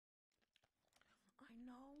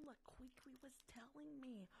LaQuiqui was telling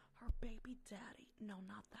me her baby daddy. No,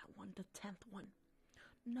 not that one. The 10th one.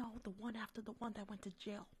 No, the one after the one that went to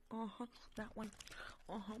jail. That one.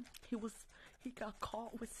 He got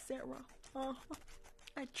caught with Sarah.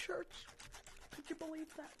 At church. Could you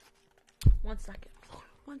believe that? One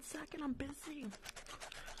second, I'm busy.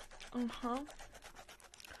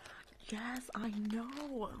 Yes, I know.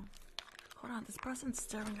 Hold on, this person's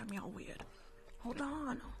staring at me all weird. Hold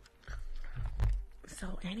on.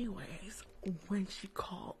 So anyways, when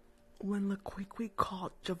LaQuiqui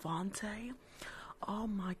called Javante, oh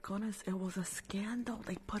my goodness, it was a scandal.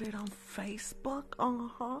 They put it on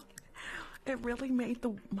Facebook. It really made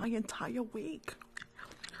my entire week.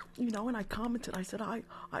 You know, and I commented, I said, I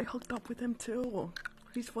hooked up with him too.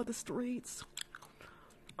 He's for the streets.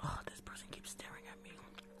 Oh, this person keeps staring at me.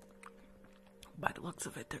 By the looks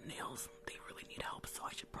of it, their nails, they really need help, so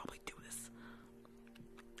I should probably do this.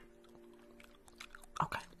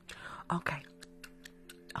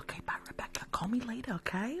 Okay, bye, Rebecca. Call me later,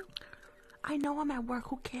 okay? I know I'm at work.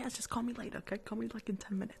 Who cares? Just call me later, okay? Call me like in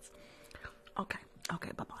 10 minutes. Okay,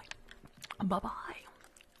 bye-bye. Bye-bye.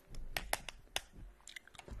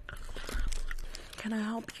 Can I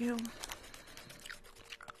help you?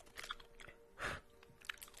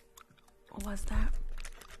 What was that?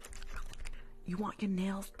 You want your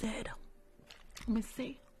nails did? Let me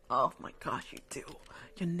see. Oh my gosh, you do.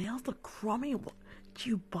 Your nails look crummy. Do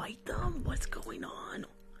you bite them? What's going on?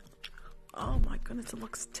 Oh my goodness, it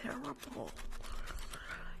looks terrible.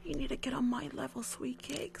 You need to get on my level, sweet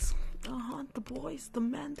cakes. The boys, the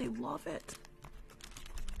men, they love it.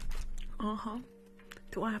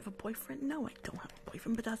 Do I have a boyfriend? No, I don't have a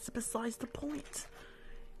boyfriend, but that's besides the point.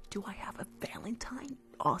 Do I have a Valentine?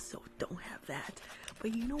 Also don't have that.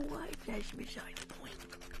 But you know what? That's besides the point.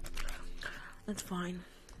 That's fine.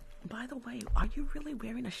 By the way, are you really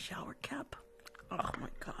wearing a shower cap? Oh my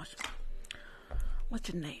gosh. What's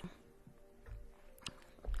your name?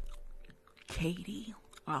 Katie?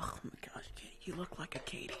 Oh my gosh, Katie. You look like a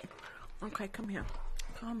Katie. Okay, come here.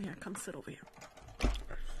 Come sit over here.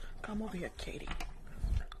 Come over here, Katie.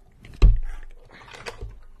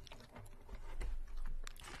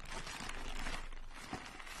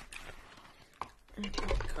 Oh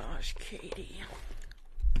my gosh, Katie.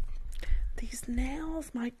 These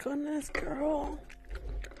nails, my goodness, girl.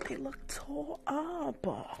 They look tore up.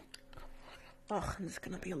 This is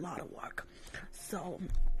gonna be a lot of work. So,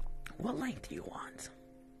 what length do you want?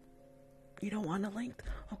 You don't want a length?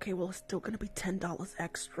 Okay, well, it's still gonna be $10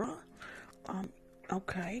 extra.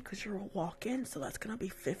 Okay, because you're a walk-in, so that's gonna be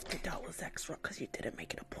 $50 extra because you didn't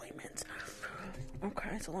make an appointment.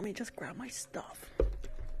 Okay, so let me just grab my stuff.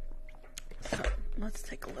 So, let's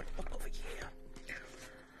take a little look over here.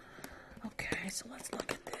 Okay, so let's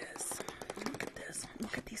look at this.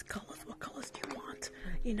 Look at these colors. What colors do you want?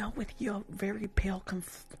 You know, with your very pale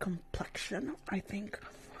complexion, I think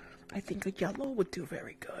a yellow would do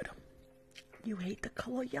very good. You hate the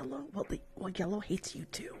color yellow? Well, yellow hates you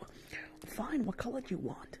too. Fine, what color do you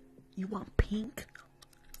want? You want pink?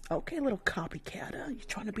 Okay, little copycatter. You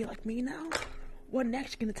trying to be like me now? What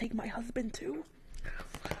next? You gonna take my husband too?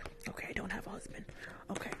 Okay, I don't have a husband.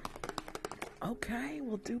 Okay,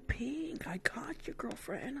 we'll do pink. I got you,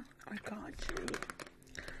 girlfriend. I got you.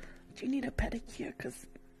 Do you need a pedicure? Because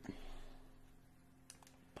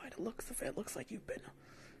by the looks of it, looks like you've been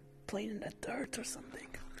playing in the dirt or something.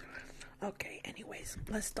 Okay, anyways,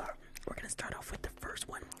 let's start. We're going to start off with the first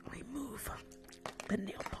one. Remove the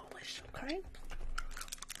nail polish, okay?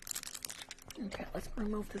 Okay, let's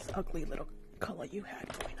remove this ugly little color you had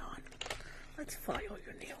going on. Let's file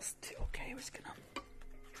your nails too, okay? We're just gonna...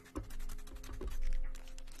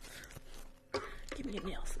 Give me your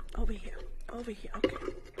nails. Over here, okay.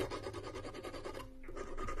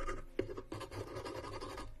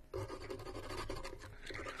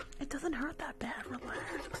 It doesn't hurt that bad,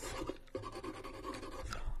 relax.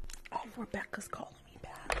 Oh, Rebecca's calling me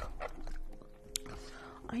back.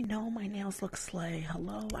 I know my nails look slay.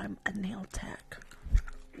 Hello, I'm a nail tech.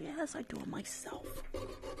 Yes, I do it myself.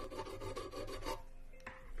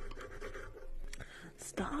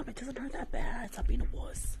 Stop, it doesn't hurt that bad. Stop being a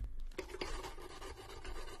wuss.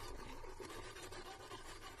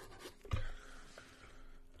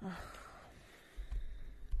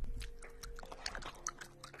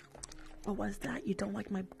 What was that? You don't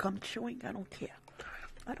like my gum chewing? I don't care.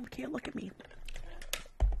 Look at me.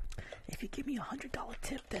 If you give me $100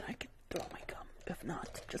 tip, then I can throw my gum. If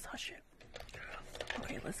not, just hush it.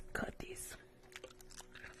 Okay, let's cut these.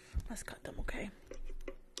 Let's cut them, okay?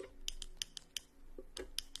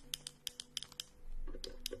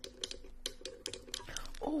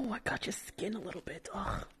 Oh, I got your skin a little bit.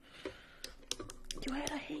 Ugh. You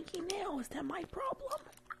had a hanky nail. Is that my problem?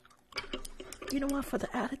 You know what? For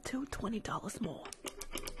the attitude, $20 more.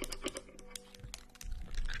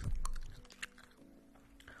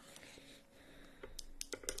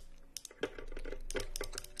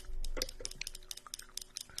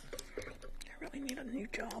 I really need a new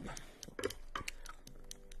job.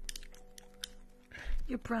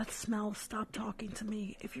 Your breath smells. Stop talking to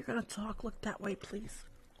me. If you're gonna talk, look that way, please.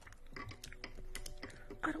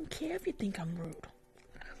 I don't care if you think I'm rude.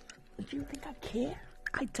 Do you think I care?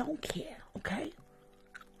 I don't care, okay?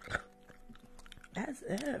 As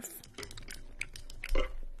if.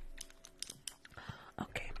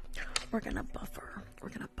 Okay, we're gonna buffer. We're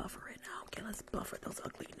gonna buffer it now. Okay, let's buffer those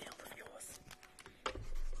ugly nails of yours.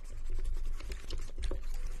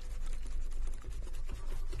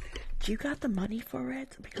 Do you got the money for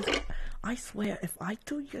it? Because I swear, if I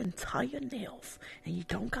do your entire nails and you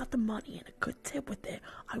don't got the money and a good tip with it,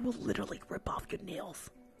 I will literally rip off your nails.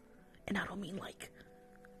 And I don't mean like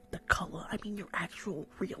the color, I mean your actual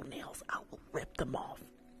real nails. I will rip them off.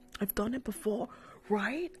 I've done it before,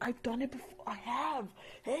 right? I've done it before. I have.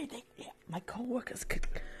 Hey, my coworkers could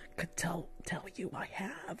tell you I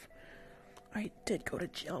have. I did go to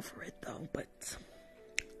jail for it though, but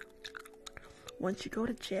once you go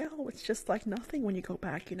to jail, it's just like nothing when you go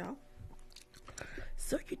back, you know?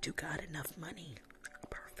 So you do got enough money.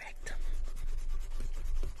 Perfect.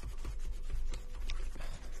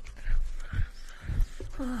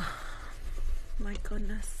 Oh, my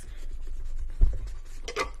goodness.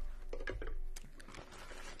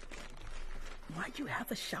 Why'd you have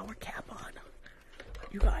a shower cap on?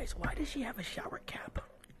 You guys, why does she have a shower cap?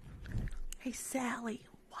 Hey, Sally,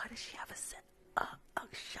 why does she have a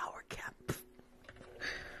shower cap?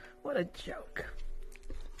 What a joke.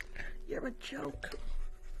 You're a joke.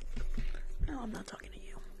 No, I'm not talking to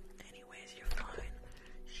you. Anyways, you're fine.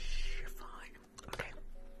 Shh, you're fine. Okay.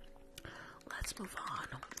 Let's move on.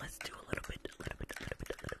 Let's do a little bit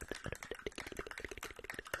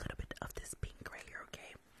of this pink right here,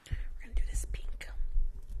 okay? We're gonna do this pink.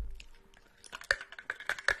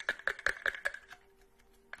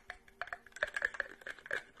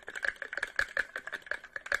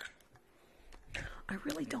 I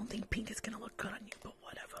really don't think pink is gonna look good on you, but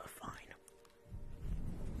whatever, fine.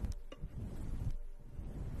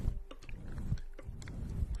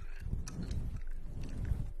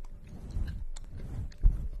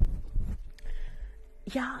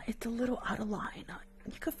 Yeah, it's a little out of line.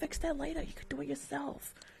 You could fix that later. You could do it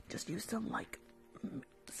yourself. Just use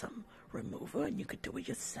some remover and you could do it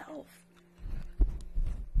yourself.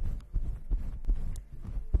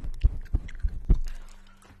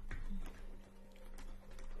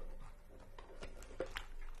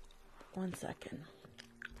 One second.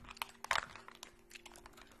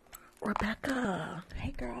 Rebecca.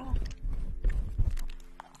 Hey, girl.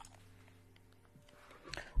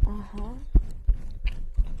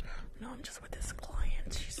 No, I'm just with this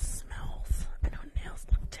client. She smells and her nails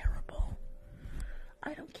look terrible.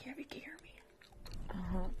 I don't care if you can hear me.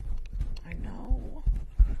 I know.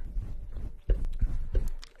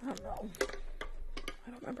 I don't know. I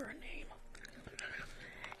don't remember her name.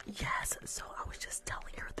 Yes, so I was just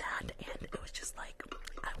telling her that, and it was just like,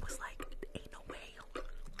 I was like, ain't no way,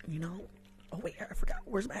 you know? Oh wait, I forgot,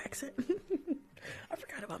 where's my accent? I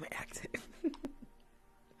forgot about my accent.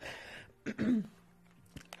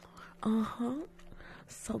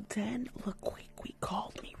 So then, look, we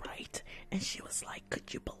called me, right? And she was like,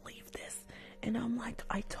 could you believe this? And I'm like,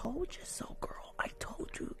 I told you so, girl. I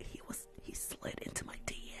told you he slid into my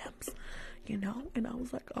DMs, you know? And I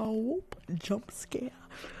was like, oh, jump scare.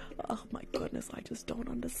 Oh my goodness, I just don't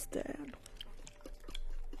understand.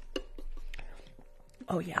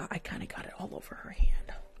 Oh yeah, I kind of got it all over her hand.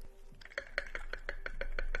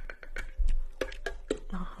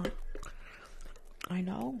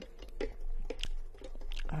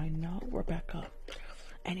 I know, Rebecca.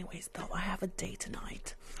 Anyways, though, I have a date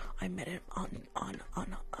tonight. I met him on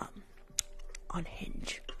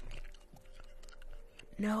Hinge.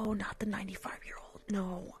 No, not the 95-year-old.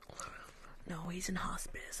 No, he's in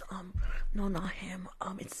hospice. No, not him.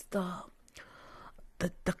 It's the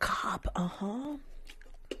cop.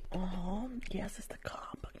 Yes, it's the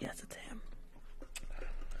cop. Yes, it's him.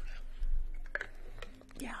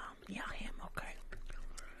 Yeah, him. Okay.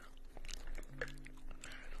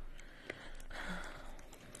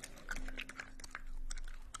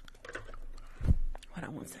 Hold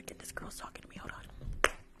on one second. This girl's talking to me. Hold on.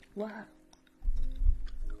 What?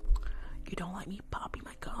 You don't like me popping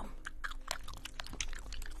my gum?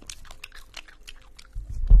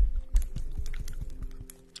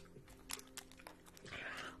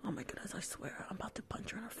 Oh my goodness, I swear. swear, I'm about to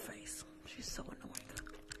punch her in her face. She's so annoying.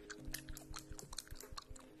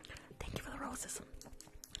 Thank you for the roses.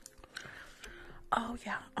 Oh,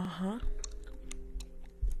 yeah,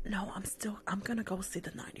 No, I'm gonna go see the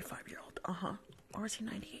 95-year-old. Or is he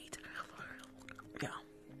 98? Yeah.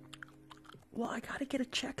 Well, I gotta get a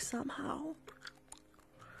check somehow.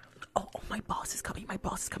 Oh, my boss is coming. I'll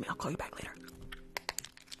call you back later.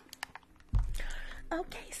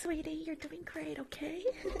 Okay, sweetie, you're doing great, okay?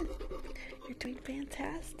 You're doing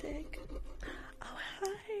fantastic. Oh,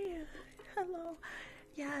 hi. Hello.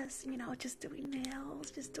 Yes, just doing nails,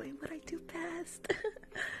 just doing what I do best.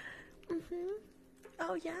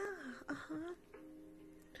 Oh, yeah,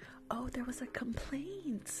 Oh, there was a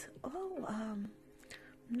complaint. Oh,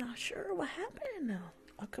 not sure what happened.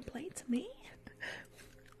 A complaint to me?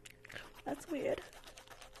 That's weird.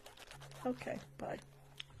 Okay, bye.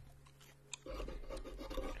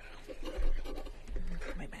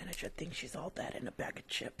 My manager thinks she's all that in a bag of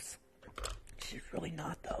chips. She's really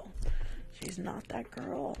not, though. She's not that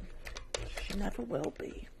girl. She never will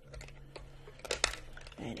be.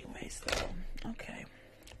 Anyways, though, okay.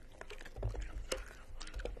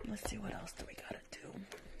 Let's see what else do we gotta do.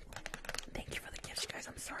 Thank you for the gifts, guys.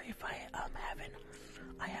 I'm sorry if I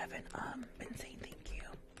haven't been saying thank you.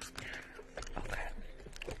 Okay.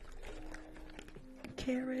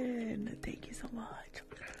 Karen, thank you so much.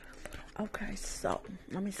 Okay, so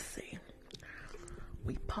let me see.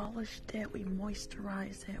 We polished it, we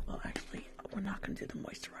moisturized it. Well, actually, we're not gonna do the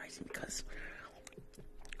moisturizing because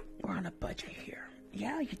we're on a budget here.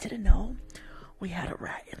 Yeah, you didn't know? We had a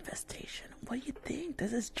rat infestation. What do you think?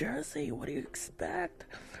 This is Jersey. What do you expect?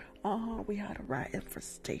 We had a rat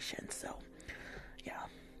infestation, so yeah,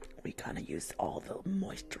 we kind of used all the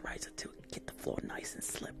moisturizer to get the floor nice and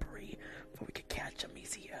slippery before we could catch them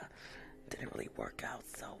easier. Didn't really work out,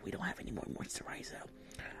 so we don't have any more moisturizer.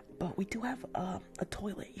 But we do have a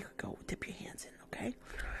toilet you could go dip your hands in, okay?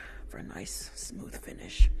 For a nice, smooth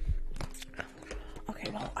finish. Okay,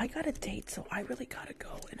 well, I got a date, so I really gotta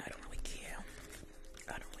go, and I don't really care.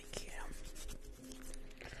 I don't really care.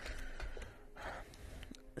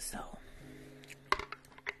 So,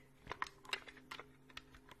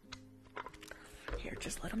 here,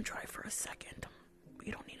 just let them dry for a second.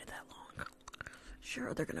 You don't need it that long.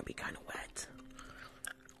 Sure, they're gonna be kind of wet.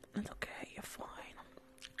 It's okay, you're fine.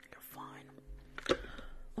 You're fine.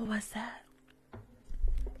 What was that?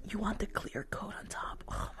 You want the clear coat on top?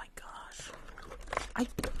 Oh my gosh. I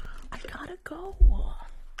gotta go.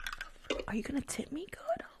 Are you gonna tip me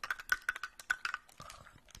good?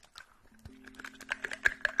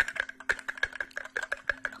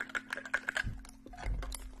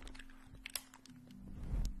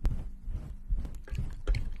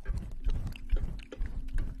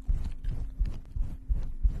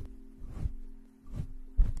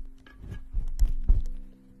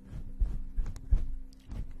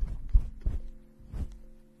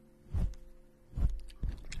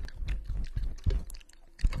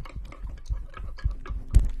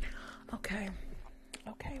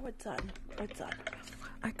 Okay, we're done.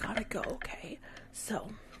 I gotta go, okay? So,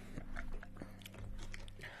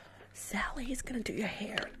 Sally is gonna do your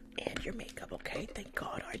hair and your makeup, okay? Thank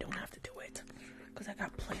God I don't have to do it. Because I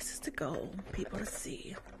got places to go, people to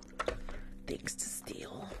see, things to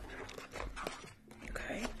steal.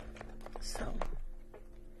 Okay? So,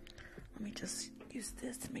 let me just use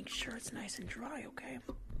this to make sure it's nice and dry, okay?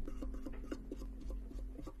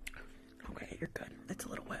 Okay, you're good. It's a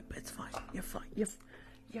little wet, but it's fine. You're fine.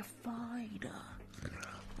 You're fine.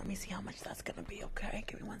 Let me see how much that's gonna be, okay?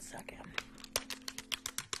 Give me 1 second.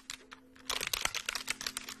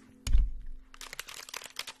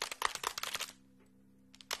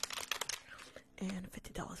 And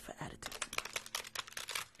 $50 for attitude.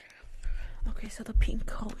 Okay, so the pink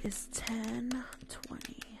coat is 10,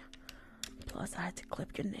 20. Plus I had to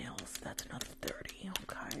clip your nails. That's another 30,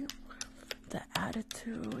 okay? The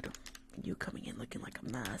attitude, you coming in looking like a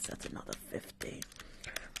mess, that's another 50.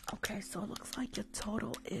 Okay, so it looks like your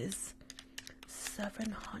total is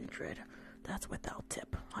 700. That's without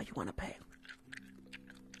tip. How you want to pay?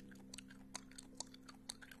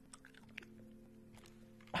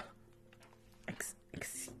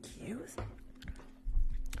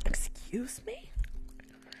 Excuse me?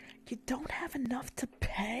 You don't have enough to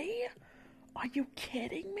pay? Are you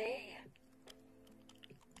kidding me?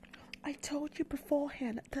 I told you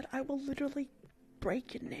beforehand that I will literally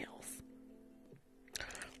break your nails.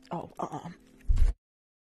 Oh,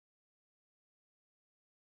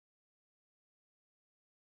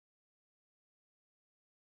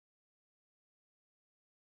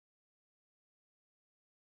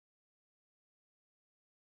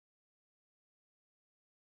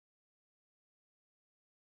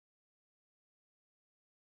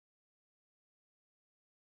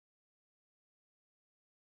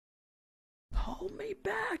 Hold me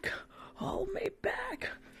back. Hold me back.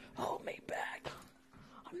 Hold me back.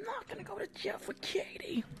 I'm not gonna go to jail for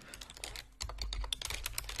Katie.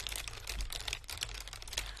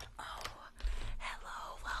 Oh,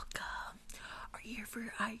 hello, welcome. Are you here for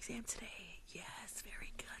your eye exam today? Yes,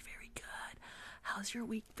 very good, very good. How's your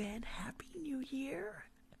week been? Happy New Year.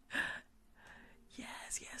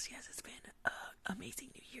 Yes, it's been an amazing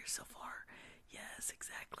New Year so far. Yes,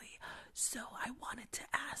 exactly. So I wanted to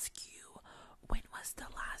ask you, when was the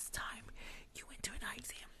last time you went to an eye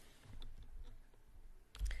exam?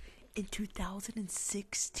 In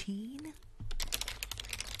 2016?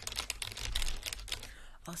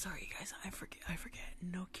 Oh, sorry, you guys. I forget.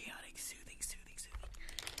 No chaotic, soothing.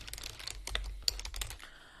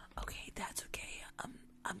 Okay, that's okay.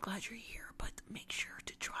 I'm glad you're here, but make sure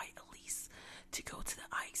to try at least to go to the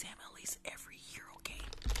eye exam at least every year, okay?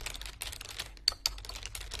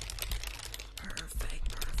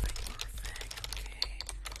 Perfect, okay.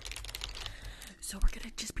 So we're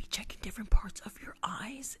gonna just be checking different parts of your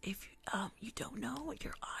eyes. If you don't know,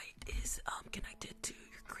 your eye is connected to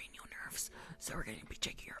your cranial nerves. So we're gonna be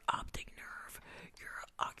checking your optic nerve, your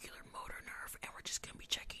ocular motor nerve, and we're just gonna be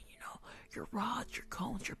checking, your rods, your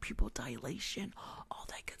cones, your pupil dilation, all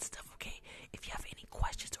that good stuff, okay? If you have any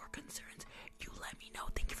questions or concerns, you let me know.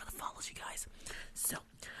 Thank you for the follows, you guys. So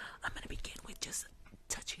I'm gonna begin with just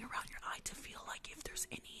touching around your eye to feel like if there's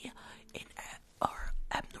any or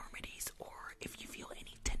abnormalities, or if you feel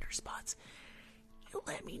any tender spots, you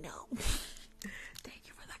let me know. Thank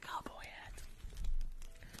you for that cowboy hat.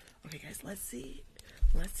 Okay, guys, let's see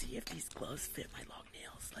if these gloves fit my long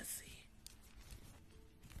nails. Let's see.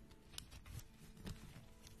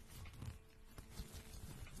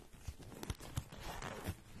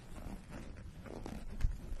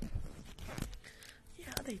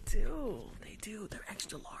 They do. They're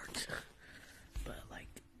extra large. But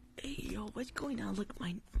like, hey, yo, what's going on? Look,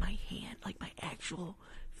 my hand, like my actual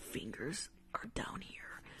fingers are down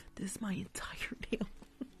here. This is my entire nail.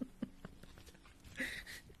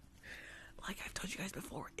 Like I've told you guys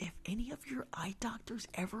before, if any of your eye doctors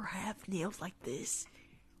ever have nails like this,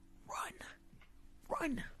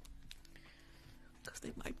 run. Because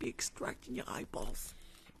they might be extracting your eyeballs.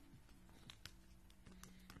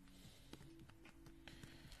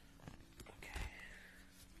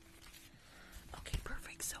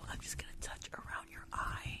 So I'm just gonna touch around your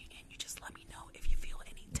eye, and you just let me know if you feel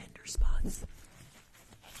any tender spots.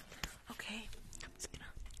 Okay, I'm just gonna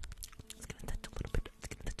touch a little bit.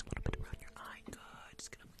 Around your eye. Good.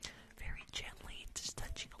 Just gonna very gently, just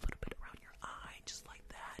touching a little bit around your eye, just like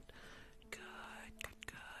that. Good.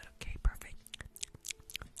 Okay, perfect.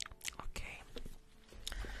 Okay.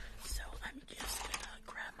 So I'm just gonna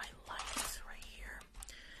grab my lights right here,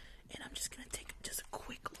 and I'm just gonna take just a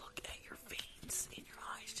quick look at your veins in your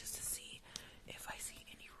eyes just to see if I see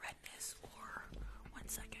any redness. Or 1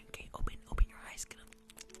 second. Okay, open your eyes. Gonna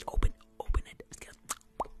open it. It's gonna.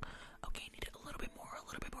 Okay, need it a little bit more.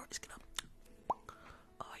 It's gonna.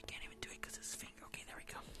 Oh, I can't even do it because his finger. Okay, there we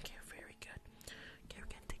go. Okay, very good. Okay, we're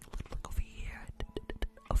gonna take a little look over here.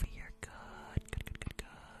 Over here. Good.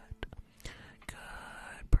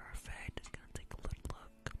 Perfect. Just gonna take a little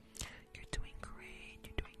look. You're doing great.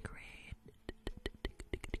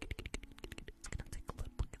 It's gonna take a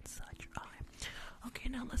little look inside your eye. Okay,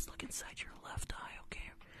 now let's look inside your left eye,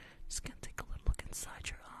 okay? Just gonna take a little look inside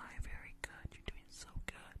your eye. Very good. You're doing so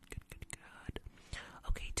good. Good.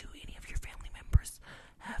 Okay, do any of your family members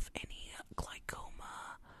have any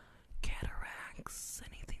glaucoma, cataracts,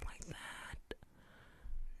 anything like that?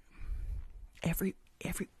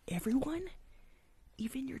 Everyone?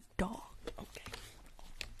 Even your dog? Okay.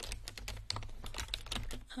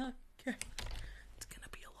 It's gonna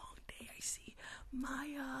be a long day, I see.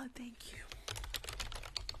 Maya, thank you.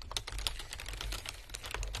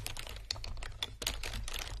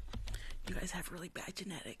 You guys have really bad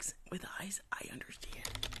genetics with eyes, I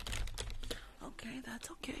understand. Okay,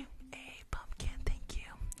 that's okay. Hey, pumpkin, thank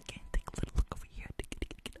you. Okay, take a little look over here.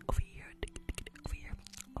 Over here.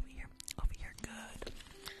 Good.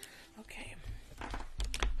 Okay.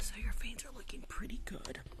 So your veins are looking pretty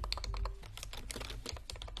good.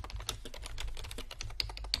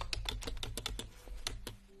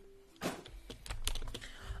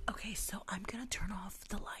 Okay, so I'm gonna turn off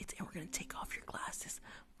the lights and we're gonna take off your glasses.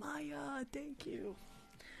 Maya, thank you.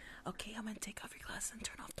 Okay, I'm gonna take off your glasses and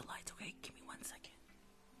turn off the lights, okay? Give me 1 second.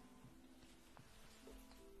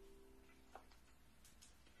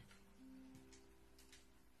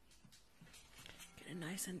 Get it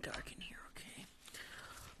nice and dark in here, okay?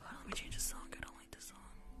 Hold on, let me change the song. I don't like this song.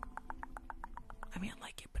 I mean, I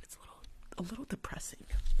like it, but it's a little depressing.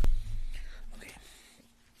 Okay.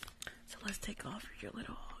 So let's take off your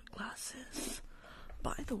little glasses.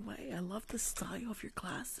 By the way, I love the style of your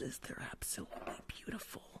glasses. They're absolutely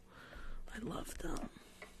beautiful. I love them.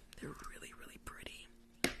 They're really, really pretty.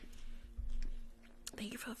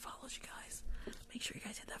 Thank you for the follows, you guys. Make sure you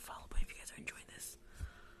guys hit that follow button if you guys are enjoying this.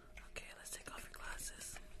 Okay, let's take off your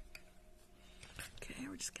glasses. Okay,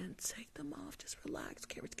 we're just gonna take them off. Just relax.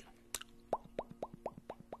 Okay, we're just gonna...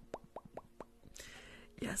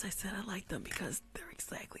 Yes, I said I like them because they're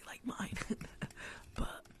exactly like mine,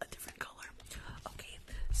 but a different color. Okay,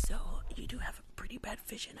 so you do have a pretty bad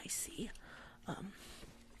vision, I see.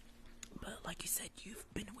 But like you said, you've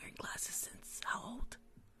been wearing glasses since how old?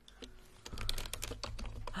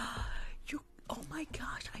 Oh my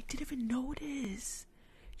gosh, I didn't even notice.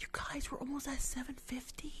 You guys were almost at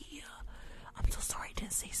 750. I'm so sorry I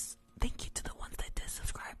didn't say thank you to the ones that did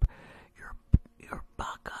subscribe. Your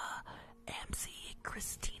Baka, MC,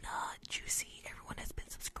 Christina, Juicy, everyone has been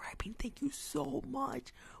subscribing. Thank you so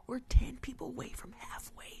much. We're 10 people away from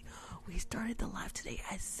halfway. We started the live today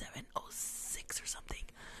at 7:06 or something.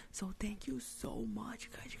 So thank you so much,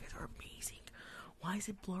 guys. You guys are amazing. Why is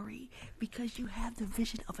it blurry? Because you have the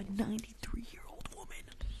vision of a 93-year-old woman.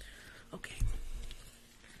 Okay.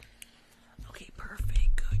 Okay,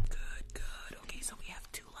 perfect. Good. Okay, so we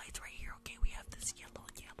have two lights right here. Okay, we have this yellow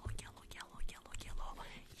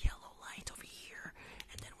light over here.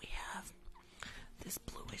 And then we have this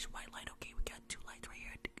bluish white light. Okay, we got two lights right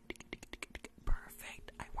here.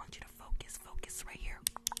 Perfect. I want you to focus right here.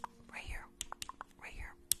 Right here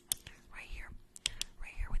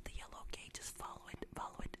with the yellow. Okay, just follow it.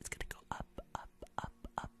 It's gonna go up,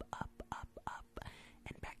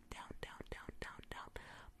 and back down.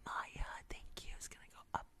 Maya, thank you. It's gonna go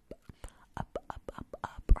up,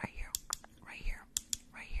 right here.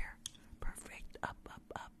 Perfect. Up,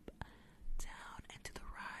 down, and to the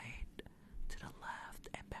right, to the left,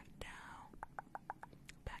 and back down.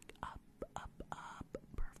 Back up,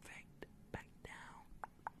 perfect. Back down.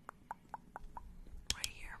 Right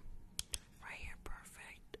here,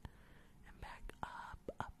 perfect. And back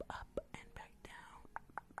up, and back down.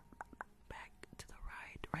 Back to the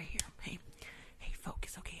right here. Hey,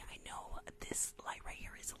 focus. Okay, I know this light right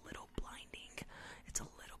here is a little blinding. It's a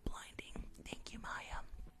little blinding. Thank you, Maya.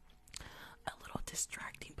 A little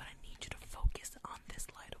distracting, but I need you to focus on this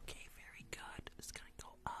light. Okay, very good. It's gonna go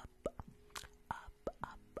up.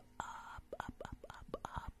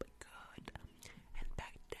 Good. And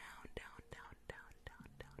back down.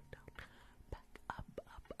 Back up,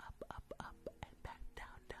 and back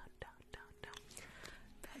down.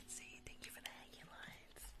 Betsy, thank you for the hanging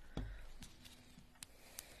lights.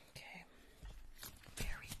 Okay.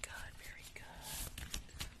 Very good.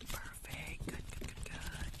 Perfect. Good.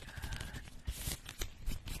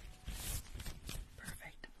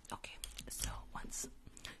 Perfect. Okay, so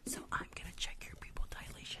I'm gonna check your pupil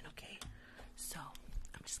dilation, okay? So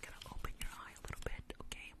I'm just gonna open your eye a little bit,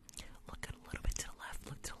 okay? Look a little bit to the left,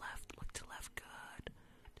 look to the left, good.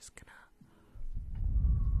 Just gonna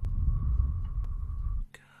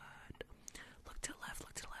good. Look to the left,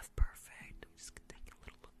 perfect. I'm just gonna take a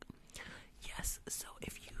little look. Yes, so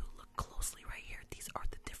if you look closely right here, these are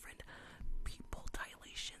the different pupil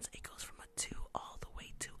dilations. It goes from a 2 all the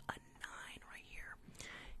way to a 9 right here.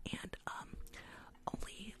 And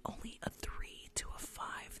only a 3 to a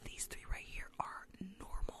 5. These three right here are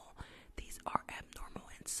normal. These are abnormal,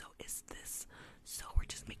 and so is this. So we're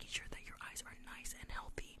just making sure that your eyes are nice and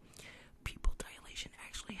healthy. Pupil dilation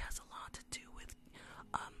actually has a lot to do with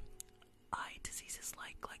eye diseases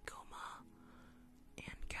like glaucoma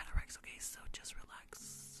and cataracts. Okay, so just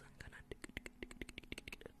relax. I'm gonna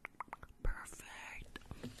perfect.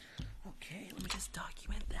 Okay, let me just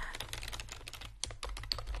document that.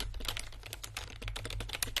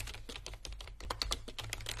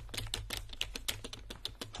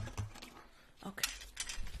 Okay.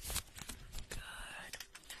 Good.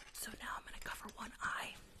 So now I'm going to cover one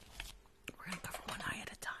eye. We're going to cover one eye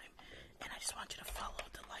at a time. And I just want you to follow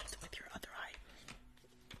the lights with your other eye.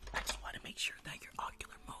 I just want to make sure that your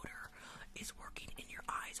ocular motor is working in your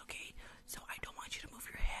eyes, okay? So I don't want you to move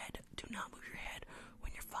your head. Do not move your head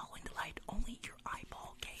when you're following the light. Only your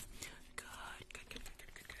eyeball, okay? Good. Okay,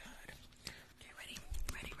 ready?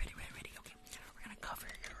 Okay, we're going to cover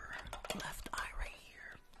your left eye right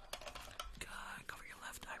here. Good. Cover your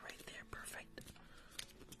left eye right there. Perfect.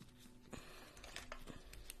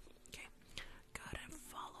 Okay. Good. And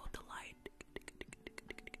follow the light. Good.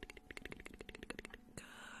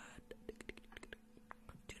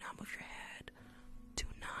 Do not move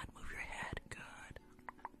your head. Good.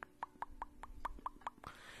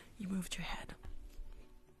 You moved your head.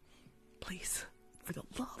 Please, for the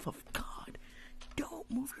love of God, don't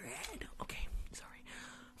move your head. Okay, sorry.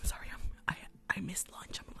 I'm sorry. I missed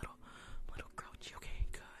lunch. I'm a little grouchy. Okay,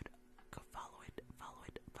 good. Go follow it. Follow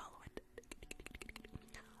it. Follow it.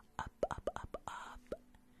 Up, up, up, up.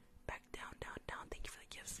 Back down, down, down. Thank you for the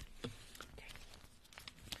gifts. Okay.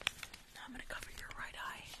 Now I'm gonna cover your right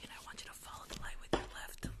eye, and I want you to follow the light with your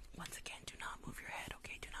left. Once again, do not move your head.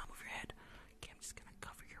 Okay, do not move your head. Okay, I'm just gonna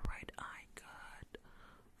cover your right eye. Good.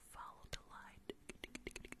 Follow the light.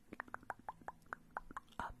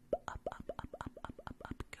 Up, up, up, up, up, up, up,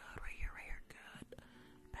 up. Good. Right here, right here. Good.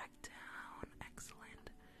 Back down. Excellent.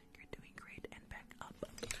 You're doing great. And back up.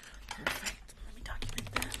 Perfect. Let me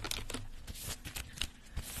document that.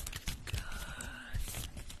 Good.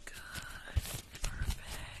 Good.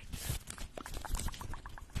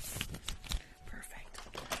 Perfect.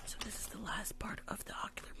 So this is the last part of the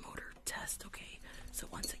ocular motor test, okay? So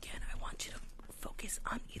once again, I want you to focus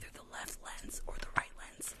on either the left lens or the right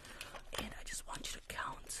lens. And I just want you to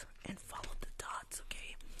count and follow the dots,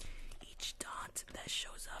 okay? Each dot that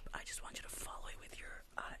shows up, I just want you to follow it with your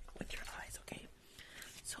eyes, okay?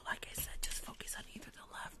 So like I said, just focus on either the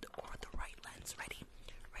left or the right lens. Ready?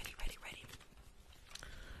 Ready, ready, ready.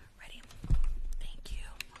 Ready? Thank you.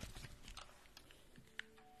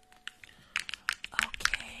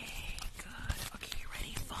 Okay, good. Okay, you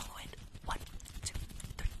ready? Follow it. 1, 2,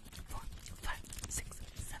 3, 4, 5, 6,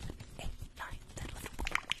 7, 8, 9, 10, 11.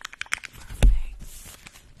 Perfect.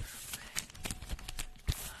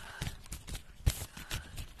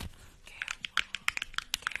 Okay.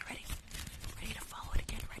 Okay, ready? Ready to follow it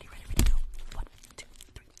again. Ready, ready, ready, go. 1, 2,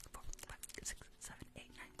 3, 4, 5, 6, 7, 8,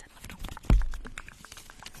 9, 10, 11.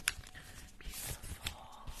 Beautiful.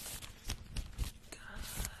 Good.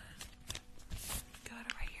 Good.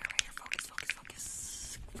 Right here, right here. Focus, focus,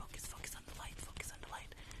 focus. Focus, focus on the light. Focus on the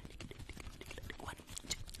light. 1,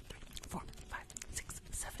 2, 3, 4, 5, 6,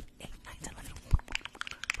 7, 8, 9, 10, 11.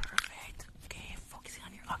 Perfect. Okay, focusing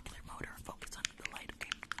on your ocular motor. Focus on the light,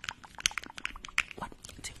 okay? 1,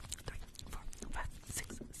 2, 3, 4, 5,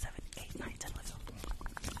 6, 7, 8, 9, 10, 11.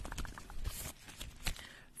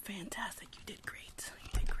 Fantastic. You did great. You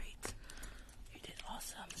did great. You did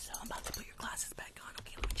awesome. So I'm about to put your glasses back on.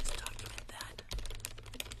 Okay, let me just document that.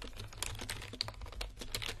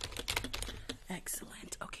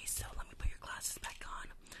 Excellent. Okay, so let me put your glasses back on.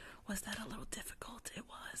 Was that a little difficult? It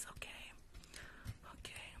was. Okay.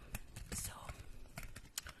 Okay. So,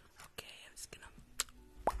 okay, I'm just gonna.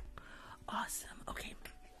 Awesome. Okay.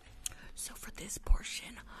 So for this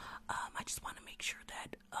portion, I just want to make sure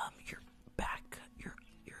that your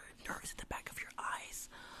nerves at the back of your eyes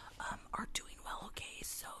are doing well. Okay.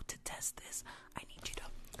 So to test this, I need you to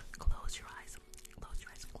close your eyes. Close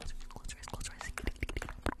your eyes. Close your eyes. Close your eyes.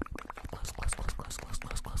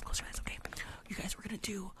 Close your eyes. Okay. You guys, we're gonna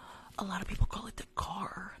do. A lot of people call it the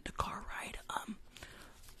car ride.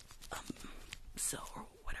 So or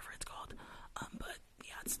whatever it's called. But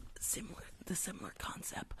yeah, it's the similar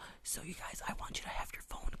concept. So you guys, I want you to have your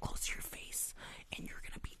phone close to your face, and you're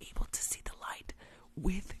gonna be able to see the light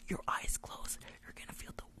with your eyes closed. You're gonna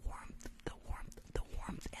feel the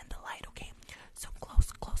warmth, and the light. Okay, so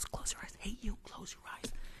close your eyes. Hey, you, close your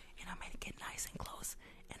eyes, and I'm gonna get nice and close,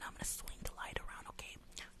 and I'm gonna swing the light around. Okay,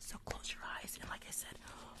 so close your eyes, and like I said,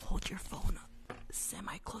 hold your phone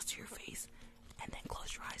semi close to your face, and then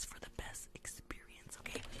close your eyes for the best experience.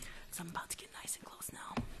 Okay, so I'm about to get nice and close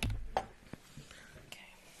now.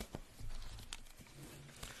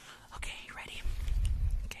 Okay, you ready?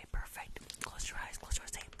 Okay, perfect. Close your eyes. Hey, close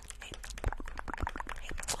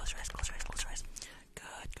your eyes.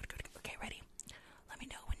 Good. Okay, ready? Let me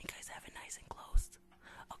know when you guys have it nice and closed.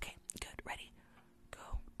 Okay, good. Ready?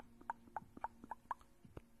 Go.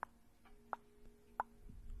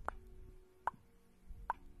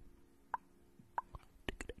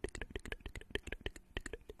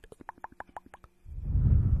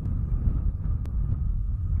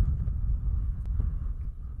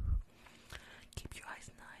 Keep your eyes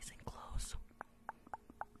nice and close.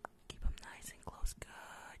 Keep them nice and close. Good.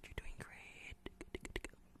 You're doing great.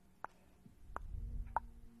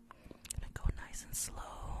 Gonna go nice and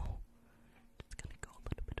slow. Just gonna go a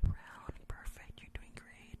little bit around. Perfect. You're doing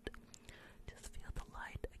great. Just feel the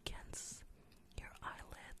light against your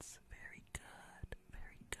eyelids. Very good.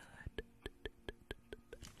 Very good.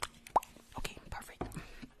 Okay, perfect.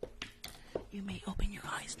 You may open your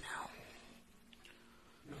eyes now.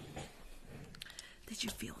 Did you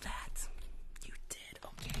feel that? You did.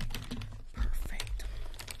 Okay. Perfect.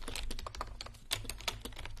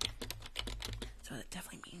 So that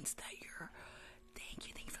definitely means that you're. Thank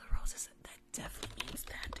you for the roses. That definitely means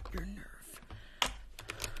that your nerves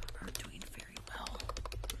are doing very well,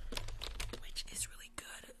 which is really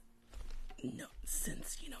good. No, since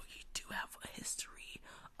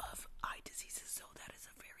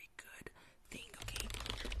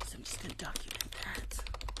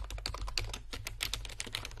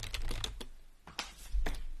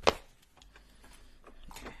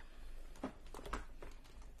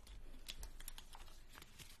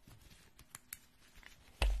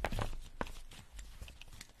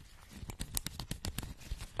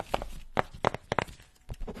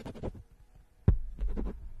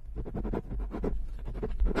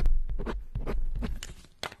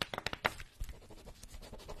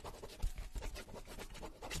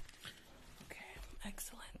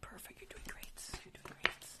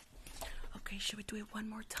Okay, should we do it one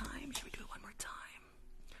more time? Good.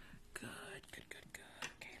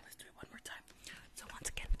 Okay, let's do it one more time. So once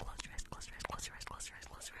again, close your eyes. Close your eyes. Close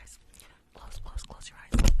your eyes. Oh,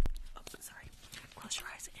 sorry. Close your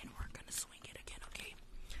eyes, and we're gonna swing it again. Okay.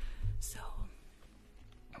 So,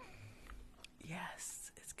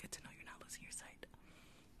 yes, it's good to know you're not losing your sight,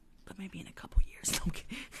 but maybe in a couple years. Okay.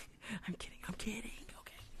 I'm kidding. Okay.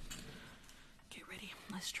 Get ready.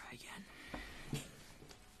 Let's try again.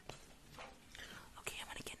 Okay, I'm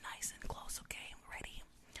gonna get nice and close. Okay, ready?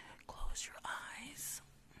 Close your eyes.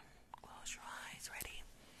 Ready?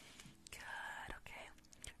 Good. Okay.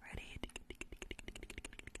 Ready?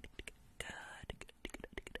 Good.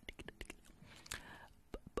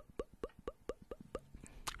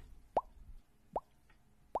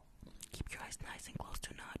 Keep your eyes nice and close.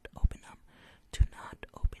 Do not open them. Do not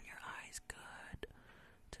open your eyes. Good.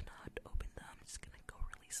 Do not open them. Just gonna go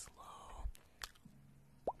really slow.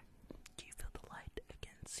 Do you feel the light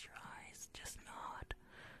against your eyes? Just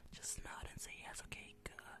nod and say yes. Okay,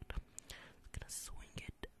 good. Gonna swing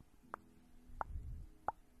it.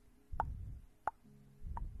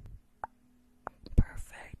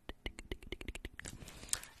 Perfect.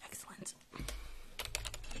 Excellent.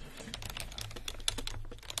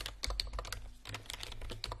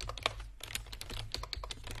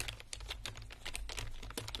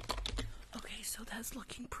 Okay, so that's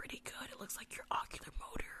looking pretty good. It looks like your ocular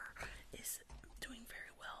motor is doing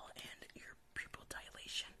very well, and your pupil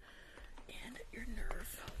dilation and your inner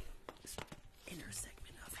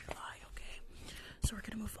segment of your eye. Okay, so we're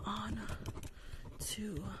gonna move on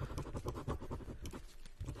to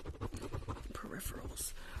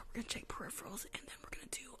peripherals. We're gonna check peripherals, and then we're gonna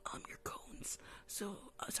do your cones.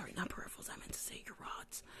 So sorry, not peripherals, I meant to say your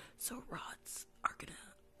rods. So rods are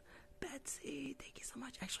gonna, Betsy, thank you so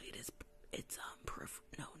much. Actually, it's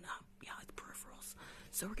peripherals.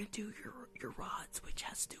 So we're gonna do your rods, which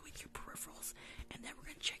has to do with your peripherals, and then we're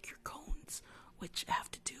gonna check your cones, which have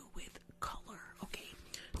to do with color. Okay,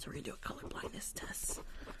 so we're gonna do a color blindness test.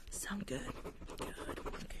 Sound good? Good.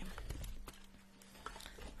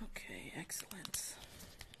 Okay, excellent.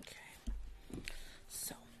 Okay,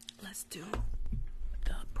 so let's do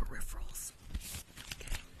the peripherals.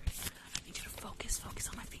 Okay, I need you to focus on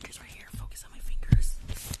my fingers right here. Focus on my fingers.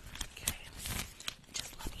 Okay,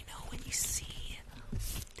 just let me know when you see.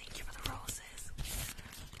 Thank you for the roses.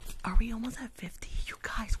 Are we almost at 50? You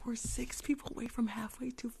guys, we're 6 people away from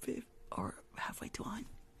halfway to 50, or halfway to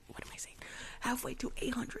what am I saying? Halfway to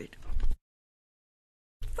 800.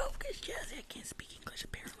 Focus, Jazzy. I can't speak English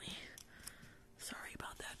apparently. Sorry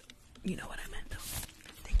about that. You know what I meant though.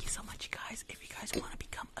 Thank you so much, you guys. If you guys want to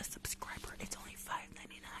become a subscriber, it's only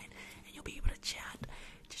 $5.99, and you'll be able to chat.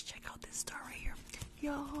 Just check out this star right here.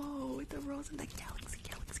 Yo, with the rose in the galaxy.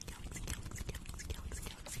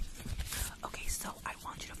 Okay, so I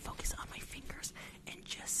want you to focus on my fingers and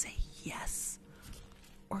just say yes,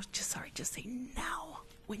 or just say now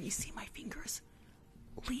when you see my fingers.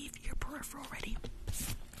 Leave your peripheral. Ready.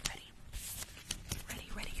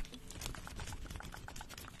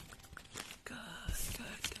 Good.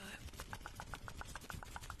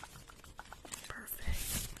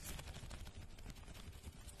 Perfect.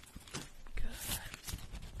 Good.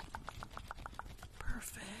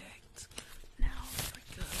 Perfect. Now, very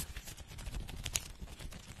good.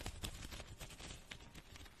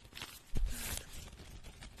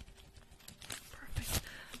 Perfect.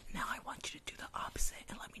 Now I want you to do the opposite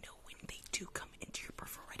and let me know when they do come into your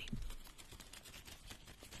peripheral. Ready?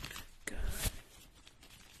 Good.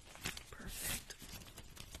 Perfect.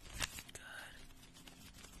 Good.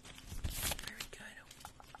 Very good.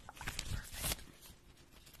 Perfect.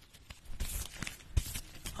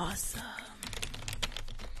 Awesome.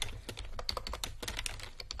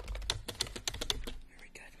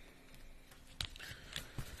 Very good.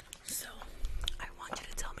 So, I want you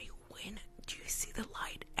to tell me, when do you see the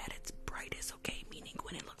light at its brightest? Okay, meaning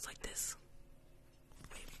when it looks like this.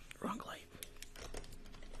 Wait, wrong light.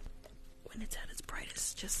 When it's at its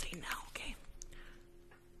brightest, just say now, okay?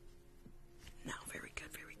 Now, very good.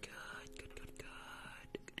 Good.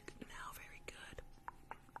 Now, very good.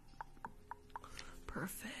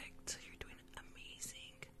 Perfect. You're doing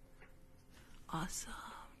amazing. Awesome.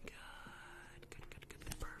 Good.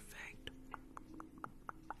 Perfect.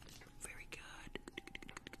 Very good.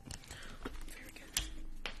 Very good.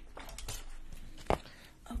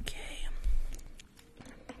 Okay.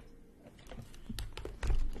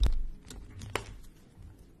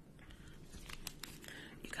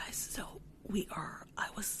 You guys, so I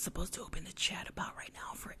was supposed to open the chat about right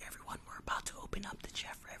now for everyone. We're about to open up the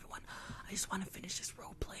chat for everyone. I just want to finish this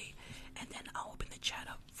role play, and then I'll open the chat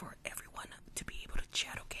up for everyone to be able to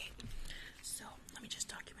chat, okay?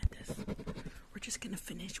 gonna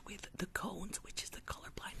finish with the cones, which is the color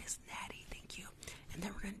blindness. Natty, thank you. And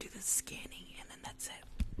then we're gonna do the scanning, and then that's it.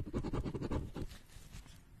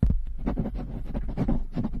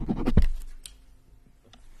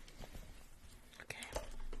 Okay,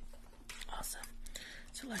 awesome.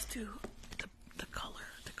 So let's do the color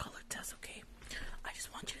test. Okay, I just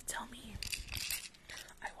want you to tell me.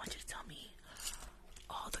 I want you to tell me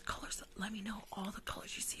all the colors. Let me know all the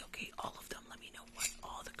colors you see. Okay, all of them. Let me know what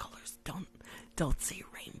all the colors. Don't say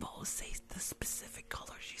rainbows. Say the specific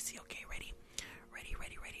colors you see. Okay, ready.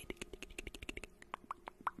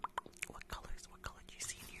 What colors do you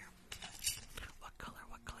see in here? What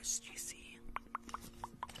colors do you see?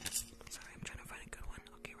 Sorry, I'm trying to find a good one.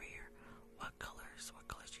 Okay, right here. What colors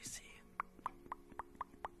do you see?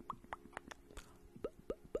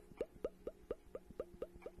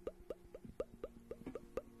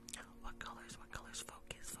 What colors?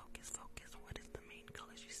 Focus. What is the main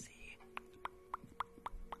colors you see?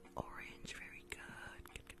 Orange, very good.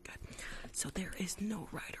 So there is no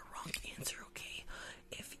right or wrong answer, okay?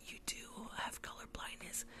 If you do have color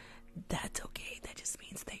blindness, that's okay. That just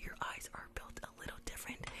means that your eyes are built a little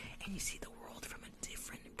different and you see the world from a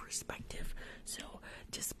different perspective. So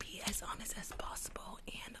just be as honest as possible,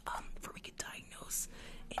 and for we could diagnose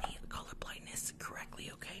any color blindness correctly,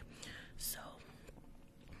 okay? So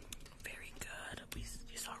very good.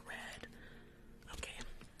 You saw red. Okay.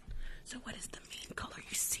 So what is the main color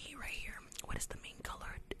you see right here? What is the main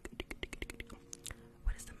color?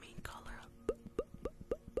 What is the main color?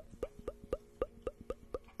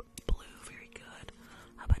 Blue, very good.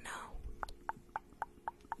 How about now?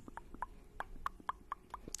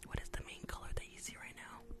 What is the main color that you see right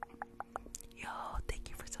now? Yo, thank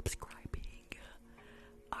you for subscribing.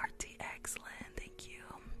 RT, excellent, thank you.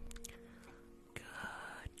 Good.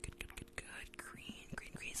 Green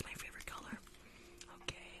is my favorite color.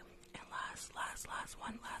 Okay, and last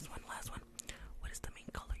one. What is the main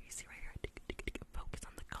color you see right here? Focus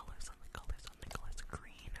on the colors.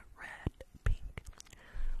 Green, red, pink,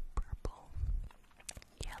 purple,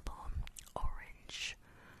 yellow, orange,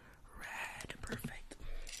 red. Perfect.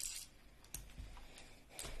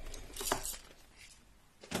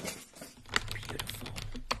 Beautiful.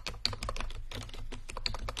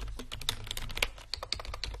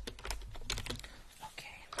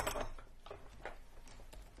 Okay.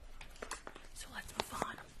 So let's move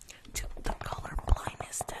on to the color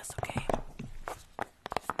blindness test, okay?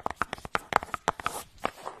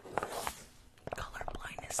 Color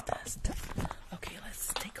blindness test. Okay,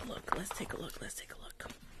 let's take a look.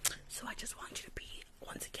 So I just want you to be,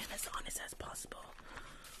 once again, as honest as possible.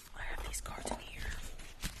 I have these cards in here.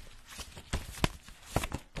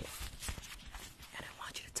 And I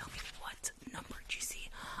want you to tell me what number do you see.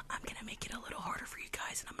 I'm going to make it a little harder for you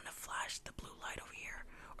guys, and I'm going to flash the blue light over here,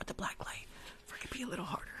 or the black light, for it to be a little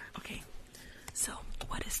harder, okay? So,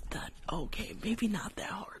 what is the, okay, maybe not that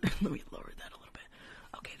hard. Let me lower that a little bit.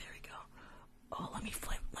 Okay, there we go. Oh, let me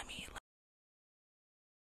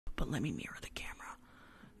mirror the camera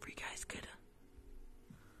for you guys. Good.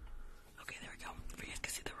 Okay, there we go. For you guys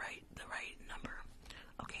can see the right number.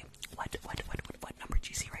 Okay, what number do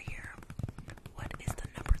you see right here? What is the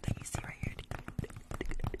number that you see right here?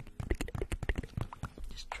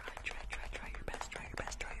 Just try your best.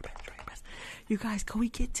 You guys, can we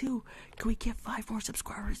get 5 more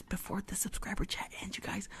subscribers before the subscriber chat ends, you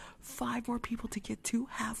guys? 5 more people to get to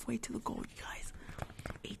halfway to the goal, you guys.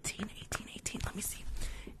 18. Let me see.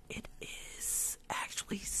 It is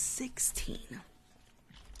actually 16.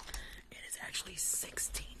 It is actually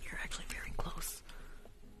 16. You're actually very close.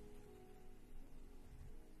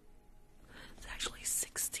 It's actually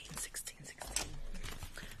 16.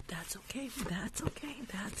 That's okay.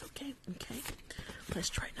 Okay. Let's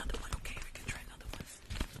try another one. Okay, we can try another one.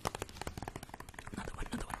 Another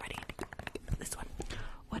one. Ready? This one.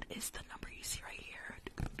 What is the number you see right here?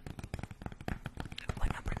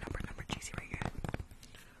 What number do you see right here?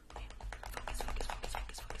 Okay. Focus.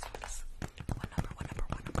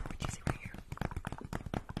 What number do you see right here?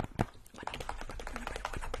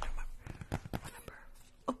 What number?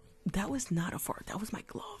 Oh, that was not a fart. That was my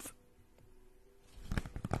glove.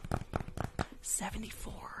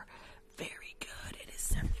 74. Very good. It is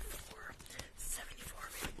 74. Very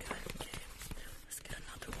good. Okay. Let's get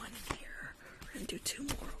another one in here. We're going to do 2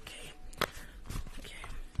 more, okay?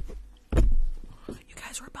 You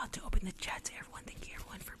guys, we're about to open the chat to everyone. Thank you,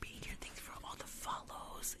 everyone, for being here. Thanks for all the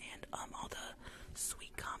follows and all the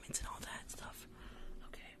sweet comments and all that stuff.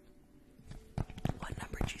 Okay. What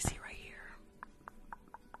number do you see right here?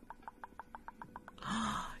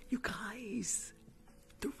 You guys,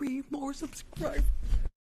 3 more subscribers.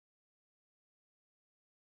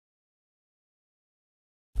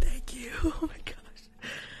 Oh my gosh.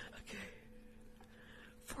 Okay.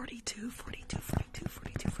 42, 42, 42,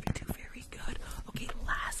 42, 42. Very good. Okay,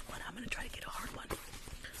 last one. I'm gonna try to get a hard one.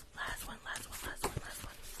 Last one.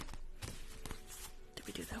 Did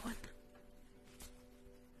we do that one?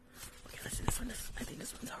 Okay, let's do this one. I think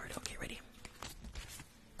this one's hard. Okay, ready?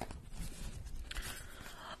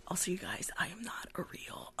 Also, you guys, I am not a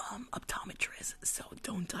real optometrist, so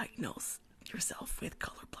don't diagnose yourself with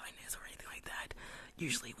color blindness or anything like that.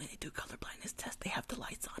 Usually when they do color blindness tests, they have the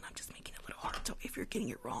lights on. I'm just making it a little hard, so if you're getting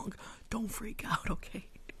it wrong, don't freak out, okay?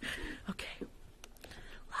 Okay.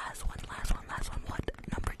 Last one. What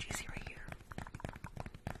number do you see right here?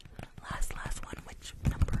 Last one. Which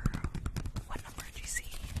number? What number do you see?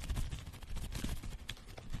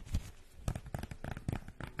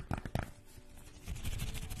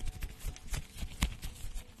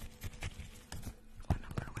 What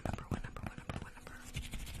number?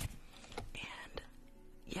 And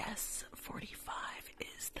yes, 45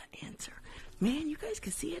 is the answer. Man, you guys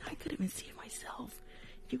can see it. I couldn't even see it myself.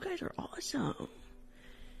 You guys are awesome.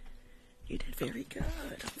 You did very good.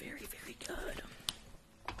 Very, very good.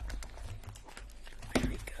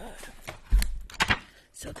 Very good.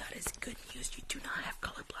 So that is good news. You do not have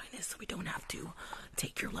color blindness, so we don't have to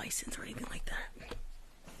take your license or anything like that.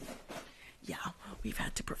 Yeah, we've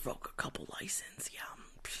had to provoke a couple license. Yeah,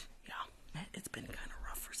 it's been kind of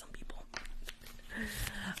rough for some people.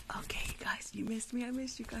 Okay, guys, you missed me. I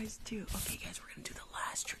missed you guys too. Okay, guys, we're gonna do the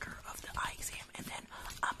last trigger of the eye exam, and then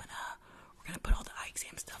we're gonna put all the eye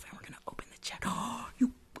exam stuff, and we're gonna open the check. Oh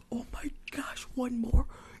my gosh, one more.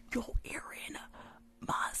 Yo, Aaron,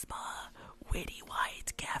 Mazma, Witty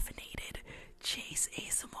White, Caffeinated, Chase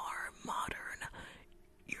ASMR, Modern,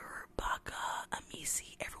 your Baka,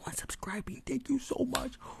 Amisi, everyone subscribing. Thank you so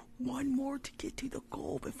much. One more to get to the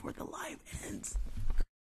goal before the live ends.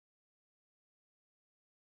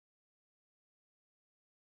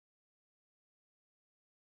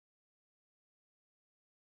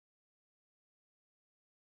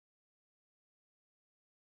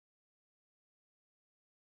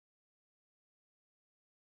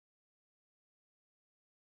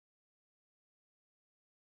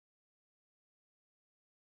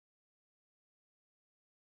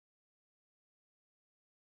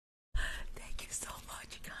 Thank you so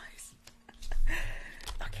much, guys.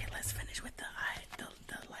 Okay, let's finish with the eye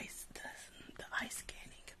scanning.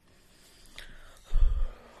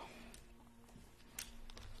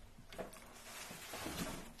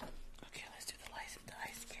 Okay, let's do the eye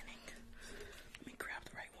scanning. Let me grab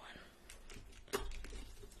the right one.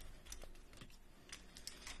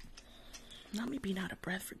 Not me being out of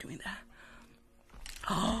breath for doing that.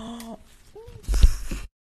 Oh.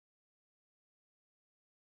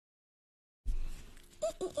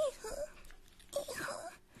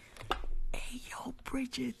 Hey, yo,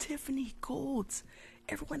 Bridget, Tiffany, Golds,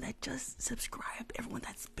 everyone that just subscribed, everyone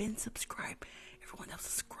that's been subscribed, everyone that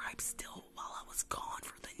subscribed still while I was gone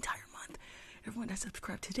for the entire month, everyone that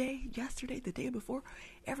subscribed today, yesterday, the day before,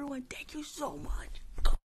 everyone, thank you so much.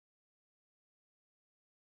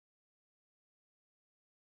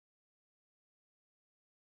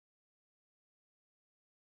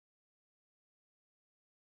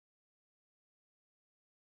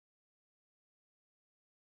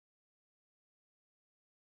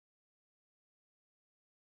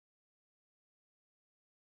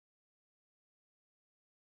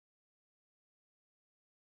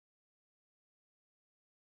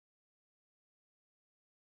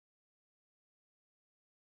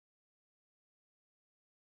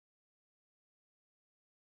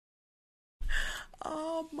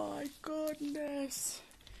 Oh my goodness.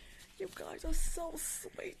 You guys are so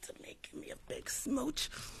sweet to making me a big smooch.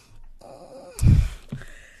 Oh.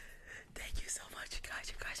 Thank you so much,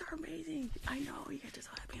 guys. You guys are amazing. I know, you guys are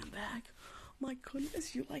so happy I'm back. My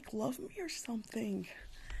goodness, you like love me or something.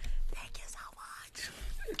 Thank you so much.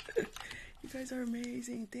 You guys are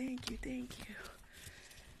amazing. Thank you.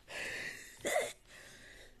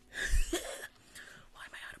 Why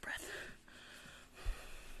am I out of breath?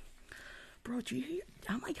 Bro, do you hear?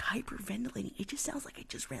 I'm like hyperventilating. It just sounds like I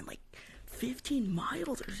just ran like 15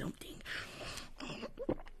 miles or something.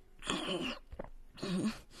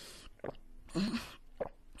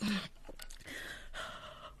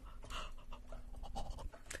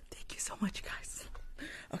 Thank you so much, guys.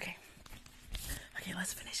 Okay,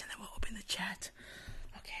 let's finish and then we'll open the chat.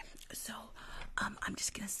 Okay, so I'm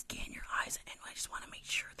just gonna scan your eyes, and I just want to make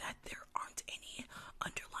sure that there aren't any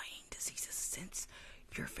underlying diseases, since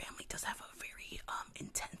your family does have a very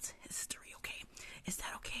intense history. Okay, is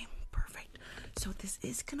that okay? Perfect. So this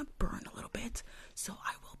is gonna burn a little bit, so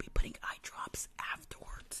I will be putting eye drops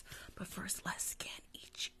afterwards. But first, let's scan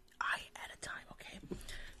each eye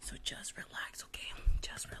just relax, okay?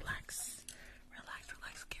 Just relax. Relax.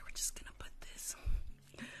 Okay, we're just gonna put this.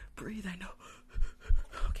 Breathe, I know.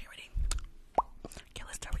 Okay, ready? Okay,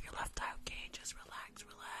 let's start with your left eye, okay? Just relax.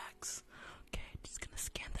 Okay, just gonna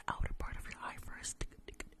scan the outer part of your eye first.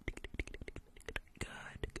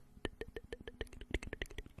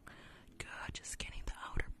 Good, just scanning the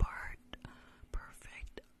outer part.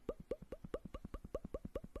 Perfect.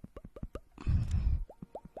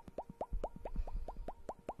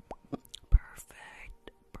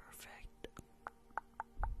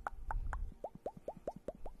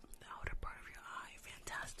 The outer part of your eye,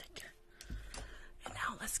 fantastic. And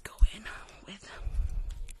now let's go in with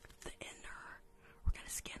the inner. We're gonna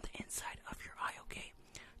scan the inside of your eye, okay?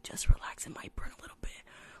 Just relax, it might burn a little bit.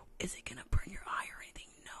 Is it gonna burn your eye or anything?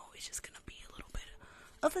 No, it's just gonna be a little bit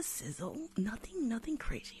of a sizzle. Nothing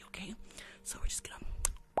crazy, okay? So we're just gonna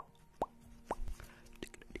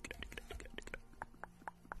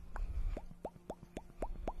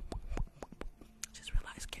just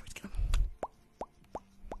relax, okay? We're just gonna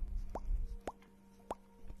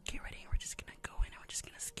get ready. We're just gonna go in and we're just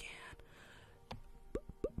gonna scan.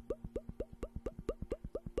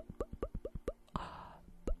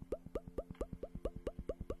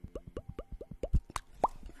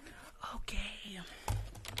 Okay,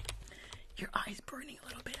 your eye's burning a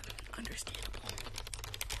little bit. Understandable.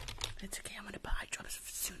 It's okay. I'm gonna put eye drops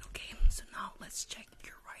soon. Okay. So now let's check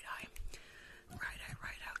your right eye. Right eye.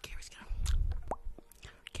 Okay, we're just gonna.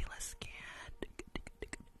 Okay, let's scan.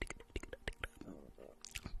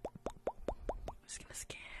 Just gonna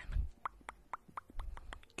scan.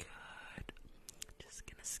 Good. Just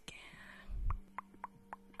gonna scan.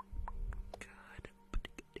 Good.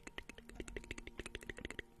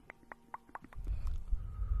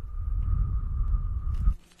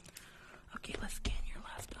 Okay, let's scan your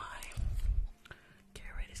left eye. Okay,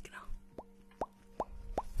 right, it's gonna.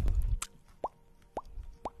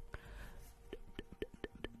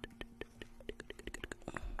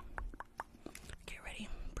 Okay, ready?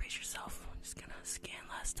 Brace yourself. I'm just gonna scan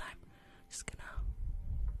last time. Just gonna.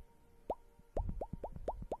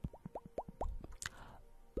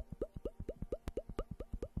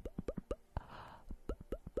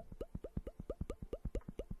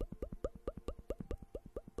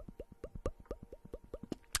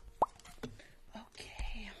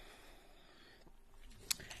 Okay.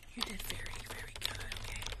 You did very good,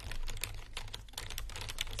 okay?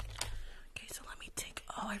 Okay, so let me take,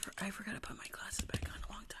 I forgot to put my glasses back on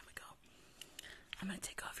a long time ago. I'm gonna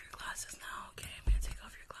take off your glasses now, okay? I'm gonna take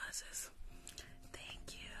off your glasses.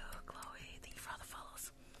 Thank you, Chloe. Thank you for all the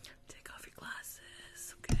follows. Take off your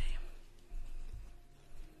glasses, okay?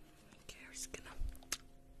 Okay, we're just gonna.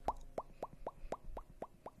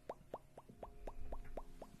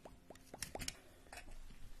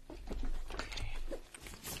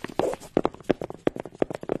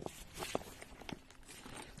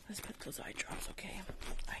 Let's put those eye drops, okay?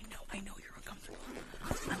 I know you're uncomfortable.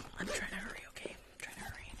 I'm trying to hurry, okay? I'm trying to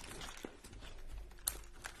hurry.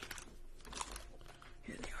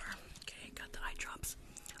 Here they are. Okay, got the eye drops.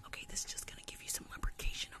 Okay, this is just gonna give you some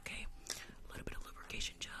lubrication, okay? A little bit of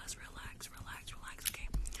lubrication. Just relax, okay?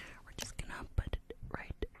 We're just gonna put it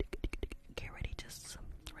right. Okay, ready? Just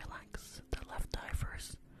relax. The left eye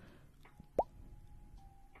first.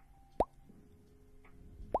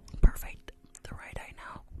 Perfect. The right eye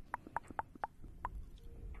now.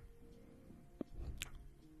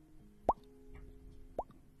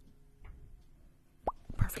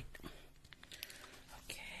 Perfect.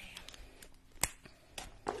 Okay.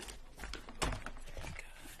 Good.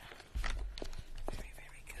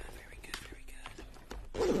 Very good.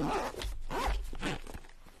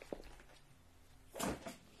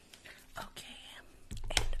 Okay.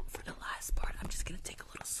 And for the last part, I'm just gonna take a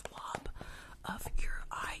little swab of your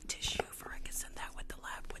eye tissue for I can send that with the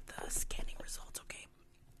lab with the scanning results, okay?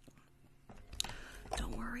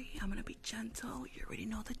 Don't worry, I'm gonna be gentle. You already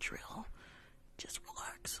know the drill. Just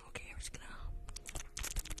relax, okay? We're just gonna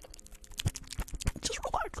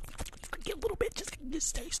relax. Get a little bit, just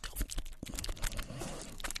stay still.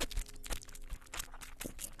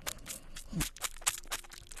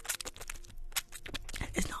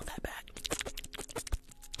 It's not that bad.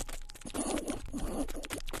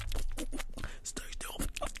 Stay still.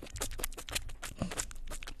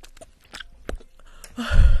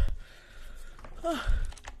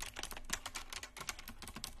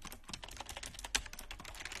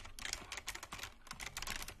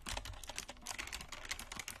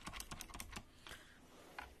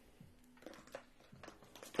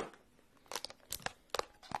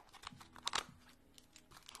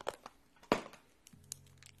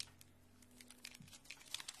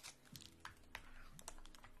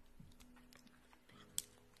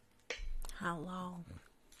 Hello.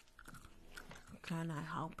 Can I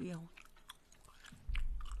help you?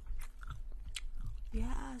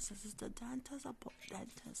 Yes, this is the dentist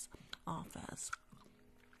office.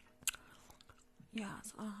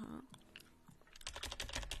 Yes,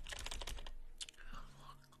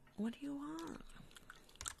 What do you want?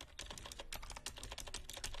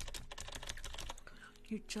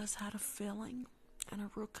 You just had a filling and a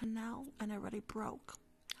root canal and it already broke.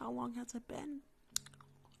 How long has it been?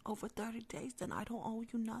 Over 30 days, then I don't owe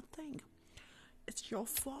you nothing. It's your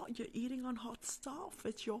fault. You're eating on hot stuff.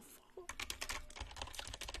 It's your fault.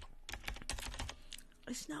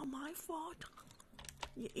 It's not my fault.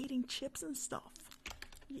 You're eating chips and stuff.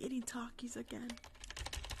 You're eating Takis again.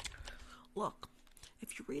 Look,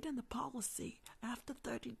 if you read in the policy, after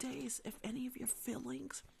 30 days, if any of your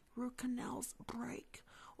fillings, root canals break,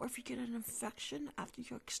 or if you get an infection after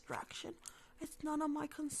your extraction, it's none of my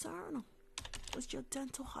concern. It's your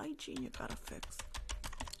dental hygiene you gotta fix.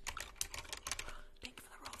 Thank you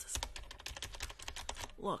for the roses.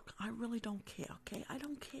 Look, I really don't care, okay? I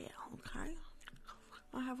don't care, okay?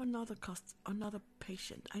 I have another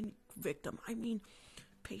patient.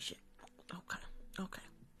 Patient. Okay.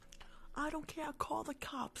 I don't care. Call the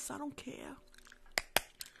cops. I don't care.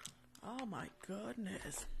 Oh my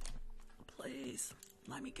goodness. Please,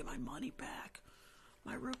 let me get my money back.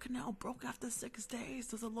 My root canal broke after 6 days.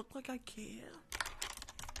 Does it look like I care?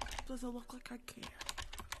 Does it look like I care?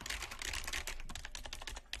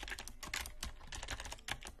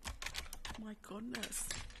 My goodness.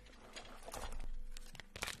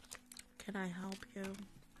 Can I help you?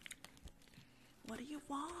 What do you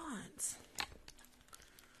want?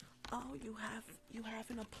 Oh, you have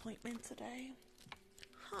an appointment today?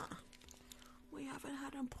 Huh. We haven't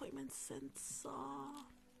had an appointment since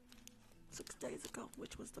 6 days ago,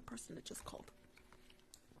 which was the person that just called.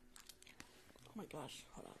 Oh my gosh,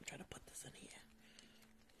 hold on, I'm trying to put this in here.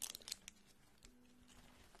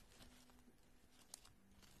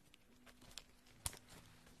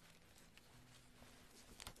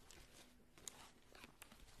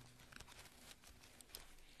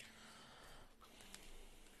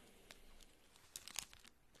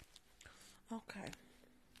 Okay.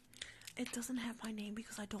 It doesn't have my name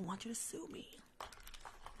because I don't want you to sue me.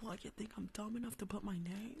 Well, you think I'm dumb enough to put my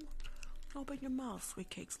name? Open your mouth, sweet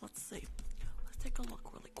cakes. Let's see. Let's take a look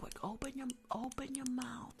really quick. Open your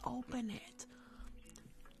mouth. Open it.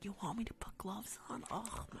 You want me to put gloves on?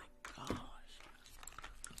 Oh my gosh.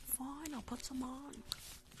 Fine, I'll put some on.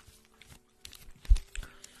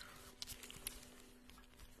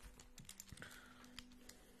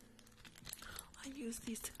 I used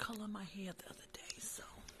these to color my hair the other day, so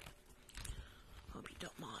hope you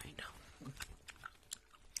don't mind.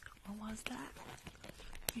 What was that?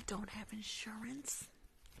 You don't have insurance?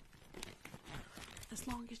 As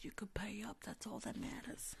long as you could pay up, that's all that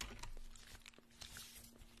matters.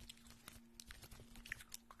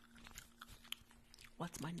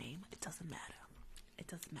 What's my name? It doesn't matter. It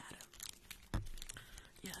doesn't matter.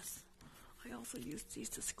 Yes. I also used these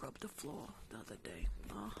to scrub the floor the other day.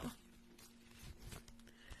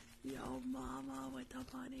 Yo, mama, with the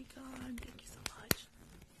money gone. Thank you so much.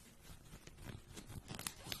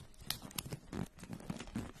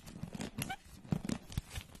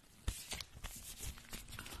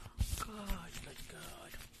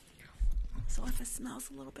 Good. So if it smells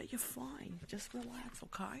a little bit, you're fine. Just relax,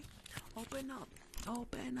 okay? Open up.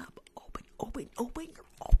 Open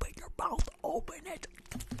your mouth. Open it.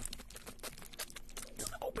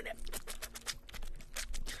 Just open it.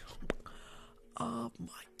 Oh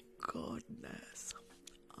my goodness.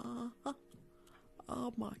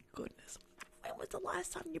 Oh my goodness. When was the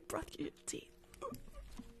last time you brushed your teeth?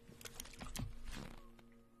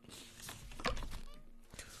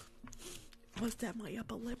 Was that my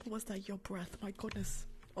upper lip or was that your breath? My goodness.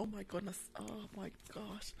 Oh my goodness. Oh my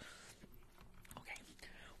gosh. Okay.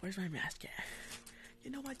 Where's my mask at?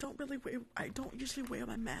 You know, I don't usually wear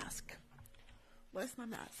my mask. Where's my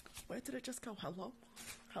mask? Where did it just go? Hello?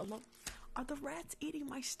 Are the rats eating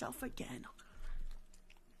my stuff again?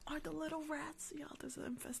 Are the little rats? Yeah, there's an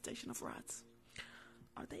infestation of rats.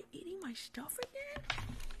 Are they eating my stuff again?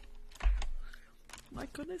 My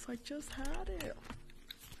goodness, I just had it.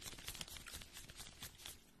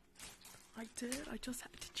 I did.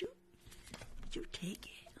 Did you take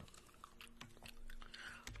it?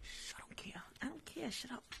 Shh, I don't care.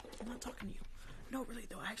 Shut up. I'm not talking to you. No, really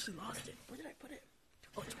though, I actually lost it. Where did I put it?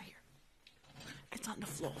 Oh, it's right here. It's on the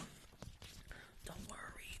floor. Don't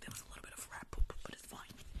worry. There was a little bit of rat poop, but it's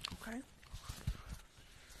fine. Okay?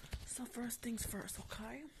 So first things first,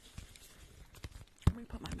 okay? Let me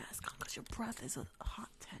put my mask on because your breath is a hot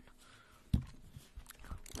 10.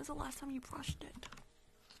 When's the last time you brushed it?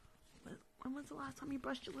 When was the last time you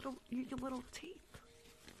brushed your little teeth?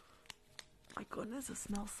 My goodness, it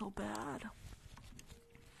smells so bad.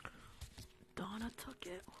 Donna took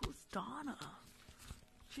it? Who's Donna?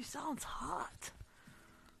 She sounds hot.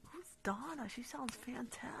 Who's Donna? She sounds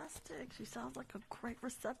fantastic. She sounds like a great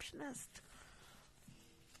receptionist.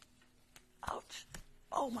 Ouch.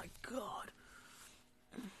 Oh my god.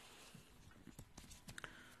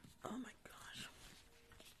 Oh my gosh.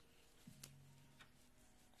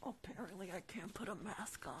 Apparently I can't put a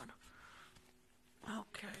mask on.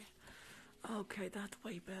 Okay, that's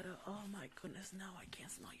way better. Oh my goodness, now I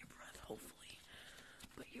can't smell your breath, hopefully.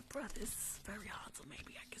 But your breath is very hot, so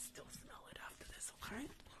maybe I can still smell it after this, okay?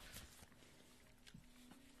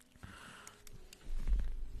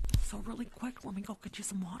 So really quick, let me go get you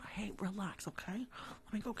some water. Hey, relax, okay?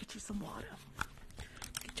 Let me go get you some water.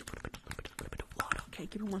 Get you a little bit of water, okay?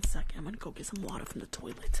 Give me 1 second. I'm gonna go get some water from the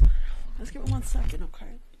toilet. Let's give it 1 second,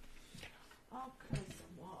 okay? Okay,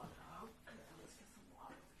 some water. Okay, let's get some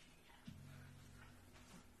water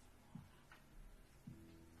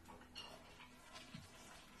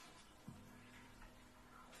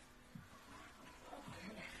over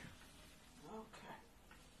here. Okay.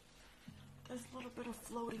 There's a little bit of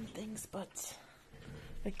floating things, but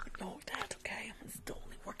ignore that, okay? It's the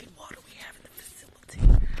only working water we have in the facility.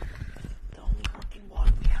 The only working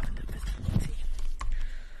water we have in the facility.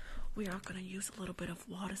 We are going to use a little bit of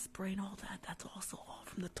water spray and all that. That's also all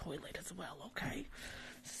from the toilet as well, okay?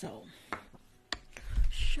 So,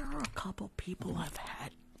 sure, a couple people have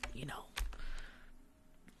had,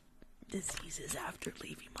 diseases after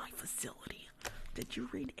leaving my facility. Did you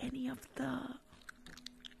read any of the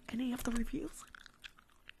reviews?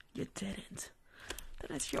 You didn't.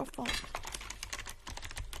 Then it's your fault.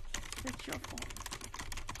 It's your fault.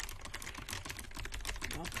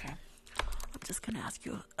 Okay. I'm just gonna ask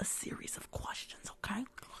you a series of questions, okay?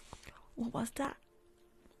 What was that?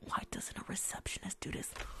 Why doesn't a receptionist do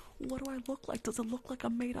this? What do I look like? Does it look like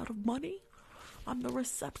I'm made out of money? I'm the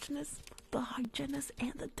receptionist, the hygienist,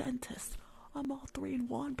 and the dentist. I'm all 3 in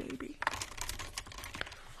 1, baby.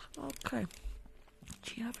 Okay.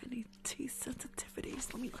 Do you have any teeth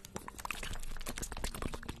sensitivities? Let me look.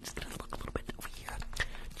 Just gonna look a little bit over here.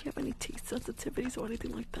 Do you have any teeth sensitivities or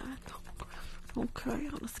anything like that? Okay,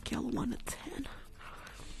 on a scale of 1 to 10.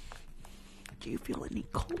 Do you feel any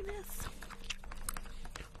coldness?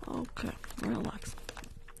 Okay, relax.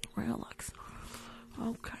 Relax.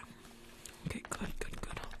 Okay. Okay, good.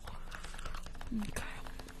 Okay.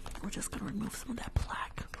 We're just gonna remove some of that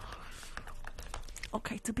plaque.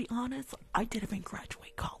 Okay, to be honest, I didn't even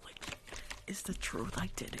graduate college. It's the truth, I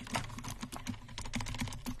didn't.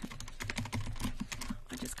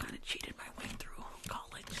 I just kind of cheated my way through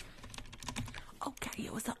college. Okay,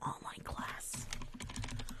 it was an online class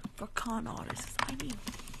for con artists. Anyway.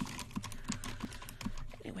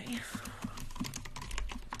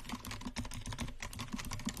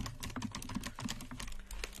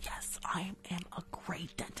 Yes, I am a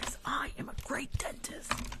great dentist. I am a great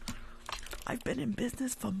dentist. I've been in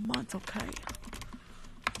business for months, okay?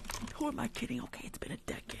 Who am I kidding? Okay, it's been a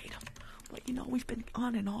decade. But, we've been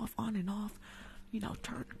on and off,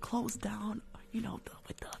 closed down,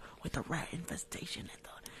 with the rat infestation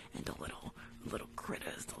and the little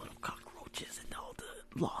critters, the little cockroaches and all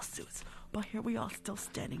the lawsuits. But here we are, still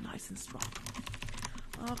standing nice and strong.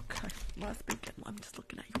 Okay, let's begin. I'm just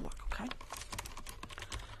looking at your work, okay?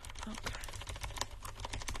 Okay.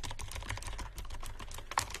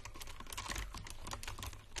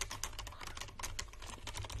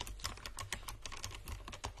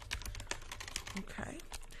 Okay.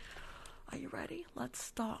 Are you ready? Let's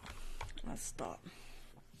start. Let's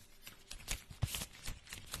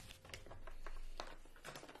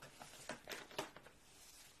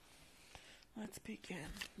begin.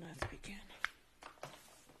 I'm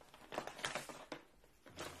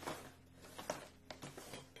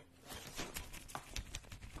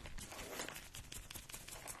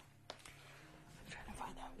trying to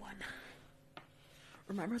find that one.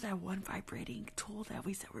 Remember that one vibrating tool that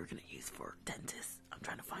we said we were going to use for dentists? I'm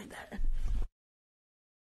trying to find that.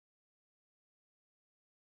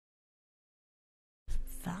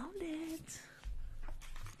 Found it.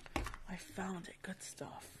 I found it. Good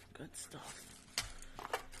stuff.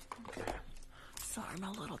 Okay. Sorry, I'm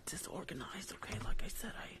a little disorganized, okay? Like I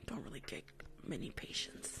said, I don't really get many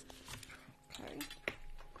patients. Okay.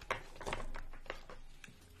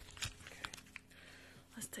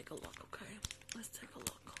 Let's take a look, okay? Let's take a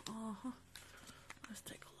look. Let's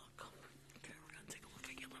take a look. Okay, we're gonna take a look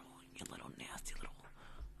at your little nasty little.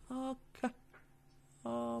 Okay.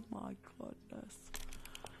 Oh my goodness.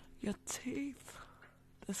 Your teeth.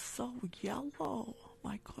 is so yellow.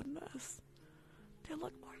 My goodness. They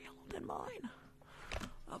look more yellow than mine.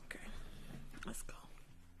 Okay. Let's go.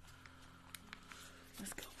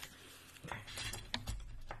 Let's go. Okay.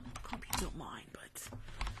 Hope you don't mind, but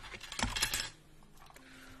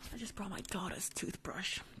I just brought my daughter's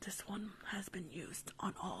toothbrush. This one has been used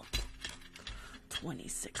on all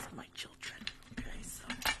 26 of my children. Okay, so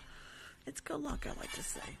it's good luck, I like to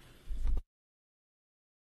say.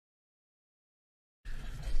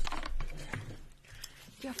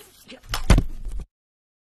 Yeah.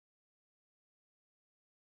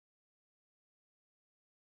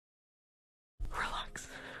 Relax.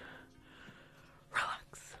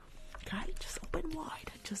 Relax. Okay, just open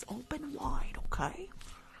wide. Just open wide, okay?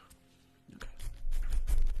 Okay.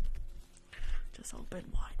 Just open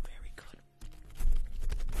wide. Very good.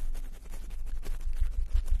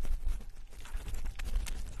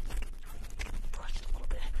 Brush it a little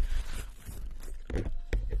bit.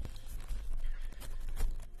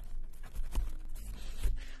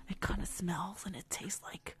 It kind of smells and it tastes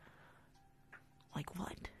like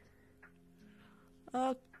what?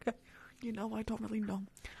 Okay. You know, I don't really know.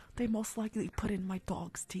 They most likely put in my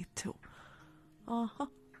dog's teeth too. Uh-huh.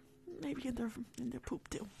 Maybe in their poop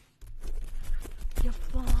too. You're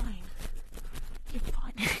fine. You're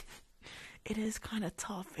fine. It is kind of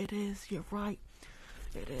tough. It is. You're right.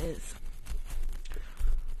 It is.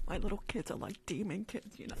 My little kids are like demon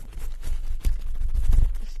kids, you know.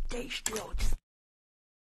 Just stay still.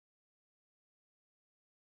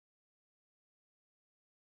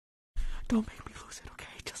 Don't make me lose it, okay?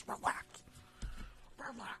 Just relax.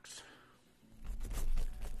 Relax.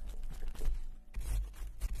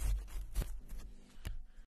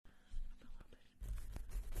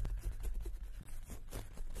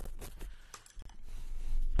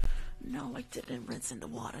 No, I didn't rinse in the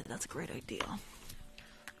water. That's a great idea.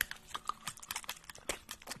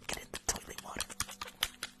 Get in the toilet water.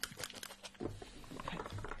 Okay.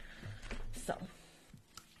 So,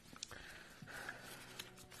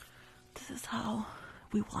 this is how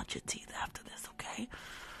we want your teeth after this, okay?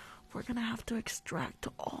 We're gonna have to extract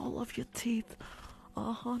all of your teeth.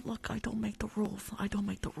 Look, I don't make the rules. I don't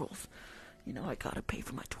make the rules. You know, I gotta pay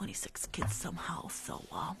for my 26 kids somehow, so,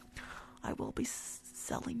 I will be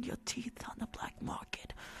selling your teeth on the black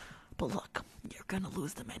market. But look, you're gonna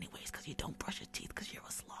lose them anyways because you don't brush your teeth because you're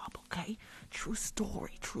a slob, okay? True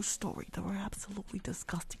story, true story. They were absolutely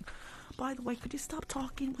disgusting. By the way, could you stop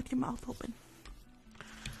talking with your mouth open?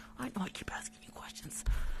 I know I keep asking you questions.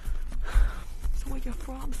 So where you're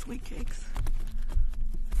from, sweet cakes?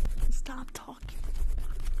 Stop talking.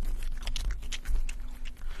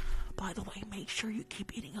 By the way, make sure you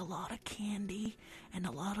keep eating a lot of candy and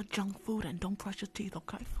a lot of junk food and don't brush your teeth,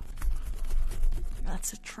 okay? That's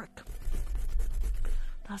the trick.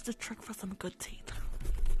 That's the trick for some good teeth.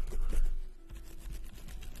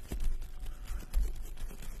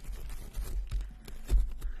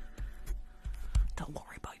 Don't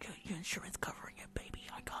worry about your insurance covering it, baby.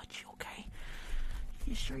 I got you, okay?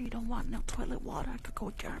 You sure you don't want no toilet water? I could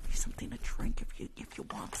go grab you something to drink if you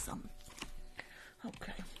want some.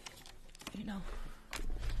 Okay. You know,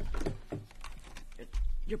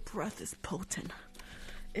 your breath is potent.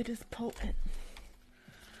 It is potent.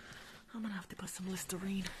 I'm gonna have to put some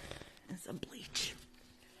Listerine and some bleach.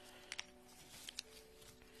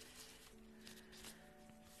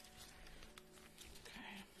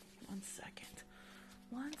 Okay, 1 second.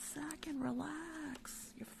 1 second,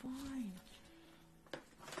 relax. You're fine.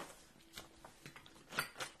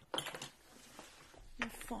 You're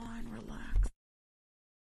fine, relax.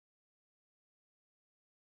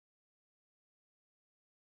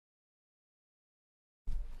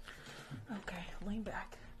 Okay, lean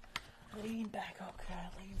back. Lean back, okay,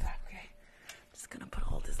 lean back, okay. I'm just gonna put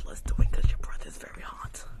all this list away because your breath is very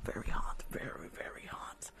hot. Very hot, very, very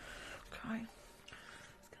hot. Okay?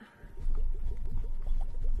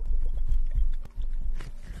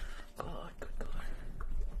 Good, good, good.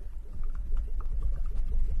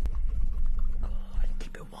 Good,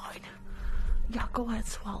 keep it wide. Yeah, go ahead,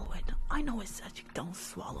 swallow it. I know it says you don't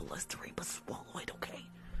swallow Listerine, but swallow it, okay?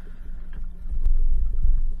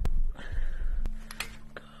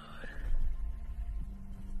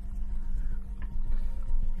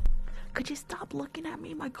 Could you stop looking at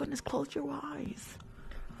me? My goodness, close your eyes.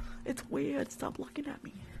 It's weird. Stop looking at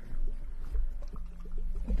me.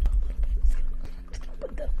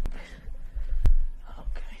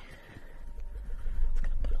 Okay. It's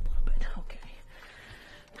gonna put a little bit. Okay.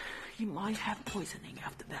 You might have poisoning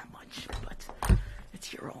after that much, but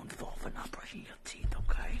it's your own fault for not brushing your teeth,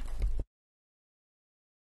 okay?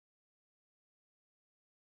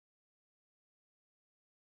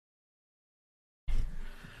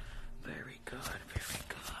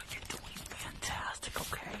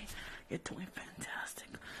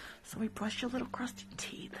 we brush your little crusty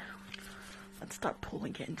teeth. Let's start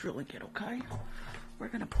pulling it and drilling it, okay? We're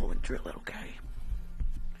gonna pull and drill it, okay?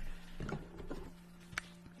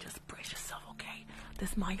 Just brace yourself, okay?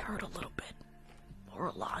 This might hurt a little bit, or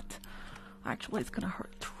a lot. Actually, it's gonna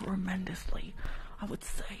hurt tremendously. I would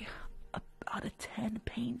say about a 10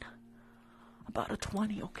 pain, about a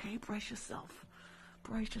 20, okay? Brace yourself.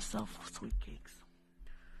 Brace yourself, sweet cakes.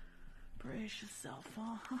 Brace yourself,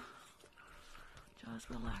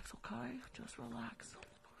 Just relax, okay? Just relax.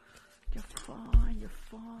 You're fine, you're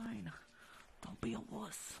fine. Don't be a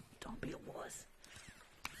wuss. Don't be a wuss.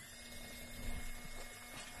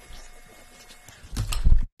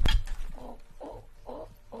 Oh.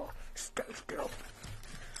 Stay still.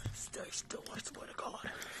 Stay still, I swear to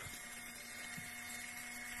God.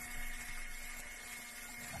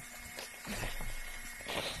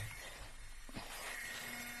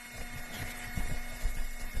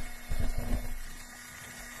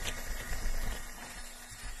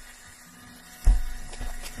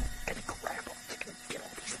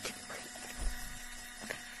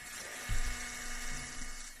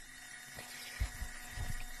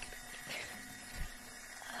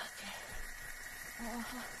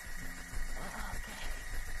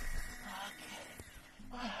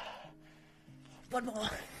 One more.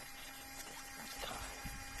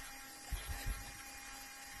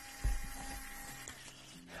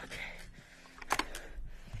 Okay.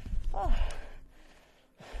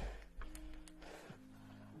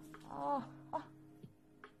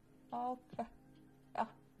 Okay. Yeah.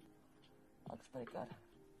 Looks pretty good.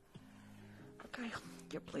 Okay,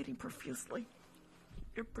 you're bleeding profusely.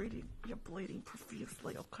 You're bleeding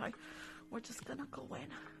profusely, okay? We're just gonna go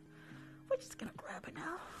in. We're just gonna grab it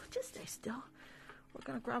now. Just stay still. We're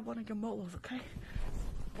gonna grab one of your molars, okay?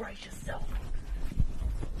 Brace yourself.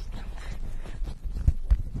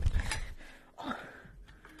 Oh,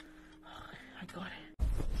 I got it.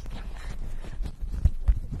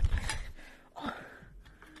 Oh,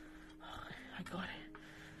 I got it.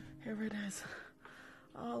 Here it is.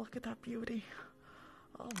 Oh, look at that beauty.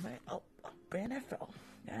 Oh, man. Oh, NFL.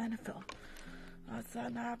 NFL. That's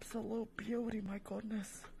an absolute beauty, my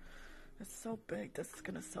goodness. It's so big. This is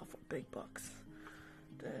gonna sell for big bucks.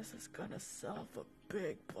 This is gonna sell for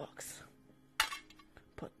big bucks.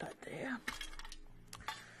 Put that there.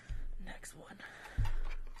 Next one.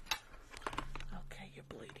 Okay, you're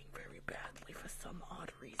bleeding very badly for some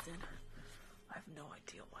odd reason. I have no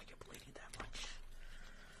idea why you're bleeding that much.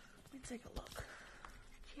 Let me take a look.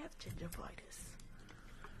 Do you have gingivitis?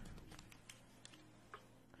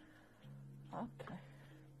 Okay.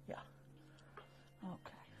 Yeah.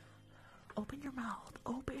 Okay. Open your mouth.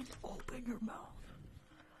 Open your mouth.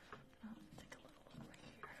 Take a little look right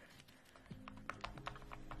here.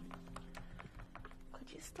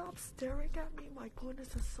 Could you stop staring at me? My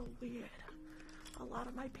goodness, it's so weird. A lot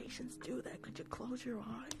of my patients do that. Could you close your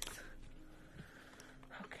eyes?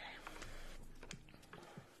 Okay.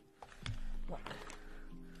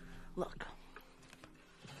 Look.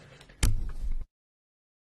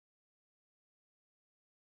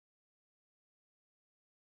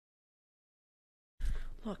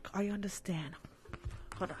 Look, I understand.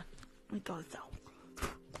 Hold on. Let me throw this out.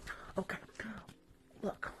 Okay.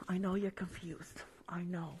 Look, I know you're confused. I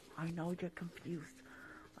know you're confused.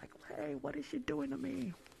 Like, hey, what is she doing to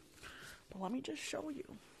me? But let me just show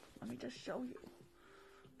you.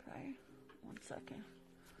 Okay? 1 second.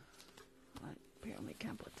 I apparently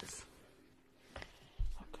can't put this. Okay.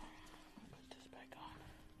 I'll put this back on.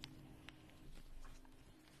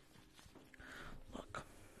 Look.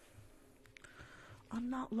 I'm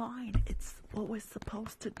not lying. It's what we're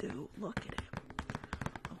supposed to do. Look at it.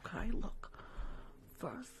 Okay, look.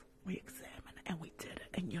 First, we examined and we did it.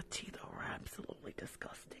 And your teeth are absolutely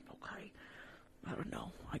disgusting, okay? I don't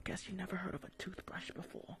know. I guess you never heard of a toothbrush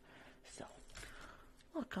before. So,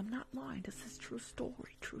 look, I'm not lying. This is true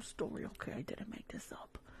story, okay? I didn't make this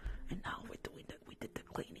up. And now we did the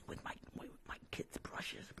cleaning with my kids'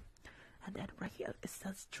 brushes. And then right here, it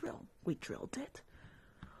says drill. We drilled it.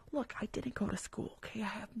 Look, I didn't go to school, okay? I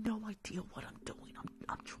have no idea what I'm doing.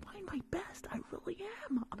 I'm trying my best. I really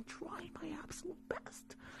am. I'm trying my absolute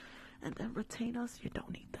best. And then retainers, you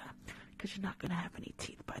don't need that because you're not going to have any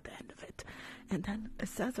teeth by the end of it. And then it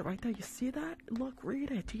says it right there. You see that? Look,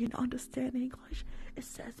 read it. Do you understand English? It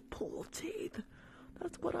says pull teeth.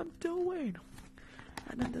 That's what I'm doing.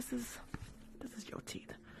 And then this is your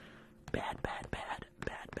teeth. Bad.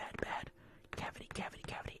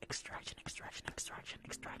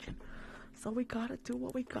 Extraction. So we gotta do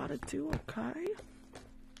what we gotta do, okay?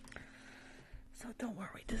 So don't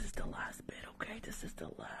worry, this is the last bit, okay? This is the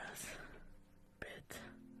last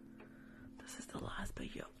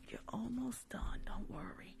bit. You're almost done. Don't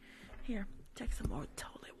worry. Here, take some more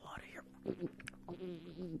toilet water here.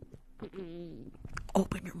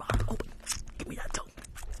 Open your mouth. Open. Give me that tongue.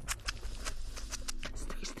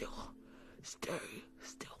 Stay still. Stay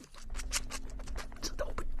still. Just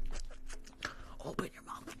open. Open your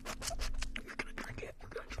mouth. You're gonna drink it.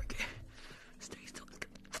 You're gonna drink it. Stay still.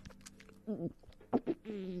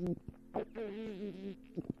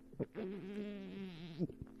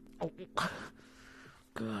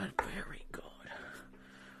 Good, very good.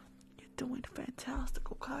 You're doing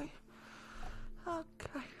fantastic, okay?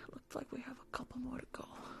 Okay, looks like we have a couple more to go.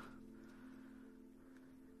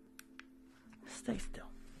 Stay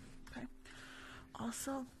still, okay?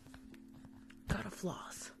 Also, gotta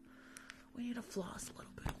floss. We need to floss a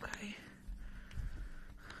little bit, okay?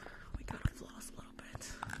 We gotta floss a little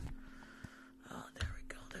bit. Oh, there we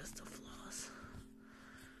go. There's the floss.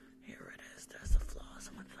 Here it is. There's the floss.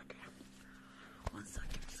 1 second. 1 second.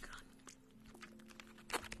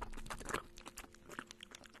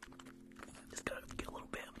 Just gotta get a little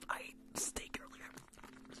bit. I ate steak earlier.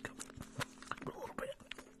 Just go a little bit.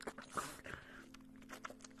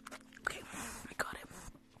 Okay, I got it.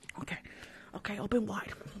 Okay, open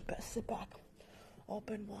wide. Best sit back.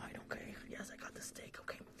 Open wide, okay? Yes, I got the steak,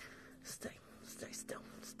 okay? Stay still.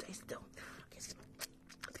 Stay still. Okay,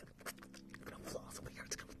 I'm gonna floss over here.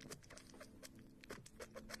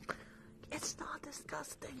 It's not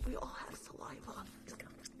disgusting. We all have saliva. Just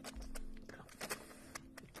gonna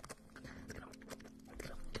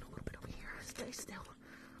get a little bit over here. Stay still.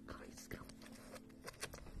 Okay, just go.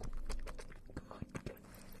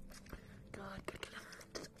 Good.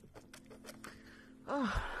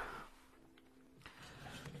 Oh,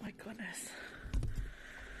 my goodness.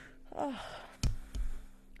 Oh,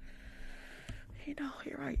 you know,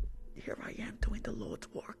 here I am doing the Lord's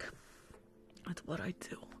work. That's what I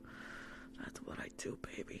do. That's what I do,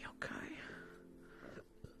 baby, okay?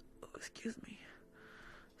 Oh, excuse me.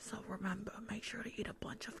 So remember, make sure to eat a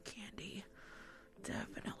bunch of candy.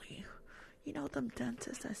 Definitely. You know them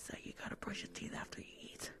dentists that say you gotta brush your teeth after you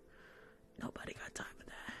eat? Nobody got time for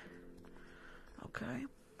that. Okay?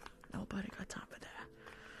 Nobody got time for that.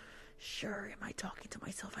 Sure, am I talking to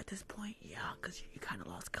myself at this point? Yeah, because you kind of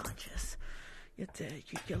lost conscious. You did.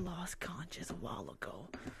 You lost conscious a while ago.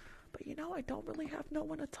 But you know, I don't really have no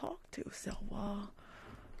one to talk to, so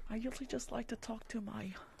I usually just like to talk to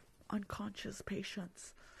my unconscious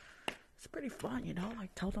patients. It's pretty fun, you know. I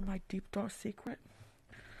tell them my deep dark secret.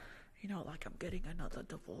 You know, like I'm getting another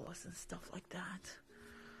divorce and stuff like that.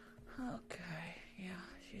 Okay, yeah,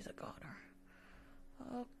 she's a goner.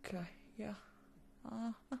 Okay, yeah.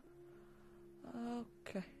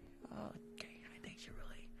 Okay. I think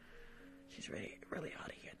she's really out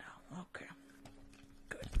of here now. Okay.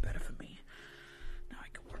 Good, better for me. Now I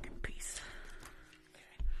can work in peace.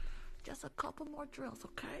 Okay. Just a couple more drills,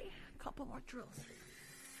 okay? A couple more drills.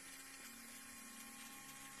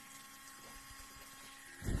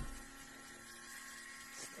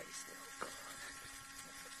 Stay still, good.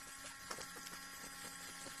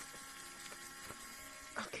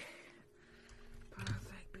 Okay.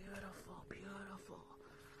 Perfect, beautiful.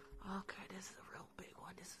 Okay, this is a real big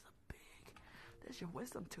one. This is your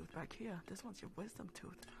wisdom tooth back here. This one's your wisdom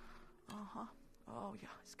tooth. Oh yeah,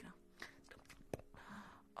 it's gonna.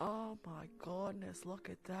 Oh my goodness, look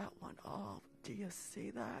at that one. Oh, do you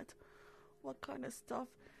see that? What kind of stuff?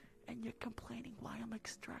 And you're complaining why I'm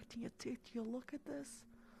extracting your teeth. You look at this.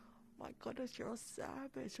 My goodness, you're a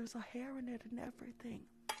savage. There's a hair in it and everything.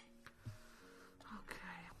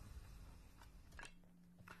 Okay.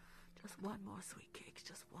 Just one more, sweet cakes.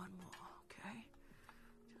 Just one more, okay?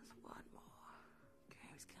 Just one more. Okay,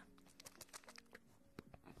 he's gonna.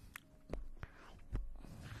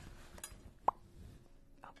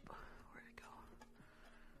 Up. Where'd it go?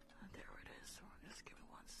 There it is. Just give me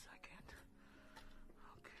 1 second.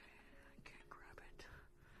 Okay, I can't grab it.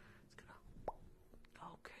 It's gonna.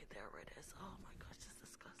 Okay, there it is. Oh my gosh, this is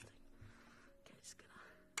disgusting. Okay, just gonna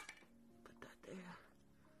put that there.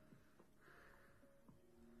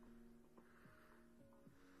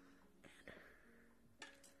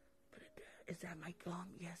 Is that my gum?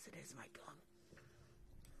 Yes, it is my gum.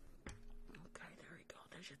 Okay, there we go.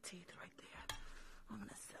 There's your teeth right there. I'm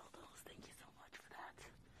gonna sell those. Thank you so much for that.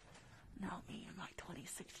 Now me and my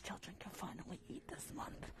 26 children can finally eat this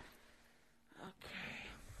month. Okay.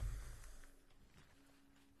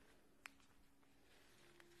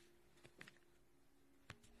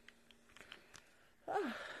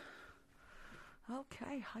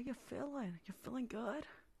 Okay, how you feeling? You feeling good?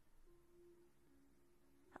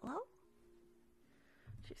 Hello?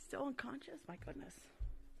 She's still unconscious? My goodness.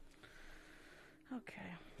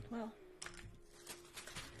 Okay, well,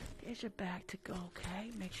 the Here's your bag to go,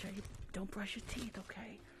 okay? Make sure you don't brush your teeth,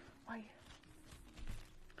 okay? Why?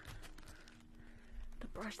 The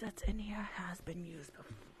brush that's in here has been used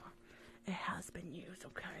before. It has been used,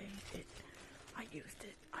 okay? I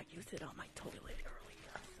used it on my toilet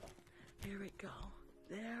earlier. So here we go.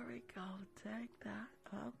 There we go. Take that.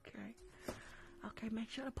 Okay. Okay, make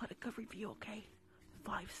sure to put a good review, okay?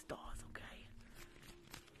 5 stars, okay?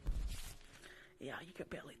 Yeah, you can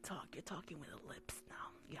barely talk. You're talking with the lips now.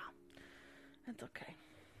 Yeah. It's okay.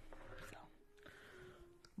 So,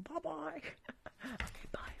 bye-bye. Okay,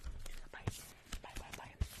 bye. Bye. Bye, bye,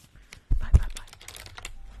 bye. Bye, bye, bye.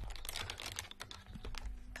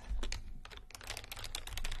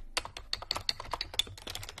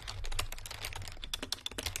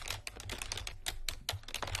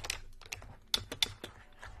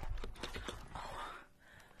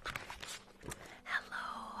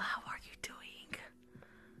 Hello, how are you doing?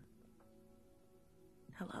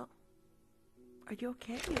 Hello? Are you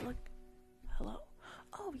okay? You look... Hello?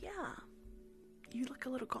 Oh, yeah. You look a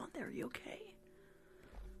little gone there. Are you okay?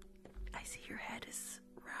 I see your head is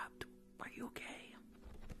wrapped. Are you okay?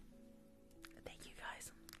 Thank you,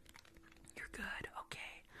 guys. You're good.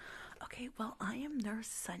 Okay. Okay, well, I am Nurse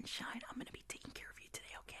Sunshine. I'm going to be taking care of you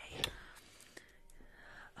today, okay?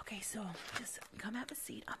 Okay, so just come have a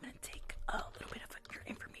seat. I'm going to take a little bit of your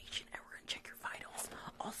information and we're going to check your vitals.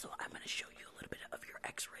 Also, I'm going to show you a little bit of your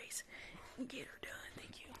x-rays and get her done.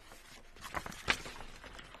 Thank you.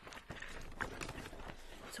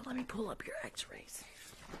 So let me pull up your x-rays.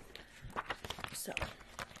 So,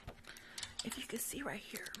 if you can see right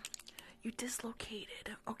here, you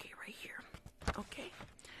dislocated, okay, right here, okay?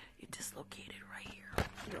 You dislocated right here.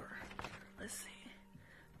 Let's see,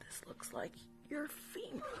 this looks like your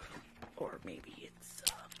femur, or maybe it's,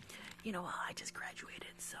 you know, I just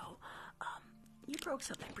graduated, so, you broke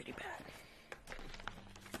something pretty bad.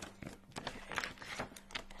 Okay.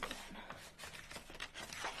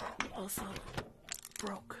 You also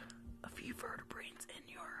broke a few vertebrae in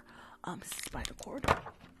your, spinal cord.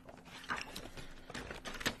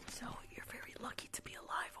 So, you're very lucky to be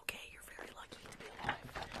alive, okay? You're very lucky to be alive.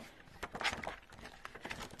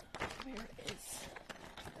 Where is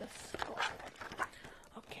the skull?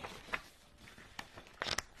 Okay.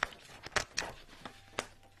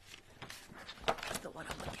 That's the one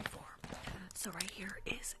I'm looking for. So right here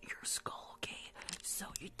is your skull, okay? So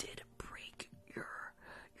you did break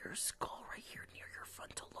your skull right here near your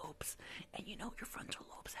frontal lobes. And you know your frontal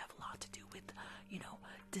lobes have a lot to do with, you know,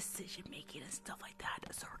 decision making and stuff like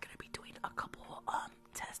that. So we're gonna be doing a couple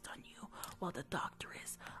tests on you while the doctor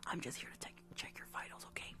is. I'm just here to check your vitals,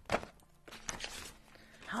 okay?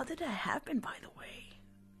 How did that happen, by the way?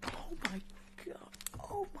 Oh my god.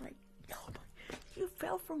 Oh my god. You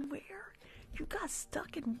fell from where? You got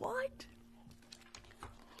stuck in what?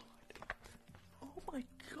 Oh my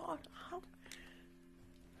god. How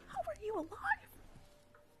are you alive?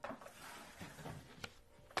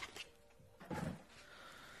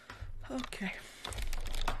 Okay.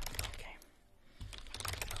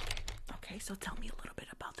 Okay, so tell me a little bit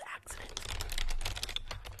about the accident.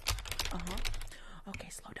 Okay,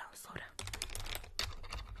 slow down.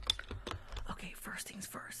 Okay, first things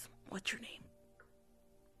first. What's your name?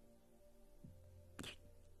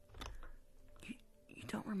 You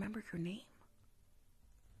don't remember your name?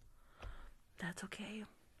 That's okay.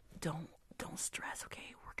 Don't stress,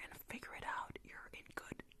 okay? We're gonna figure it out. You're in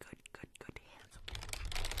good hands, okay?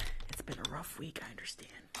 It's been a rough week, I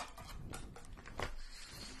understand.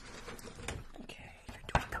 Okay, you're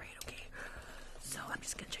doing great, okay? So I'm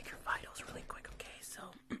just gonna check your vitals really quick, okay? So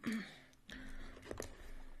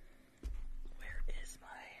where is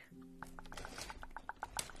my...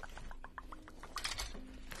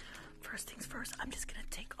 First things first, I'm just gonna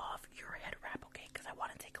take off your head wrap, okay? Because I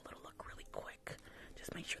want to take a little look really quick.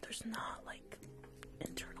 Just make sure there's not, like,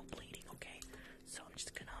 internal bleeding, okay? So I'm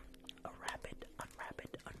just gonna unwrap it. I'm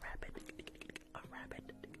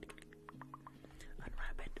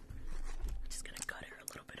just gonna cut it a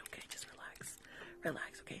little bit, okay? Just relax,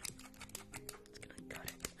 okay? Just gonna cut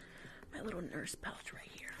it. My little nurse pouch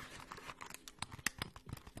right here.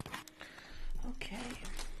 Okay,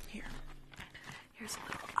 here's a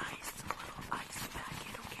little ice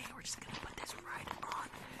packet, okay? We're just gonna put this right on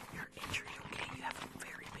your injury, okay? You have a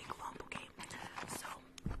very big lump, okay? So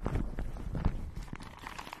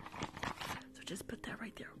just put that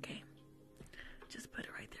right there, okay? Just put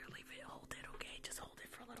it right there, leave it, hold it, okay? Just hold it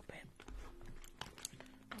for a little bit.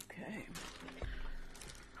 Okay.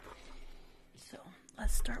 So,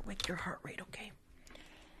 let's start with your heart rate, okay?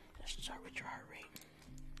 Let's start with your heart rate.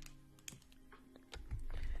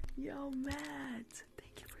 Yo, Matt,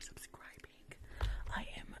 thank you for subscribing. I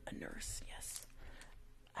am a nurse course, yes.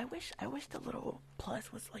 I wish the little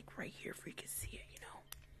plus was like right here for you could see it, you know.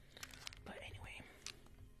 But anyway.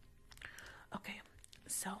 Okay,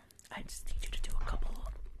 so I just need you to do a couple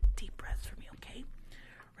deep breaths for me, okay?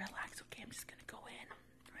 Relax, okay? I'm just gonna go in.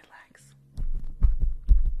 Relax.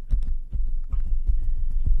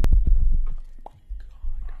 Oh,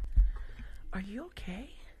 God. Are you okay?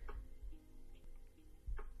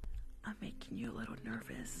 I'm making you a little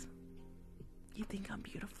nervous. You think I'm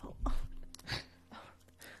beautiful?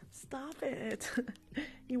 Stop it.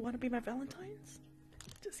 You want to be my Valentine's?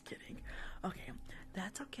 Just kidding. Okay,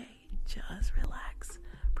 that's okay. Just relax.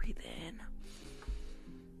 Breathe in.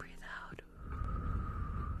 Breathe out.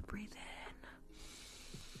 Breathe in.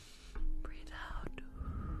 Breathe out.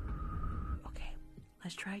 Okay,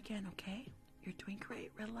 let's try again, okay? You're doing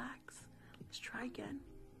great. Relax. Let's try again.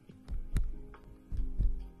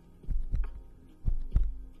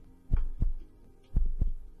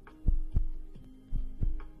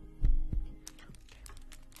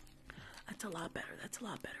 That's a lot better. That's a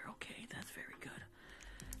lot better. Okay, that's very good.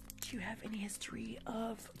 Do you have any history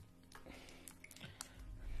of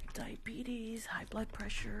diabetes, high blood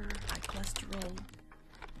pressure, high cholesterol?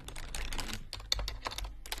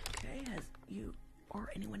 Okay, has you or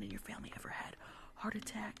anyone in your family ever had heart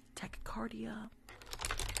attack, tachycardia?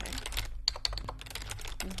 Okay.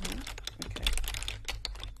 Okay.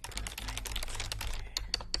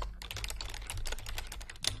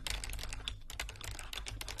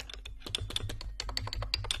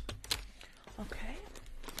 Okay.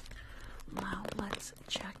 Now let's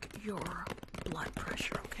check your blood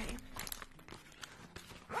pressure, okay?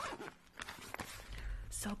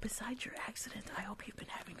 So besides your accident, I hope you've been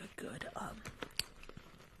having a good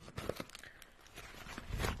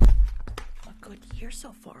year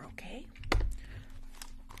so far, okay?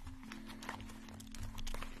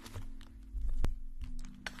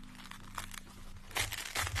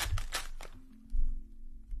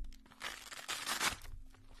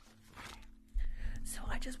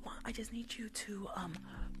 I just need you to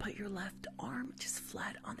put your left arm just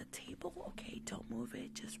flat on the table, okay? Don't move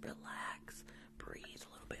it, just relax. Breathe a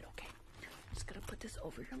little bit, okay? I'm just gonna put this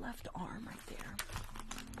over your left arm right there.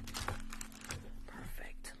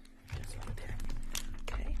 Perfect. Just right there.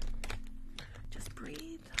 Okay? Just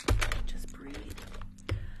breathe. Just breathe.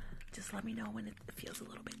 Just let me know when it feels a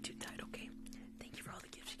little bit too tight, okay? Thank you for all the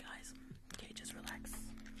gifts, you guys. Okay, just relax.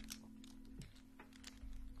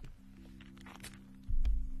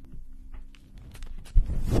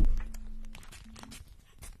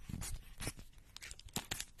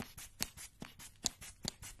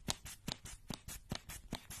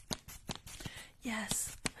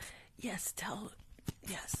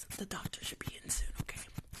 Yes, the doctor should be in soon, okay?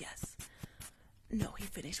 Yes. No, he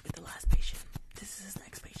finished with the last patient. This is his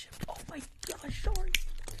next patient. Oh my gosh, sorry.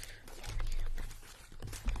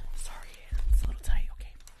 Sorry, it's a little tight,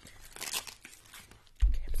 okay?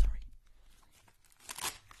 Okay, I'm sorry.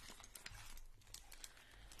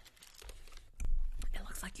 It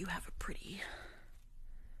looks like you have a pretty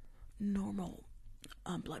normal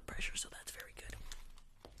blood pressure, so that's very good.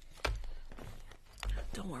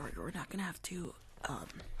 Don't worry, we're not gonna have to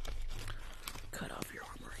cut off your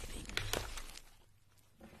arm or anything.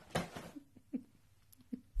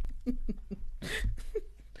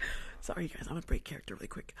 Sorry, you guys, I'm gonna break character really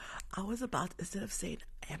quick. I was about, instead of saying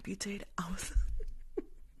amputate, I was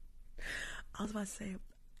about to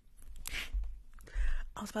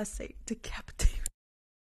say decapitate.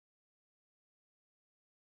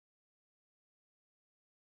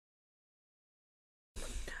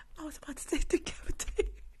 I was about to say decapitate.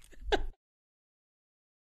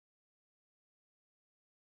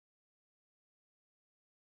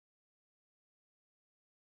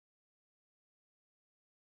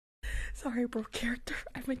 Sorry, I broke character.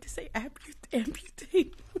 I meant to say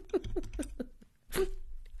amputate. Yo,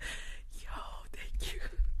 thank you.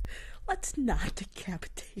 Let's not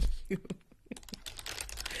decapitate you.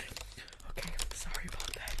 Okay, I'm sorry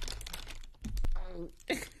about that.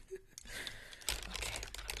 Okay.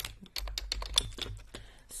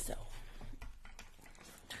 So,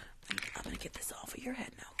 I'm gonna get this off of your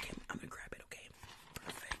head now, okay? I'm gonna grab it, okay?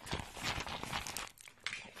 Perfect.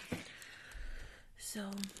 Okay.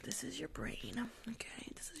 So, this is your brain,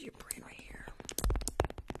 okay? This is your brain right here.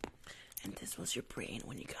 And this was your brain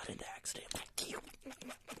when you got in the accident.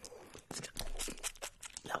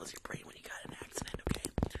 That was your brain when you got in an accident, okay?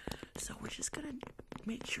 So we're just gonna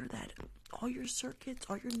make sure that all your circuits,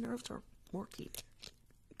 all your nerves are working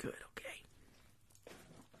good, okay?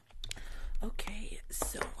 Okay,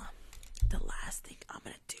 so the last thing I'm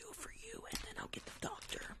gonna do for you, and then I'll get the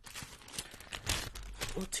doctor.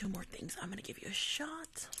 Well, two more things. I'm gonna give you a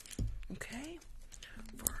shot.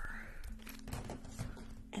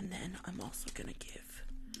 also gonna give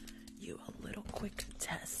you a little quick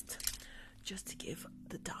test just to give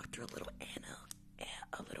the doctor a little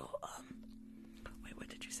wait, what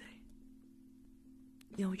did you say?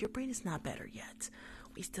 No, your brain is not better yet.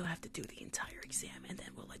 We still have to do the entire exam, and then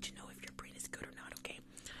we'll let you know if your brain is good or not, okay?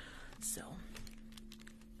 So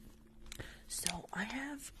I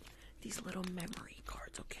have these little memory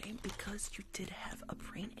cards, okay? Because you did have a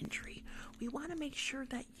brain injury, we want to make sure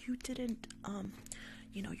that you didn't,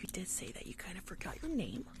 you did say that you kind of forgot your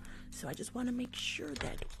name. So I just want to make sure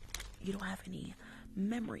that you don't have any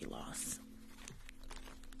memory loss,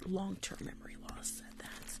 long-term memory loss at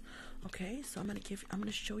that. Okay, so I'm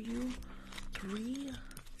gonna show you 3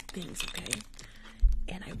 things, okay?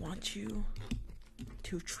 And I want you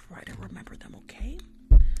to try to remember them, okay?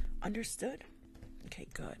 Understood? Okay,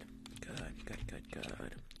 good.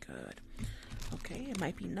 Okay, it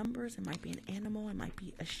might be numbers, it might be an animal, it might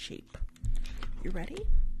be a shape. You ready?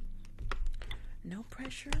 No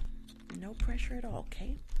pressure at all,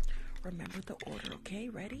 okay? Remember the order, okay?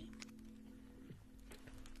 Ready?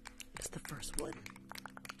 It's the first one.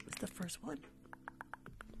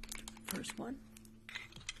 First one.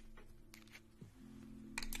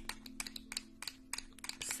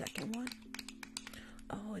 Second one.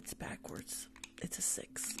 Oh, it's backwards. It's a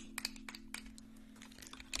 6.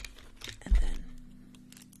 And then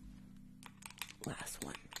last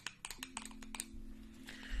one.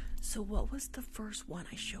 So what was the first one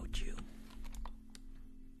I showed you?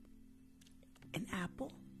 An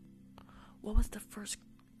apple? What was the first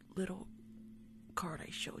little card I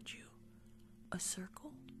showed you? A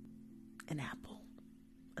circle? An apple?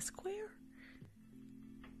 A square?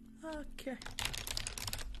 Okay.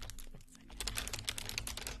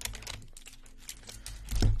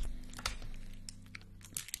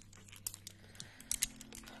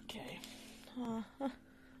 Okay.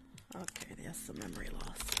 Okay, there's some memory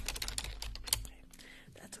loss.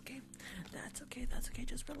 Okay. That's okay.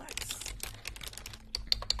 Just relax.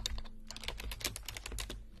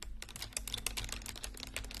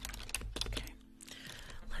 Okay.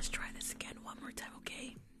 Let's try this again one more time,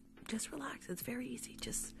 okay? Just relax. It's very easy.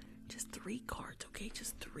 Just 3 cards, okay?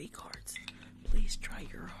 Just 3 cards. Please try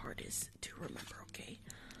your hardest to remember, okay?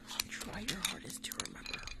 Try your hardest to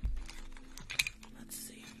remember. Let's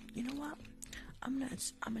see. You know what? I'm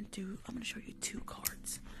gonna show you 2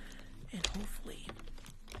 cards, and hopefully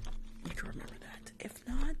you can remember that. If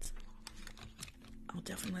not, I'll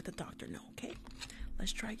definitely let the doctor know, okay?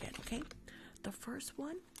 Let's try again, okay? The first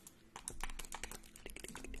one,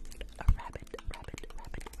 a rabbit.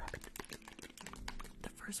 The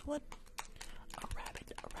first one, a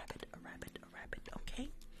rabbit, okay?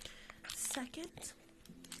 Second,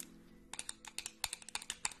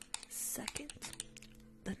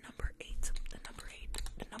 the number 8.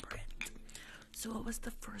 So what was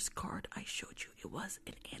the first card I showed you? It was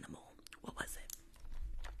an animal. What was it?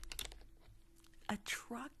 A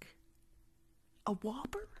truck? A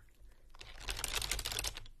whopper?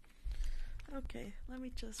 Okay, let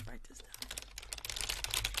me just write this down.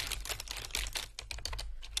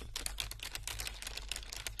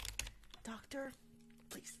 Doctor,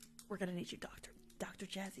 please. We're gonna need you, doctor. Dr.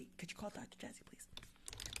 Jazzy. Could you call Dr. Jazzy, please?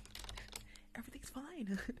 Everything's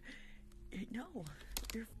fine. No,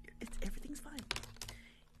 everything's fine.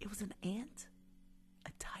 It was an ant,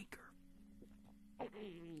 a tiger.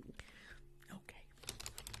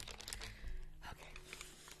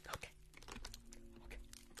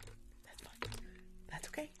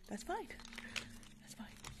 Okay. That's fine.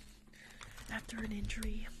 After an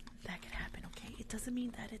injury, that can happen, okay? It doesn't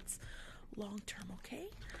mean that it's long-term, okay?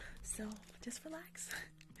 So, just relax.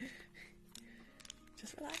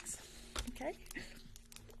 Okay?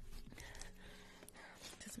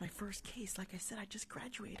 This is my first case. Like I said, I just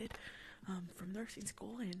graduated from nursing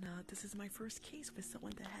school, and this is my first case with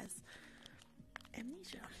someone that has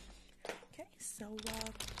amnesia. Okay, so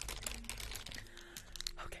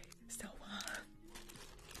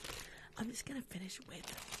I'm just gonna finish with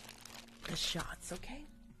the shots, okay?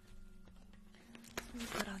 Let me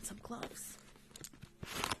put on some gloves.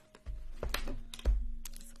 Some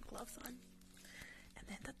gloves on. And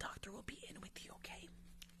then the doctor will be in with you, okay?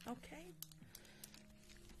 Okay?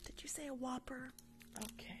 Did you say a whopper?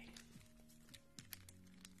 Okay.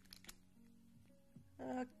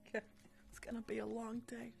 It's gonna be a long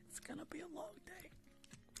day.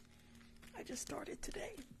 I just started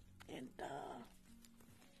today, and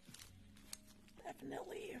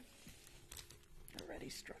definitely already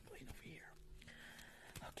struggling over here.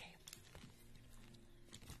 Okay.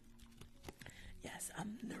 Yes,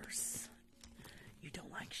 I'm a nurse. You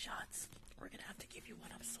don't like shots? We're gonna have to give you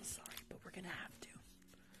one. I'm so sorry, but we're gonna have to.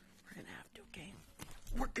 Okay?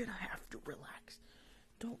 we're gonna have to relax.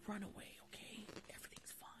 Don't run away, okay?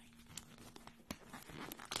 Everything's fine.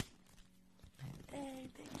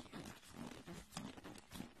 Hey, thank you.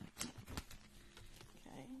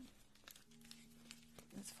 Okay.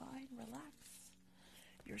 It's fine. Relax.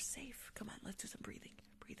 You're safe. Come on, let's do some breathing.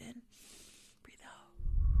 Breathe in. Breathe out.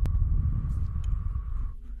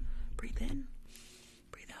 Breathe in.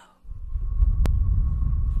 Breathe out.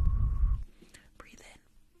 Breathe in.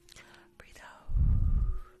 Breathe out.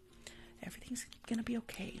 Everything's gonna be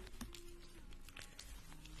okay.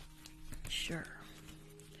 Sure,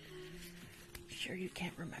 you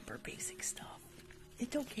can't remember basic stuff.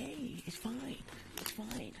 It's okay. It's fine. It's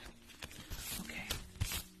fine. Okay.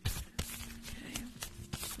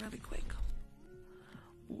 Really quick.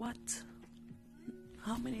 What?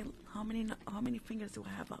 How many fingers do I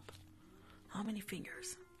have up? How many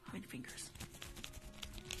fingers? How many fingers?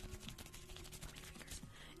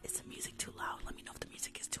 Is the music too loud? Let me know if the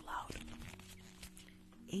music is too loud.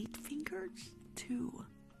 8 fingers? 2.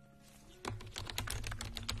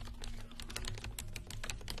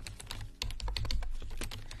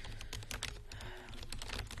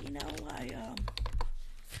 You know,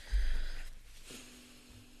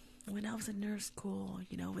 when I was in nurse school,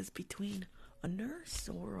 you know, it was between a nurse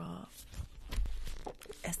or a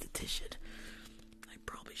esthetician. I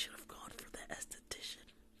probably should have gone for the esthetician.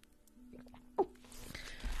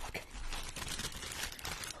 Okay.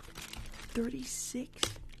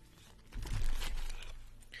 36.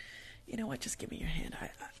 You know what? Just give me your hand.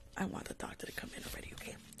 I want the doctor to come in already,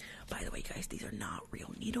 okay? By the way, guys, these are not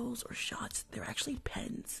real needles or shots. They're actually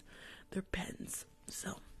pens. They're pens.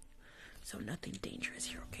 So nothing dangerous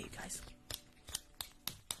here, okay, guys?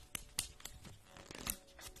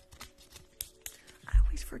 I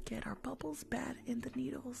always forget, are bubbles bad in the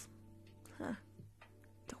needles? Huh.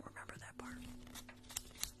 Don't remember that part.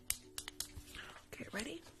 Okay,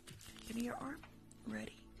 ready? Give me your arm.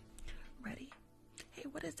 Ready? Ready? Hey,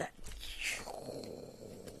 what is that?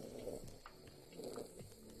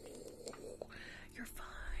 You're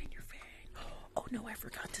fine, you're fine. Oh no, I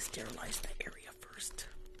forgot to sterilize the area first.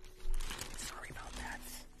 Sorry about that.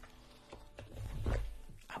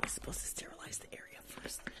 I was supposed to sterilize the area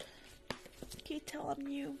first. Can you tell I'm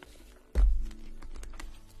new?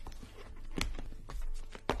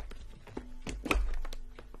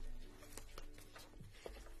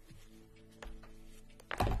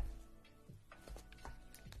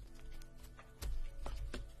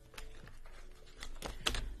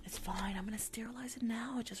 It's fine. I'm gonna sterilize it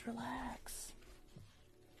now. Just relax.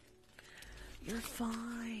 You're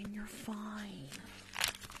fine. You're fine.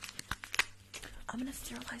 I'm gonna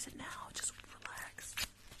sterilize it now. Just relax.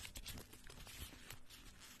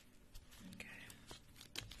 Okay.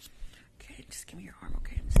 Okay, just give me your arm,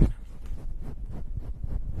 okay? I'm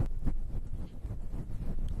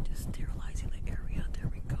just sterilizing the area. There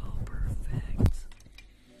we go. Perfect.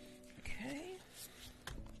 Okay.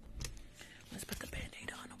 Let's put the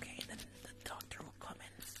band-aid on, okay? Then the doctor will come in.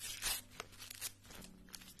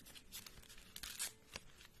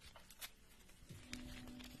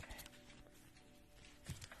 Okay.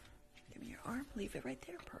 Give me your arm. Leave it right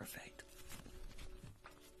there. Perfect.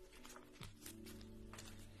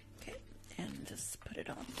 Okay. And just put it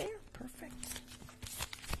on there. Perfect.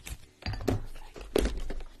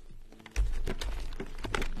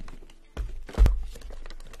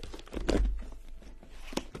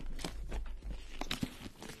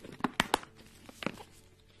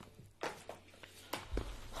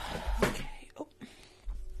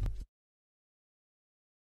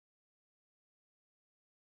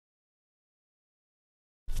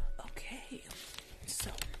 Okay, so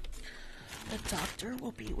the doctor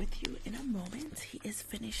will be with you in a moment. He is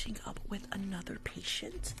finishing up with another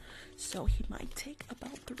patient, so he might take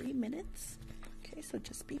about 3 minutes. Okay, so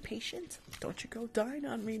just be patient. Don't you go dying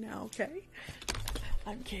on me now, okay?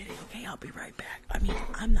 I'm kidding. Okay, I'll be right back. I mean,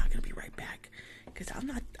 I'm not gonna be right back because I'm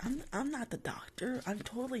not the doctor. I'm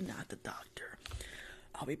totally not the doctor.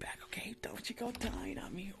 I'll be back, okay? Don't you go dying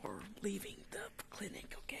on me or leaving the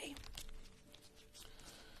clinic, okay?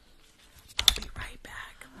 I'll be right back.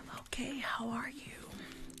 Okay, how are you?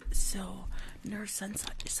 So, Nurse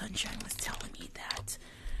Sunshine was telling me that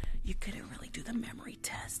you couldn't really do the memory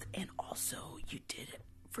test, and also you did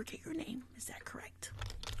forget your name. Is that correct?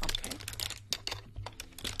 Okay.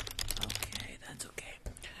 Okay, that's okay.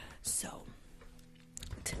 So,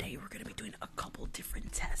 today we're going to be doing a couple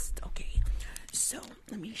different tests, okay? So,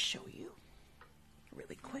 let me show you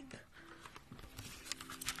really quick.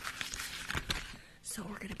 So,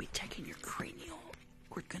 we're going to be checking your cranial.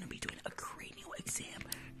 We're going to be doing a cranial exam.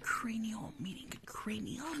 Cranial meaning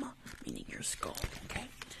cranium, meaning your skull, okay?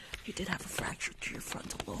 you did have a fracture to your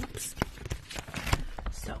frontal lobes.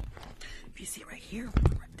 So, if you see right here,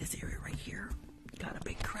 this area right here, got a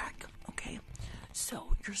big crack, okay?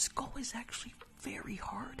 So, your skull is actually very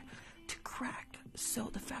hard to crack. So,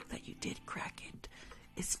 the fact that you did crack it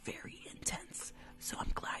is very intense. So,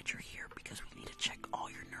 I'm glad you're here because we need to check all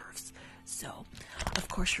your nerves. So, of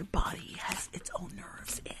course, your body has its own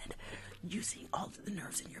nerves, and using all of the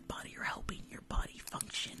nerves in your body are helping your body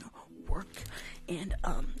function, work, and,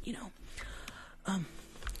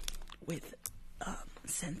 with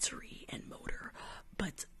sensory and motor.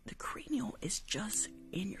 But the cranial is just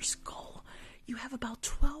in your skull. You have about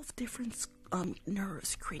 12 different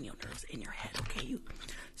nerves, cranial nerves in your head, okay?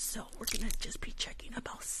 So we're gonna just be checking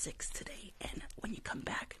about 6 today, and when you come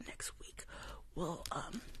back next week, we'll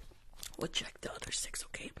check the other 6,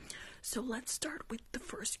 okay? So let's start with the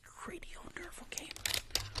first cranial nerve, okay?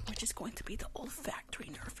 Which is going to be the olfactory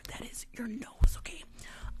nerve. That is your nose, okay?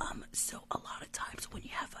 So a lot of times when you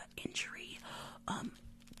have an injury,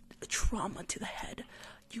 a trauma to the head,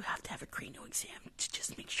 you have to have a cranial exam to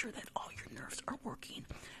just make sure that all your nerves are working,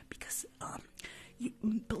 because you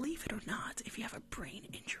believe it or not, if you have a brain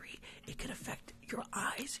injury, it could affect your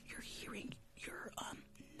eyes, your hearing, your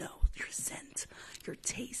nose, your scent, your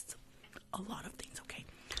taste, a lot of things, okay?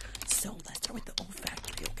 So let's start with the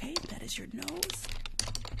olfactory, okay? That is your nose.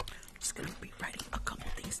 I'm just gonna be writing a couple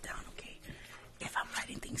things down, okay? If I'm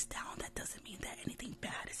writing things down, that doesn't mean that anything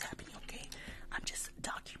bad is happening, okay? I'm just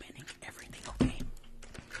documenting everything, okay?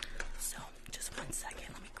 So, just 1 second,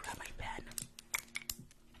 let me grab my pen.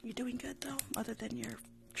 You doing good, though, other than your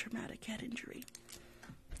traumatic head injury?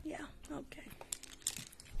 Yeah, okay.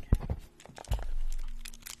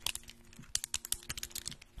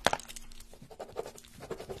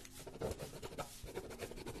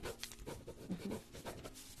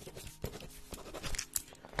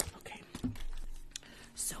 Okay.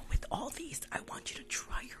 So, with all these, I want you to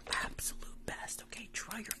try your absolute best, okay?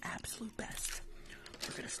 Try your absolute best.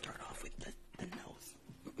 We're going to start off with the nose.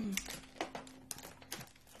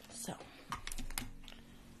 So,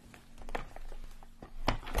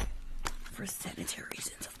 for sanitary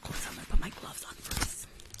reasons, of course, I'm going to put my gloves on first.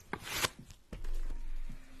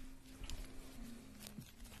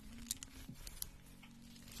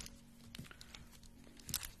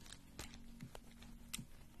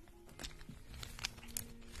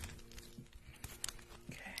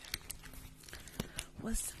 Okay.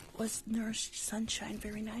 Was Nurse Sunshine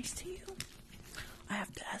very nice to you? I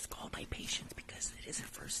have to ask all my patients because it is her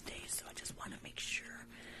first day, so I just want to make sure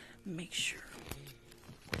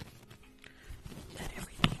that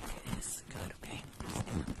everything is good, okay?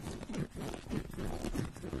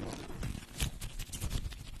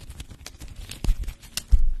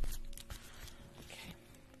 Okay.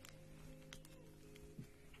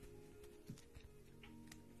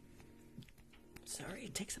 Sorry,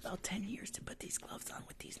 it takes about 10 years to put these gloves on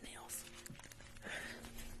with these nails.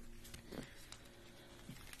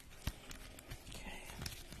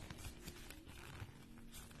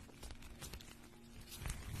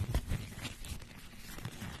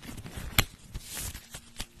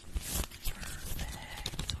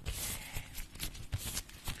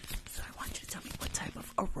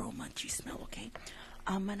 Aroma you smell, okay?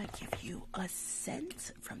 I'm gonna give you a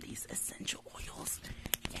scent from these essential oils,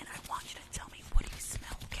 and I want you to tell me, what do you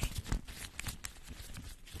smell, okay?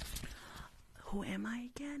 Who am I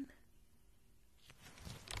again?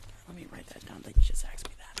 Let me write that down. They just asked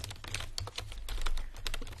me that.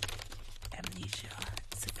 Amnesia,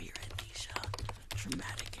 severe amnesia,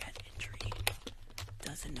 traumatic head injury,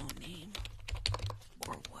 doesn't know name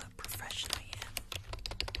or what profession I am.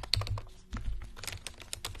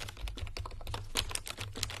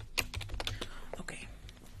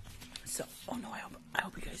 So, oh no, I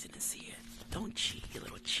hope you guys didn't see it. Don't cheat, you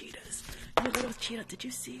little cheetahs. You little cheetah, did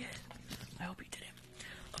you see it? I hope you didn't.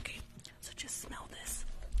 Okay, so just smell this.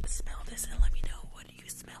 Smell this and let me know, what do you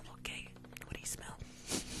smell, okay? What do you smell?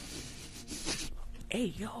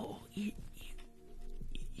 Hey, yo, you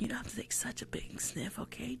don't have to take such a big sniff,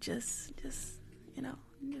 okay? Just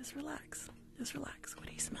relax. Just relax. What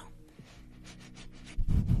do you smell?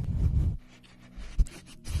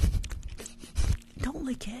 Don't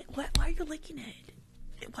lick it. Why are you licking it?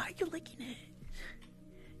 Why are you licking it?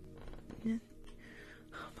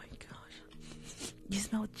 Oh my gosh. You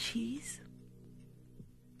smell cheese?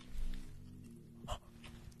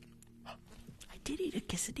 I did eat a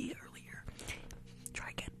quesadilla earlier. Try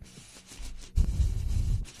again.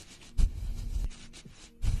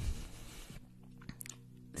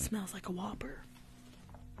 It smells like a Whopper.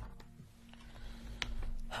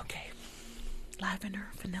 Okay. Lavender,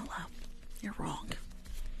 vanilla. You're wrong.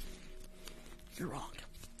 You're wrong.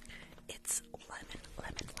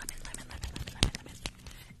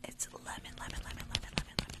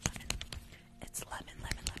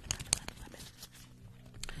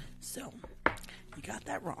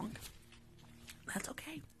 that wrong. That's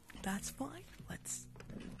okay. That's fine. Let's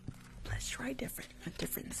try a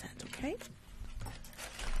different scent, okay?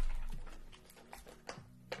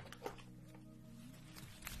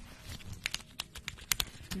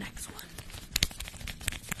 Next one.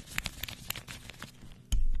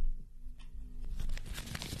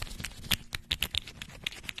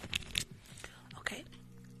 Okay,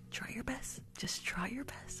 try your best. Just try your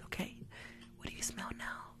best, okay? What do you smell now?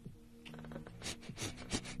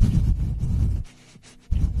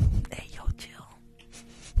 Hey, yo, chill.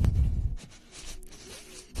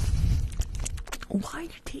 Why are you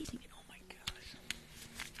tasting it? Oh my gosh.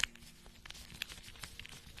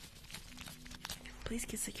 Please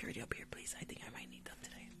get security up here, please. I think I might need them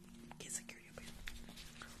today. Get security up here.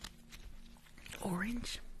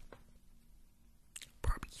 Orange.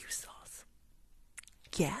 Barbecue sauce.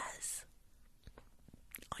 Gas.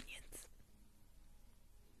 Onions.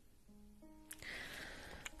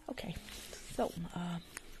 Okay, so,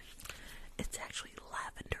 it's actually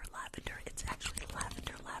lavender. It's actually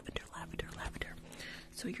lavender.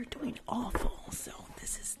 So you're doing awful, so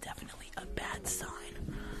this is definitely a bad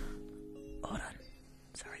sign. Hold on.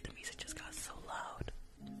 Sorry, the music just got so loud.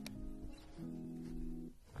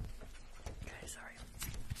 Okay, sorry.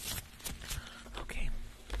 Okay.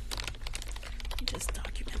 Let me just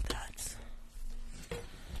document that.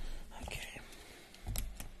 Okay.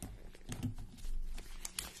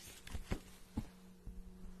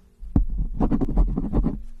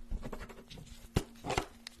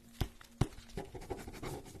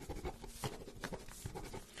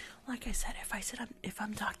 Like I said, if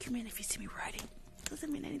I'm documenting, if you see me writing, it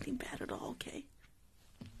doesn't mean anything bad at all, okay?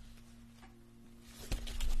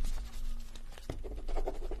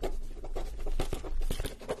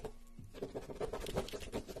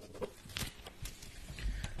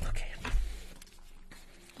 Okay.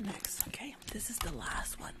 Next, okay? This is the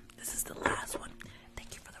last one.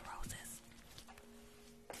 Thank you for the roses.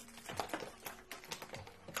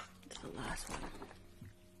 This is the last one.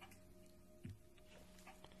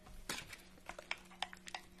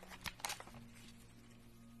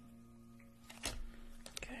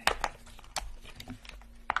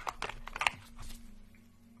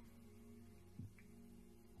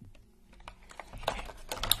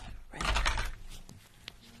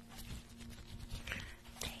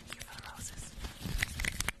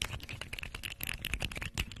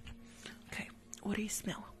 What do you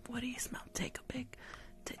smell?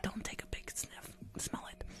 Don't take a big sniff. Smell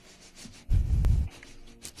it.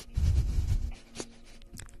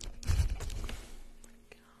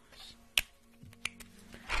 Gosh.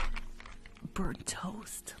 Burnt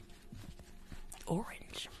toast.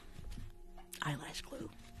 Orange. Eyelash glue.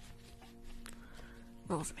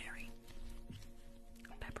 Rosemary.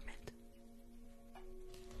 Peppermint.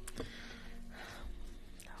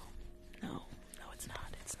 No, it's not.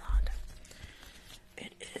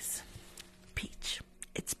 It is peach.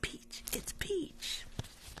 It's peach.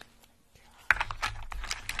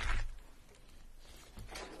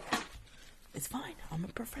 It's fine. I'm a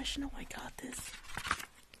professional. I got this.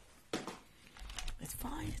 It's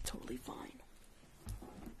fine. It's totally fine.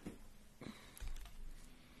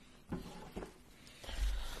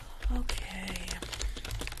 Okay.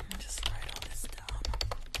 Let me just write all this down.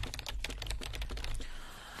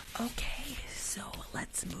 Okay, so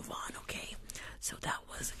let's move on, okay? So that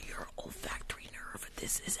was your olfactory nerve.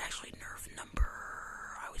 This is actually nerve number...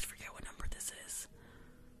 I always forget what number this is.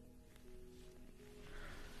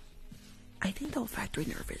 I think the olfactory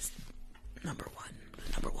nerve is number one.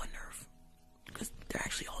 The number one nerve. Because they're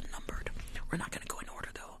actually all numbered. We're not going to go in order,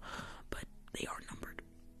 though. But they are numbered.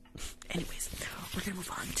 Anyways, we're going to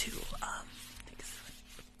move on to...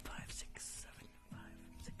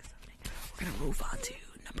 We're going to move on to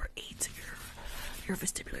number 8. Your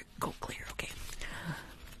vestibular cochlear, okay?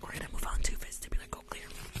 We're going to move on to vestibular cochlear.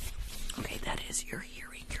 Okay, that is your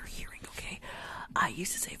hearing, okay? I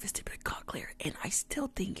used to say vestibular cochlear, and I still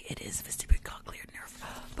think it is vestibular cochlear nerve.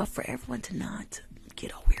 But for everyone to not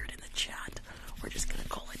get all weird in the chat, we're just going to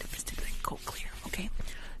call it vestibular cochlear, okay?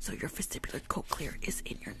 So your vestibular cochlear is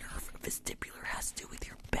in your nerve. Vestibular has to do with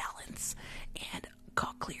your balance, and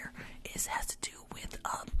cochlear has to do with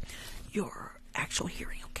your actual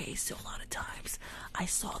hearing, okay? So a lot of times I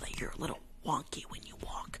saw that you're a little wonky when you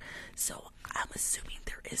walk, so I'm assuming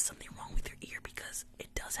there is something wrong with your ear because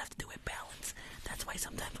it does have to do with balance. That's why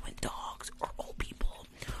sometimes when dogs or old people,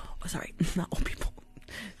 not old people,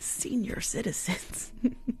 senior citizens,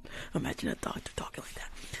 imagine a doctor talking like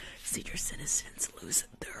that, senior citizens lose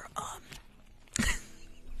their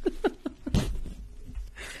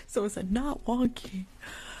so it's a not wonky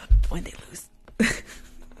when they lose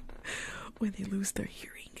when they lose their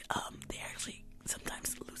hearing, they actually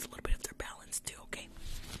sometimes lose a little bit of their balance too, okay?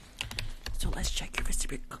 So let's check your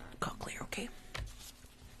vestibular, okay?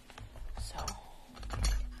 So,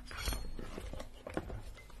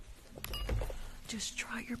 just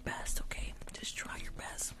try your best, okay? Just try your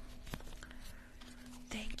best.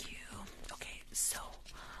 Thank you. Okay, so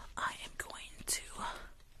I am going to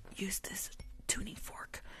use this tuning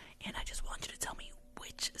fork, and I just want you to tell me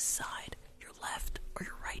which side, your left or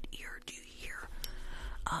your right ear, do you hear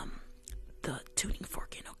the tuning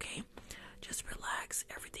fork in, okay? Just relax,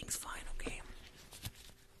 everything's fine, okay?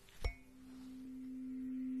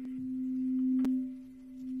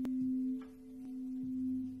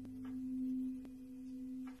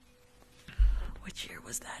 Which ear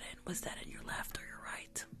was that in? Was that in your left or your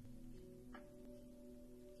right?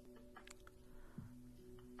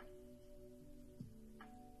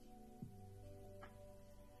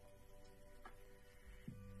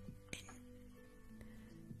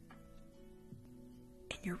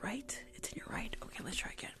 In your right? It's in your right? Okay, let's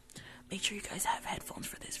try again. Make sure you guys have headphones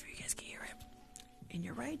for this, so you guys can hear it. In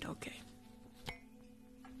your right? Okay.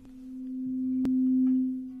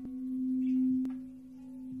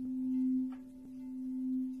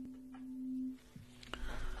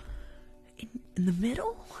 In the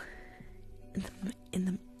middle?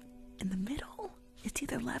 In the middle? It's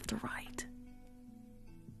either left or right.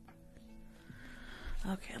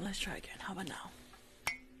 Okay, let's try again. How about now?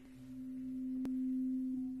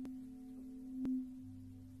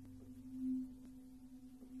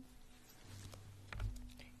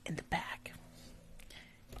 In the back.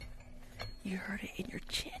 You heard it in your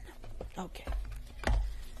chin? Okay.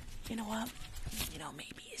 You know what?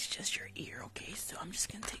 Maybe it's just your ear, okay? So I'm just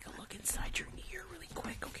gonna take a look inside your ear really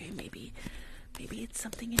quick, okay? Maybe it's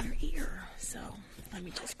something in your ear. So let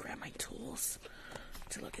me just grab my tools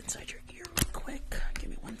to look inside your ear real quick. Give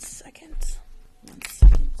me 1 second. 1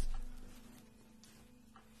 second.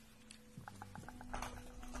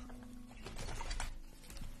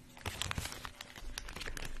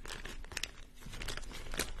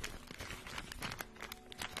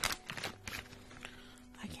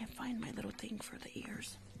 I can't find my little thing for the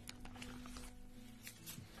ears.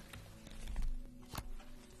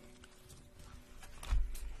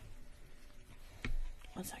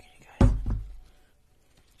 One second, you guys.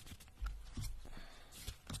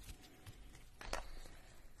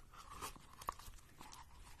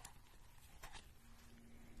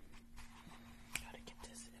 Gotta get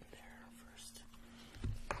this in there first.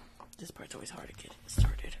 This part's always hard to get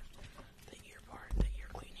started. The ear part, the ear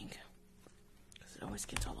cleaning. Because it always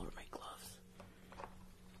gets all over my gloves.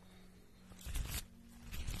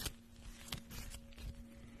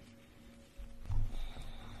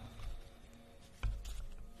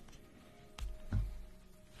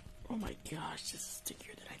 Oh my gosh, this is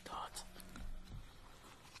stickier than I thought.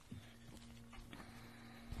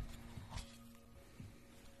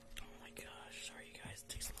 Oh my gosh, sorry you guys, it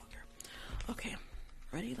takes longer. Okay,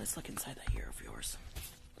 ready? Let's look inside that ear of yours.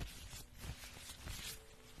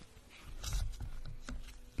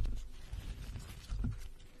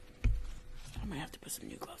 I might have to put some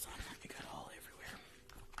new gloves on. I got all everywhere.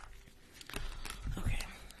 Okay,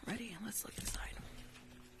 ready? Let's look inside.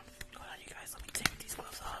 Hold on, you guys, let me take these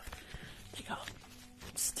gloves off. They got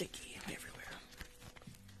sticky everywhere.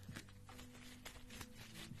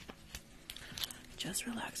 Just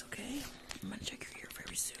relax, okay? I'm gonna check your ear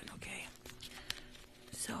very soon, okay?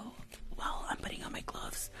 So, while I'm putting on my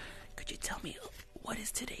gloves, could you tell me what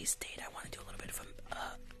is today's date? I want to do a little bit of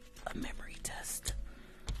a memory test.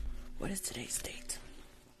 What is today's date?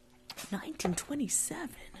 1927.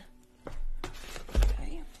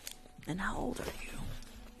 Okay. And how old are you?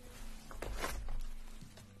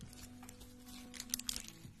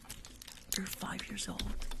 You're 5 years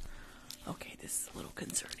old. Okay, this is a little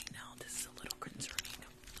concerning now. This is a little concerning.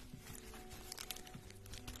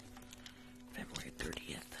 February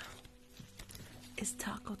 30th. Is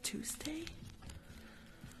Taco Tuesday?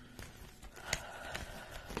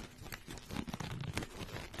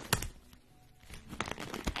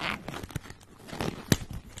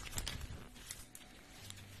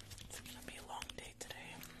 It's gonna be a long day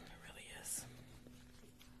today. It really is.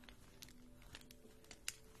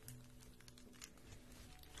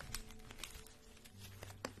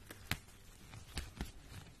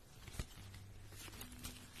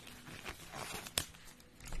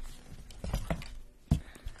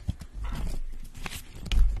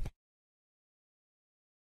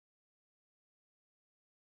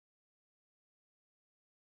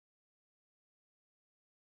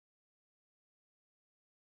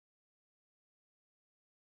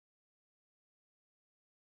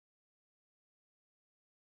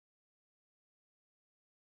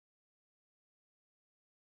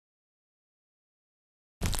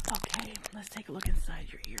 let's take a look inside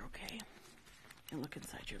your ear, okay? And look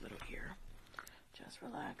inside your little ear. Just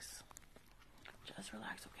relax. Just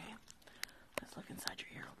relax, okay? Let's look inside your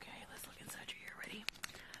ear, okay? Let's look inside your ear. Ready?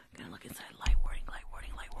 Gonna look inside. Light warning, light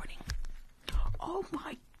warning, light warning. Oh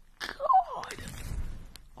my God!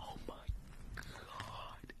 Oh my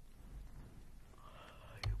God!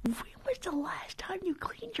 When was the last time you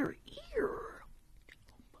cleaned your ear?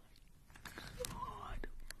 Oh my God!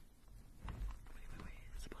 Wait.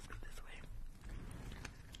 It's supposed to go this way.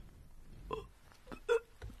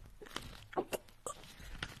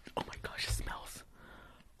 Oh my gosh, it smells.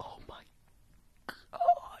 Oh my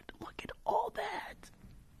God, look at all that.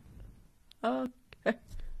 Okay.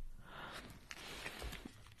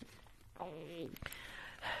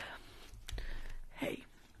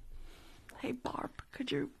 Hey Barb,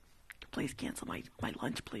 could you please cancel my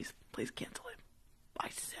lunch, please? Please cancel it. I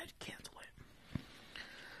said cancel it.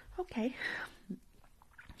 Okay.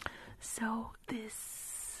 So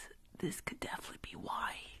this could definitely be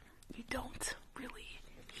why you don't really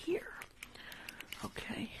hear.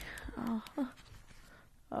 Okay.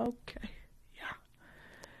 Okay. Yeah.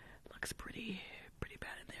 Looks pretty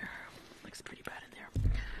bad in there. Looks pretty bad in there.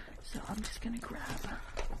 So I'm just gonna grab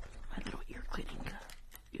my little ear cleaning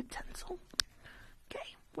utensil.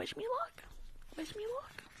 Okay. Wish me luck. Wish me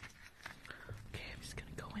luck. Okay, I'm just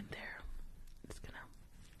gonna go in there. Just gonna.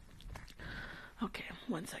 Okay.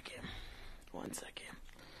 1 second. 1 second.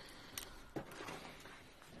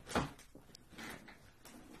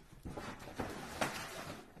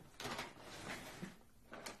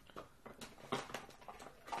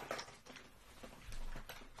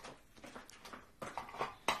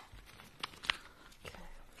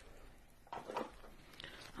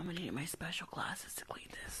 I'm gonna need my special glasses to clean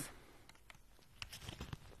this.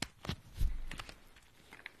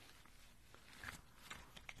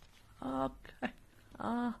 Okay.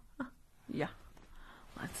 Yeah.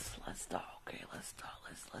 Let's start. Okay, let's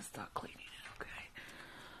start cleaning it. Okay.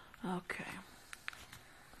 Okay.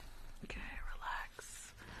 Okay.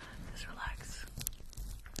 Relax. Just relax.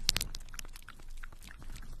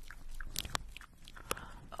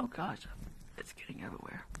 Oh gosh, it's getting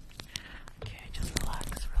everywhere. Okay, just relax.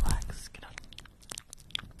 Get up.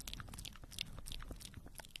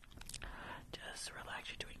 Just relax.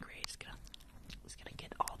 You're doing great. Just gonna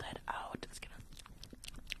get all that out. Just gonna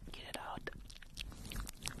get it out.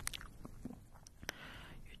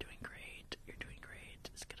 You're doing great.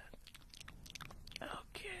 Just gonna.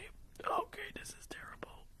 Okay. This is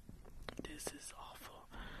terrible. This is awful.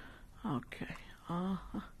 Okay.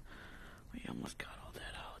 We almost got all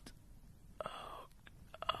that out.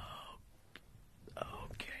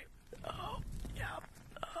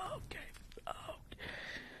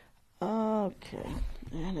 Okay.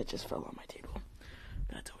 And it just fell on my table.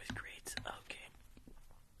 That's always great.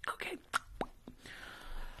 Okay.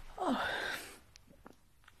 Oh.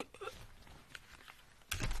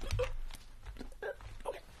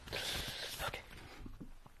 Okay.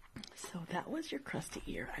 So that was your crusty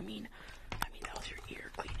ear. I mean that was your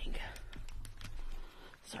ear cleaning.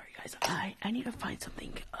 Sorry guys, I need to find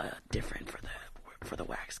something different for the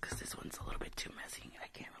wax because this one's a little bit too messy. I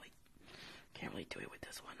can't really do it with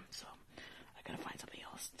this one, so I gotta find something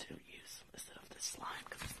else to use instead of this slime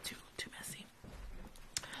because it's too messy.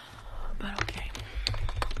 But okay.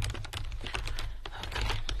 I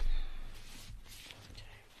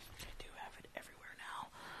do have it everywhere now.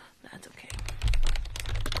 That's okay.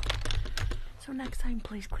 So next time,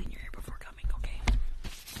 please clean your hair before coming, okay?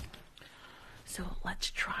 So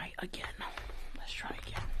let's try again.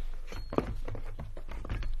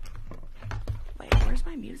 Wait, where's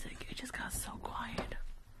my music? It just got so quiet.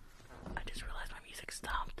 I just realized my music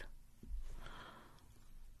stopped.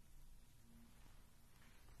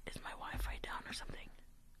 Is my Wi-Fi down or something?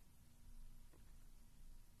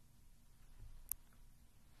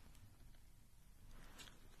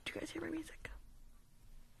 Do you guys hear my music?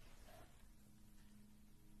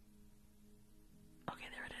 Okay,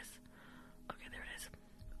 there it is.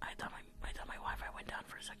 I thought my Wi-Fi went down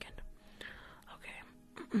for a second. Okay.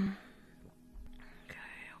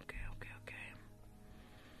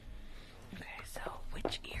 Okay, so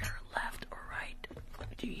which ear, left or right?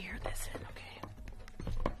 Do you hear this in? Okay.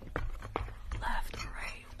 Left or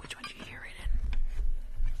right? Which one do you hear it in?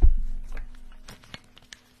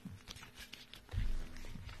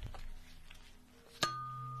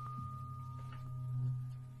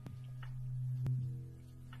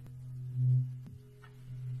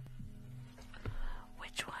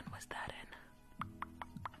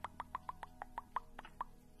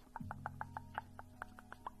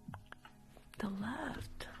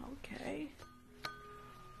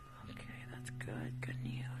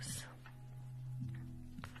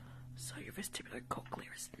 your vestibular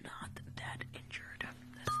cochlear is not that injured.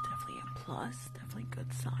 That's definitely a plus. Definitely a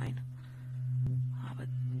good sign. How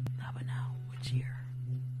about now? Which ear?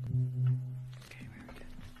 Okay, very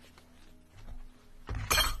good.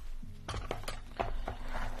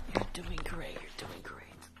 You're doing great. You're doing great.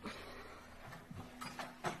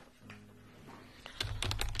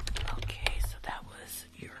 Okay, so that was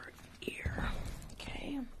your ear.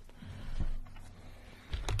 Okay.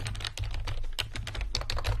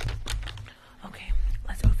 Okay,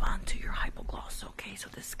 let's move on to your hypoglossal. Okay, so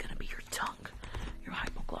this is gonna be your tongue, your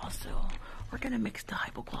hypoglossal. We're gonna mix the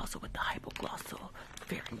hypoglossal with the hypoglossal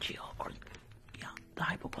pharyngeal, or yeah, the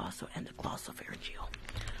hypoglossal and the glossopharyngeal,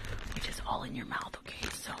 which is all in your mouth. Okay,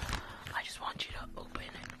 so I just want you to open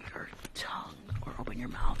your tongue, or open your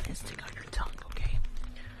mouth and stick out your tongue. Okay.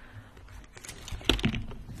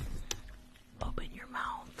 Open your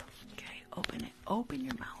mouth. Okay, open it. Open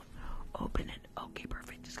your mouth. Open it. Okay,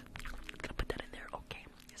 perfect. Just gonna put that in there. Okay,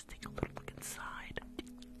 just take a little look inside.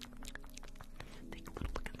 Take a little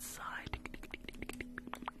look inside.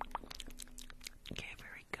 Okay,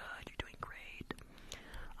 very good. You're doing great.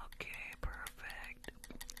 Okay, perfect.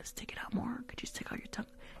 Stick it out more. Could you stick out your tongue?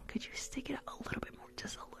 Could you stick it out a little bit more?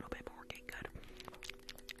 Just a little bit more. Okay, good.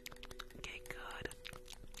 Okay, good.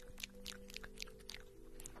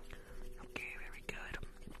 Okay, very good.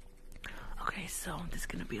 Okay, so this is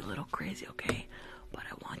gonna be a little crazy, okay? But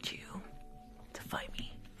I want you to fight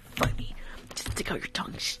me. Fight me. Just stick out your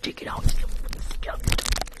tongue. Stick it out. Stick out your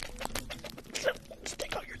tongue.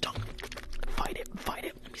 Stick out your tongue. Fight it. Fight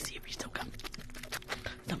it. Let me see if you still got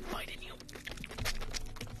some fight in you.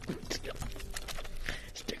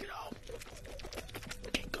 Stick it out.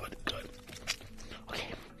 Okay, good, good.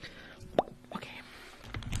 Okay. Okay.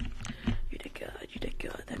 You did good. You did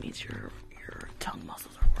good. That means your tongue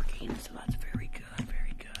muscles are working, so that's very good,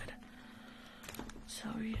 very good. So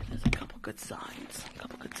yeah, there's a couple good signs. A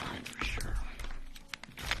couple good signs for sure.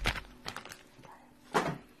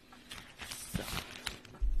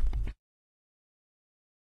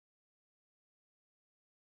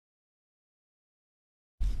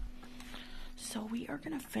 So we are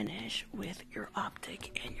going to finish with your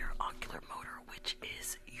optic and your ocular motor, which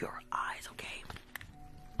is your eyes, okay?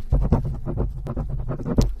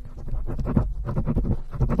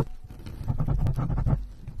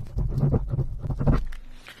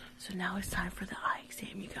 So now it's time for the eye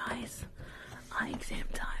exam, you guys. Eye exam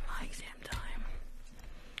time, eye exam time.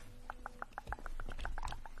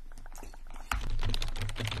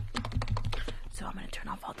 So I'm going to turn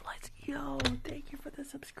off all the lights. Yo, thank you for the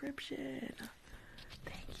subscription.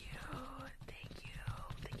 Thank you. Thank you.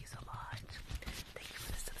 Thank you so much. Thank you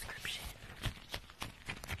for the subscription.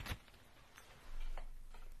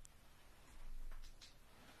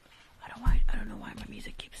 I don't know why my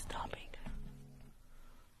music keeps stopping.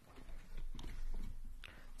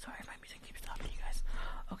 Sorry, my music keeps stopping, you guys.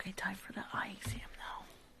 Okay, time for the eye exam now.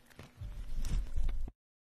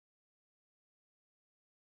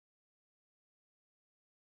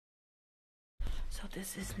 So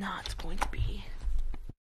this is not going to be...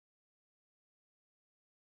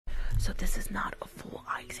 So this is not a full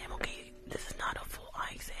eye exam, okay? This is not a full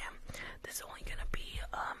eye exam. This is only gonna be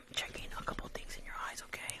checking a couple things in your eyes,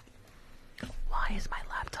 okay? Why is my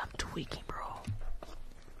laptop tweaking, bro?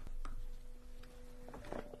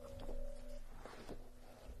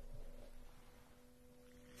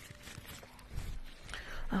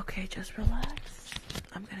 Okay, just relax.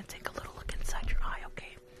 I'm gonna take a little look inside your eye,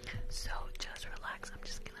 okay? So just relax. I'm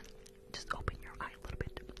just gonna open your eye a little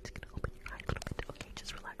bit. I'm just gonna open your eye a little bit. Okay,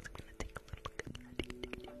 just relax. I'm gonna take a little look.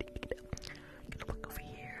 Gonna look over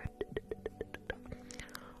here.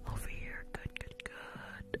 Over here. Good, good,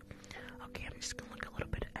 good. Okay, I'm just gonna look a little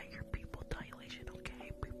bit at your pupil dilation,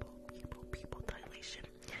 okay? Pupil dilation.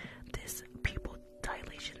 This pupil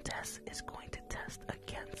dilation test is going to test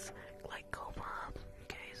against glaucoma.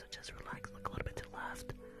 Okay, so just relax. Look a little bit to the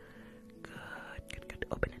left. Good, good, good.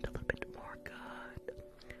 Open it a little bit more. Good.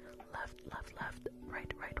 Left, left, left.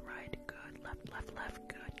 Right, right, right. Good. Left, left, left.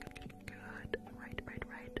 Good, good, good, good. Right, right,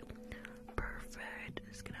 right. Perfect.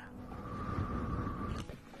 Just gonna...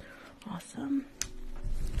 Awesome.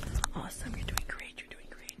 Awesome. You're doing great. You're doing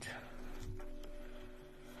great.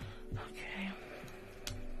 Okay.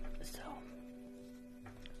 So,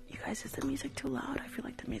 you guys, is the music too loud? I feel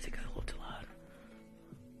like the music is a little too loud.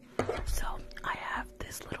 So, I have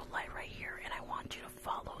this little light right here, and I want you to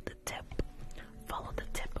follow the tip. Follow the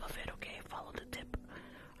tip of it, okay? Follow the tip.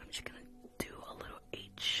 I'm just gonna do a little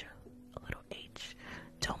H. A little H.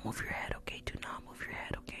 Don't move your head, okay? Do not move your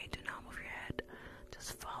head, okay? Do not move your head.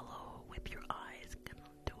 Just follow with your eyes. Gonna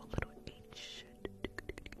do a little H.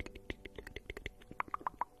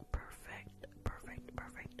 Perfect.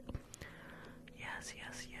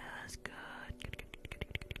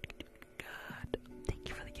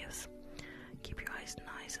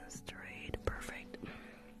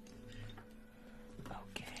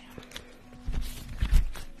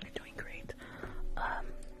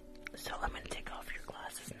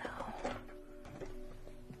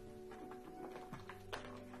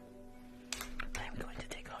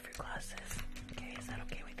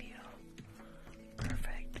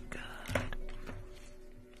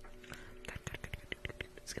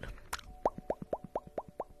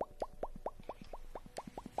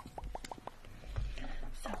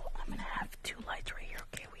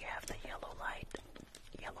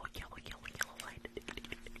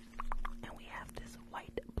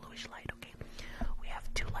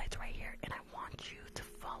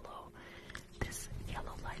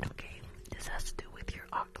 this has to do with your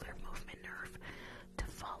ocular movement nerve. To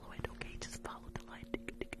follow it, okay? Just follow the line.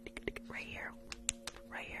 Right here.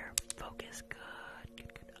 Right here. Focus. Good.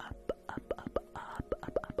 Good, good. Up, up, up, up,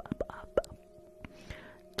 up, up, up, up.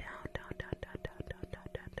 Down, down, down, down, down, down, down,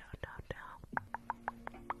 down, down, down, down.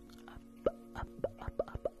 Up, up, up,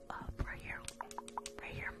 up, up. Right here.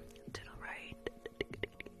 Right here. To the right.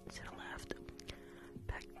 To the left.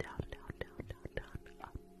 Back down, down, down, down, down.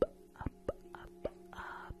 Up, up, up,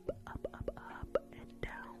 up, up, up, up, and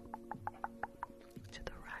down. To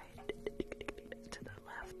the right. To the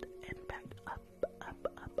left. And back up, up,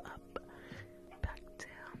 up, up. Back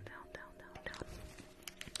down, down, down, down, down.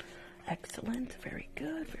 Excellent. Very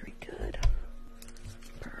good. Very good.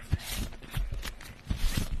 Perfect.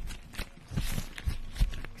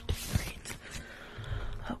 Great.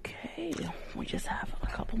 Okay. We just have a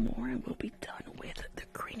couple more and we'll be done with the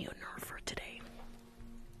cranial nerve for today.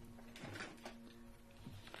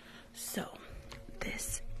 So,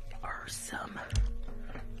 this are some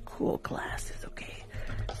cool glasses, okay?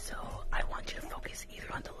 So, I want you to focus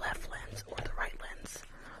either on the left lens or the right lens.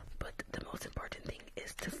 But the most important thing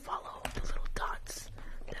is to follow the little dots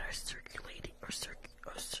that are circulating or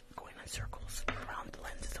going in circles around the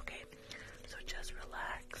lenses, okay? So just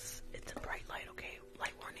relax. It's a bright light, okay?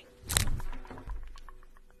 Light warning.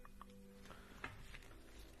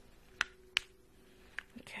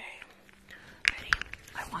 Okay. Ready?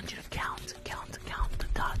 I want you to count the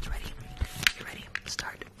dots. Ready? You ready?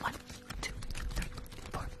 Start. 1, 2, 3,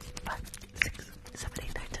 4, 5, 6, 7,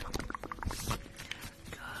 8, 9, 10.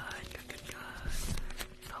 Good.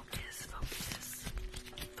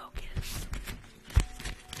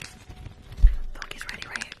 Focus. Ready,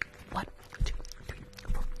 right? 1, 2, 3,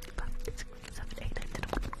 4, 5, 6, 7, 8, 9, 10.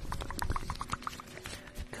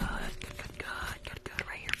 Good.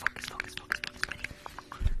 Right here. Focus. Ready?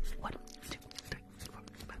 1, 2, 3, 4,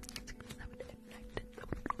 5, 6, 7, 8, 9, 10.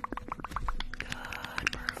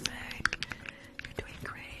 Good. Perfect. You're doing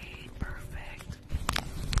great. Perfect.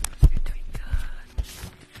 You're doing good.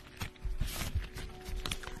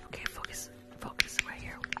 Okay, focus right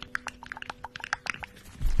here.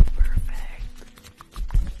 Perfect.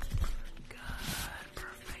 Good,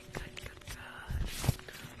 perfect. Good.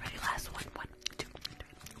 Ready, last one. 1, 2, 3,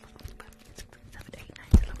 4, 5, 6, 7, 8, 9,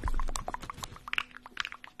 10.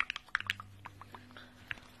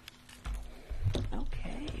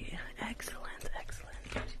 Okay, excellent.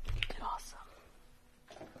 You did awesome.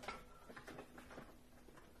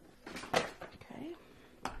 Okay.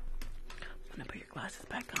 I'm gonna put your glasses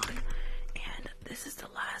back on. And this is the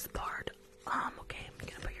last part. Okay, I'm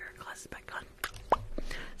gonna put your glasses back on.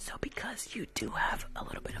 So because you do have a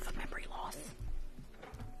little bit of a memory loss,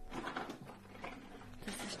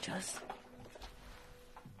 this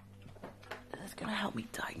is gonna help me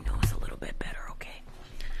diagnose a little bit better, okay?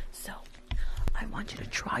 So I want you to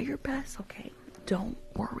try your best, okay? Don't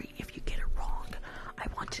worry if you get it wrong. I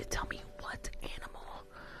want you to tell me what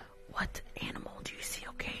animal do you see,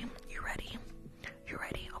 okay? You ready?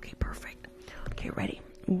 Okay, perfect. Okay, ready?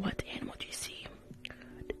 What animal do you see?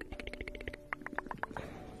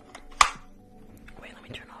 Wait, let me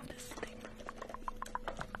turn off this thing.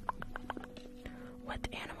 What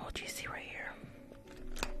animal do you see right here?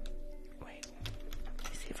 Wait,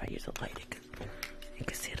 let me see if I use a light. You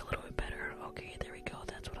can see it a little bit better. Okay, there we go.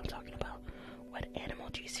 That's what I'm talking about. What animal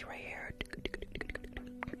do you see right here?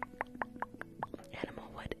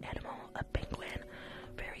 What animal? A penguin.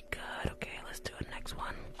 Very good. Okay, let's do the next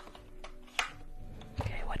one.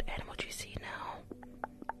 Okay, what animal do you see now?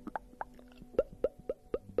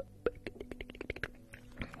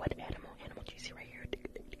 What animal do you see right here?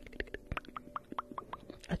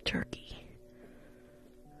 A turkey.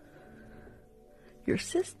 Your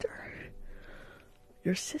sister?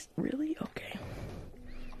 Really? Okay.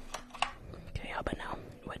 Okay, how about now?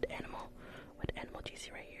 What animal do you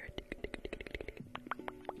see right here?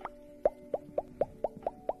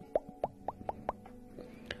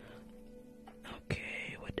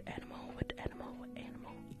 Okay, what animal?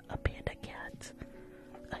 A panda cat.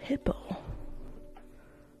 A hippo.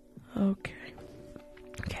 Okay.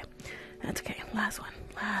 That's okay. Last one.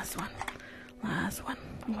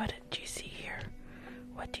 What do you see here?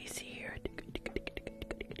 What do you see here?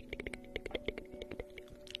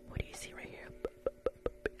 right here?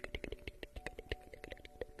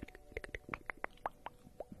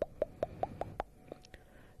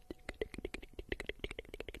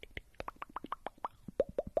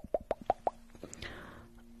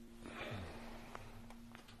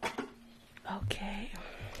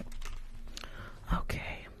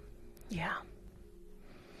 Okay. Yeah.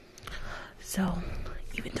 So,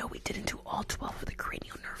 even though we didn't do all 12 of the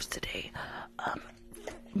cranial nerves today,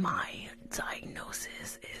 my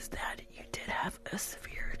diagnosis is that you did have a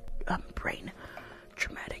severe brain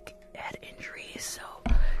traumatic head injury, so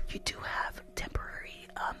you do have temporary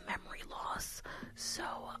memory loss. So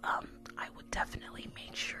I would definitely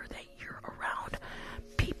make sure that you're around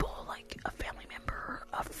people like a family member,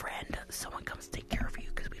 a friend, someone comes to take care of you,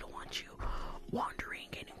 because we don't want you wandering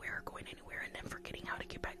anywhere, going anywhere, and then forgetting how to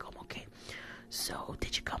get back home. Okay, so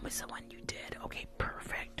did you come with someone? You did. Okay,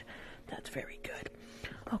 perfect. That's very good.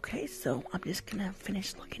 Okay, so I'm just gonna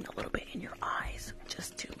finish looking a little bit in your eyes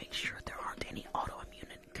just to make sure there aren't any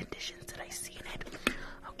autoimmune conditions that I see in it.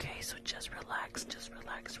 Okay, so just relax, just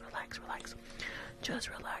relax, relax, relax. Just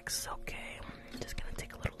relax, okay? I'm just gonna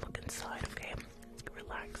take a little look inside, okay?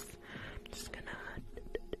 Relax. I'm just gonna...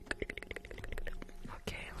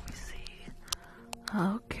 Okay, let me see.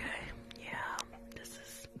 Okay, yeah, this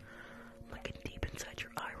is... I'm looking deep inside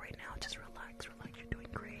your eye right now. Just relax, relax, you're doing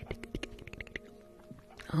great.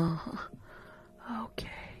 Okay,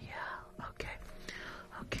 yeah, okay.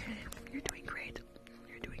 Okay, you're doing great.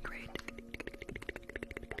 You're doing great.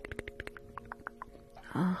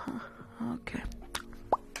 Okay.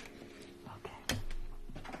 Okay.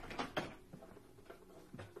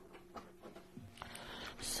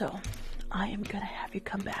 So, I am gonna have you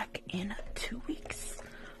come back in 2 weeks.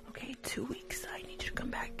 Okay, 2 weeks. I need you to come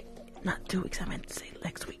back. Not 2 weeks, I meant to say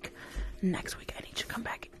next week. Next week, I need you to come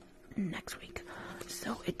back next week.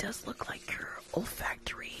 So, it does look like your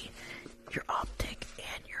olfactory, your optic,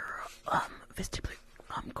 and your vestibular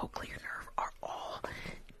cochlear nerve are all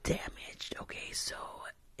damaged. Okay, so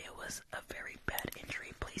it was a very bad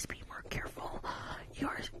injury. Please be more careful. You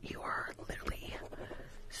are literally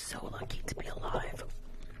so lucky to be alive.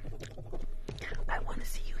 I want to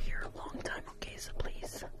see you here a long time. Okay, so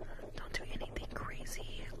please don't do anything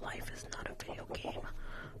crazy. Life is not a video game.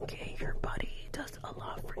 Okay, your body does a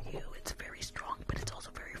lot for you. It's very strong, but it's also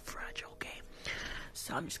very fragile. Okay,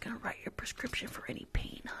 so I'm just gonna write your prescription for any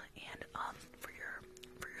pain and for your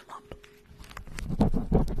lump.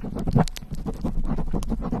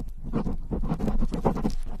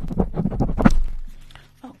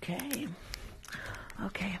 Okay.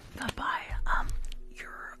 Okay, bye-bye.